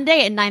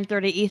Monday at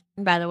 9:30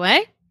 Eastern, by the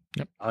way.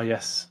 Yep. Oh,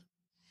 yes.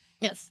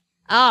 Yes.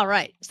 All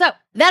right. So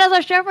that is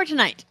our show for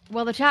tonight.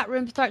 While the chat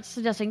room starts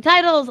suggesting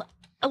titles,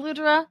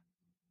 Aludra,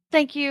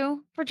 thank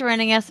you for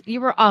joining us.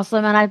 You were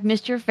awesome, and I've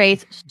missed your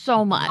face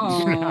so much.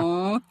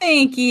 Oh,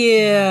 thank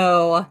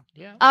you.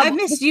 Yeah. I've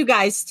missed you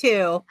guys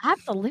too.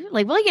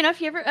 Absolutely. Well,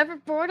 if you're ever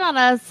bored on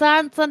a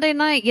Sunday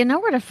night, you know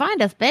where to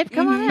find us, babe.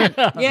 Come on in.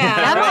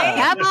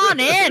 Yeah. Come on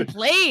in,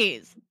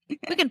 please.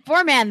 We can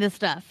foreman this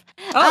stuff.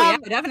 Oh, yeah,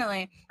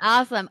 definitely.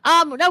 Awesome.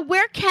 Now,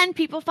 where can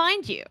people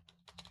find you?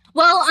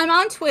 Well, I'm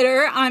on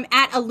Twitter. I'm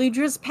at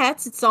Aludra's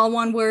Pets. It's all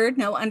one word,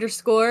 no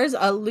underscores.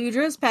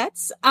 Aludra's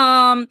Pets.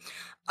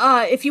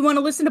 If you want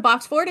to listen to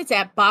Boxfort, it's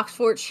at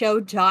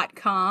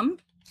boxfortshow.com.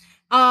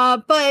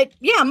 But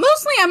yeah,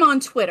 mostly I'm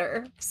on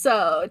Twitter.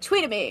 So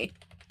tweet at me.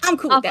 I'm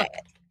cool with that.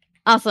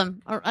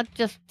 Awesome. Or I'll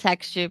just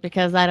text you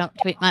because I don't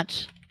tweet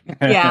much.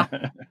 Yeah.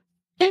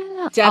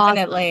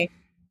 Definitely. Awesome.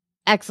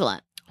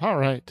 Excellent. All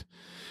right.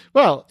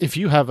 Well, if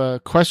you have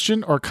a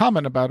question or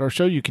comment about our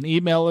show, you can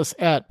email us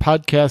at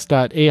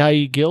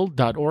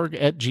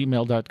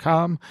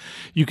podcast.aieguild.org@gmail.com.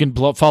 You can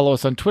follow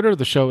us on Twitter.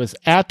 The show is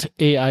at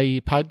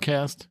AIE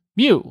Podcast.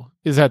 Mew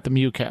is at the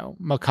Mew Cow.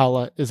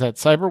 Makala is at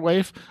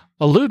Cyberwave.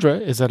 Aludra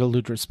is at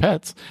Aludra's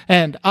Pets.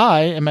 And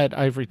I am at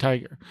Ivory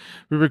Tiger.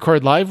 We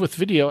record live with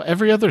video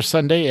every other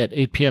Sunday at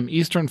 8 p.m.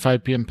 Eastern,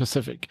 5 p.m.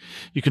 Pacific.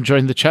 You can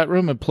join the chat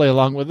room and play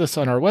along with us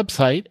on our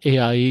website,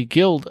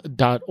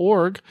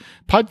 aieguild.org,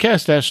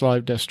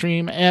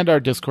 podcast-live-stream, and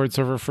our Discord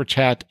server for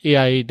chat,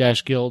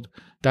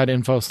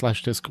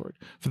 aie-guild.info/Discord.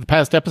 For the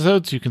past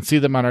episodes, you can see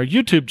them on our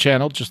YouTube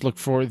channel. Just look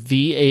for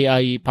the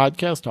AIE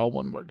Podcast, all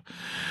one word.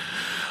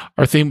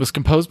 Our theme was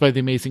composed by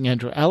the amazing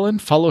Andrew Allen.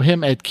 Follow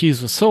him at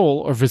Keys with Soul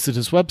or visit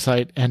his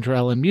website,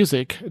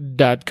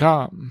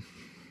 andrewallenmusic.com.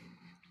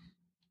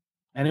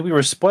 And we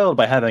were spoiled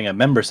by having a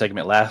member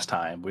segment last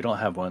time. We don't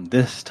have one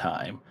this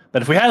time.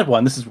 But if we had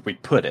one, this is where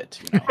we'd put it.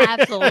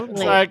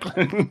 Absolutely.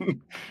 Exactly.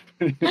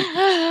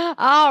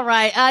 All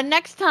right.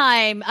 Next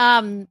time,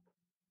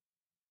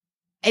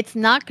 It's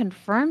not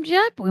confirmed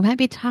yet, but we might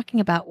be talking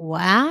about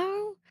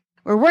WoW.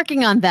 We're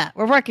working on that.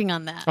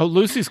 Oh,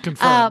 Lucy's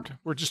confirmed.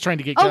 We're just trying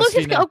to get Gusty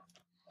Lucy's now.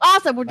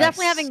 Awesome. We're Nice.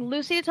 definitely having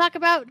Lucy to talk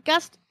about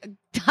Gust. We're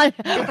going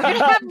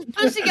to have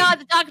Lucy on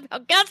to talk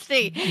about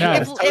Gusty. No,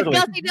 if totally.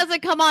 Gusty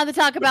doesn't come on to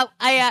talk about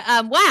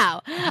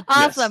WoW.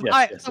 Awesome. yes, All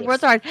right. yes, So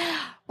yes.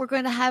 we're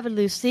going to have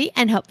Lucy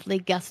and hopefully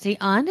Gusty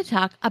on to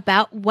talk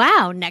about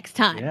WoW next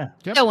time. Yeah.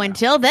 Yep. So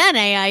until then,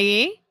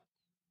 AIE,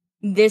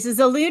 This is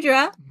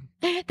Aludra.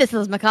 this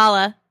is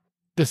Makala,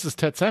 This is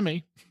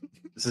Tetsemi.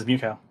 This is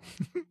Mewcow.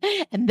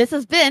 and this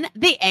has been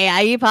the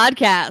AIE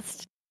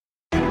Podcast.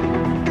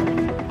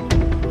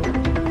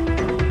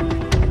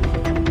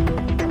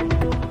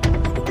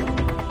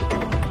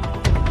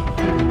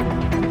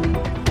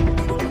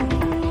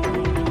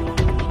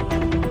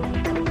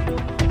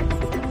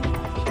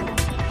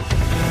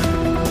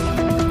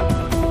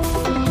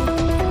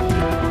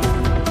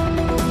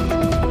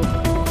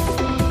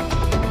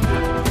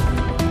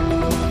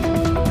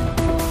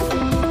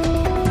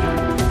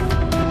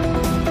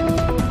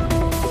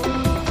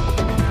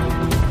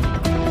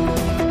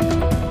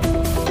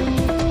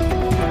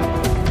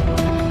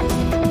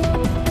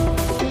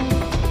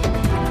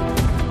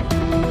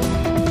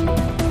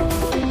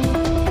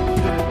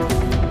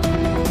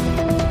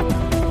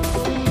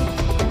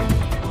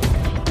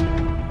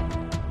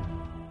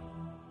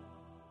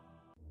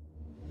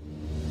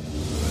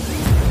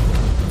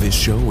 This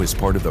show is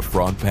part of the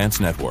Frog Pants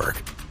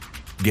Network.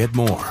 Get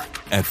more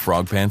at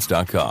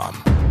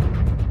frogpants.com.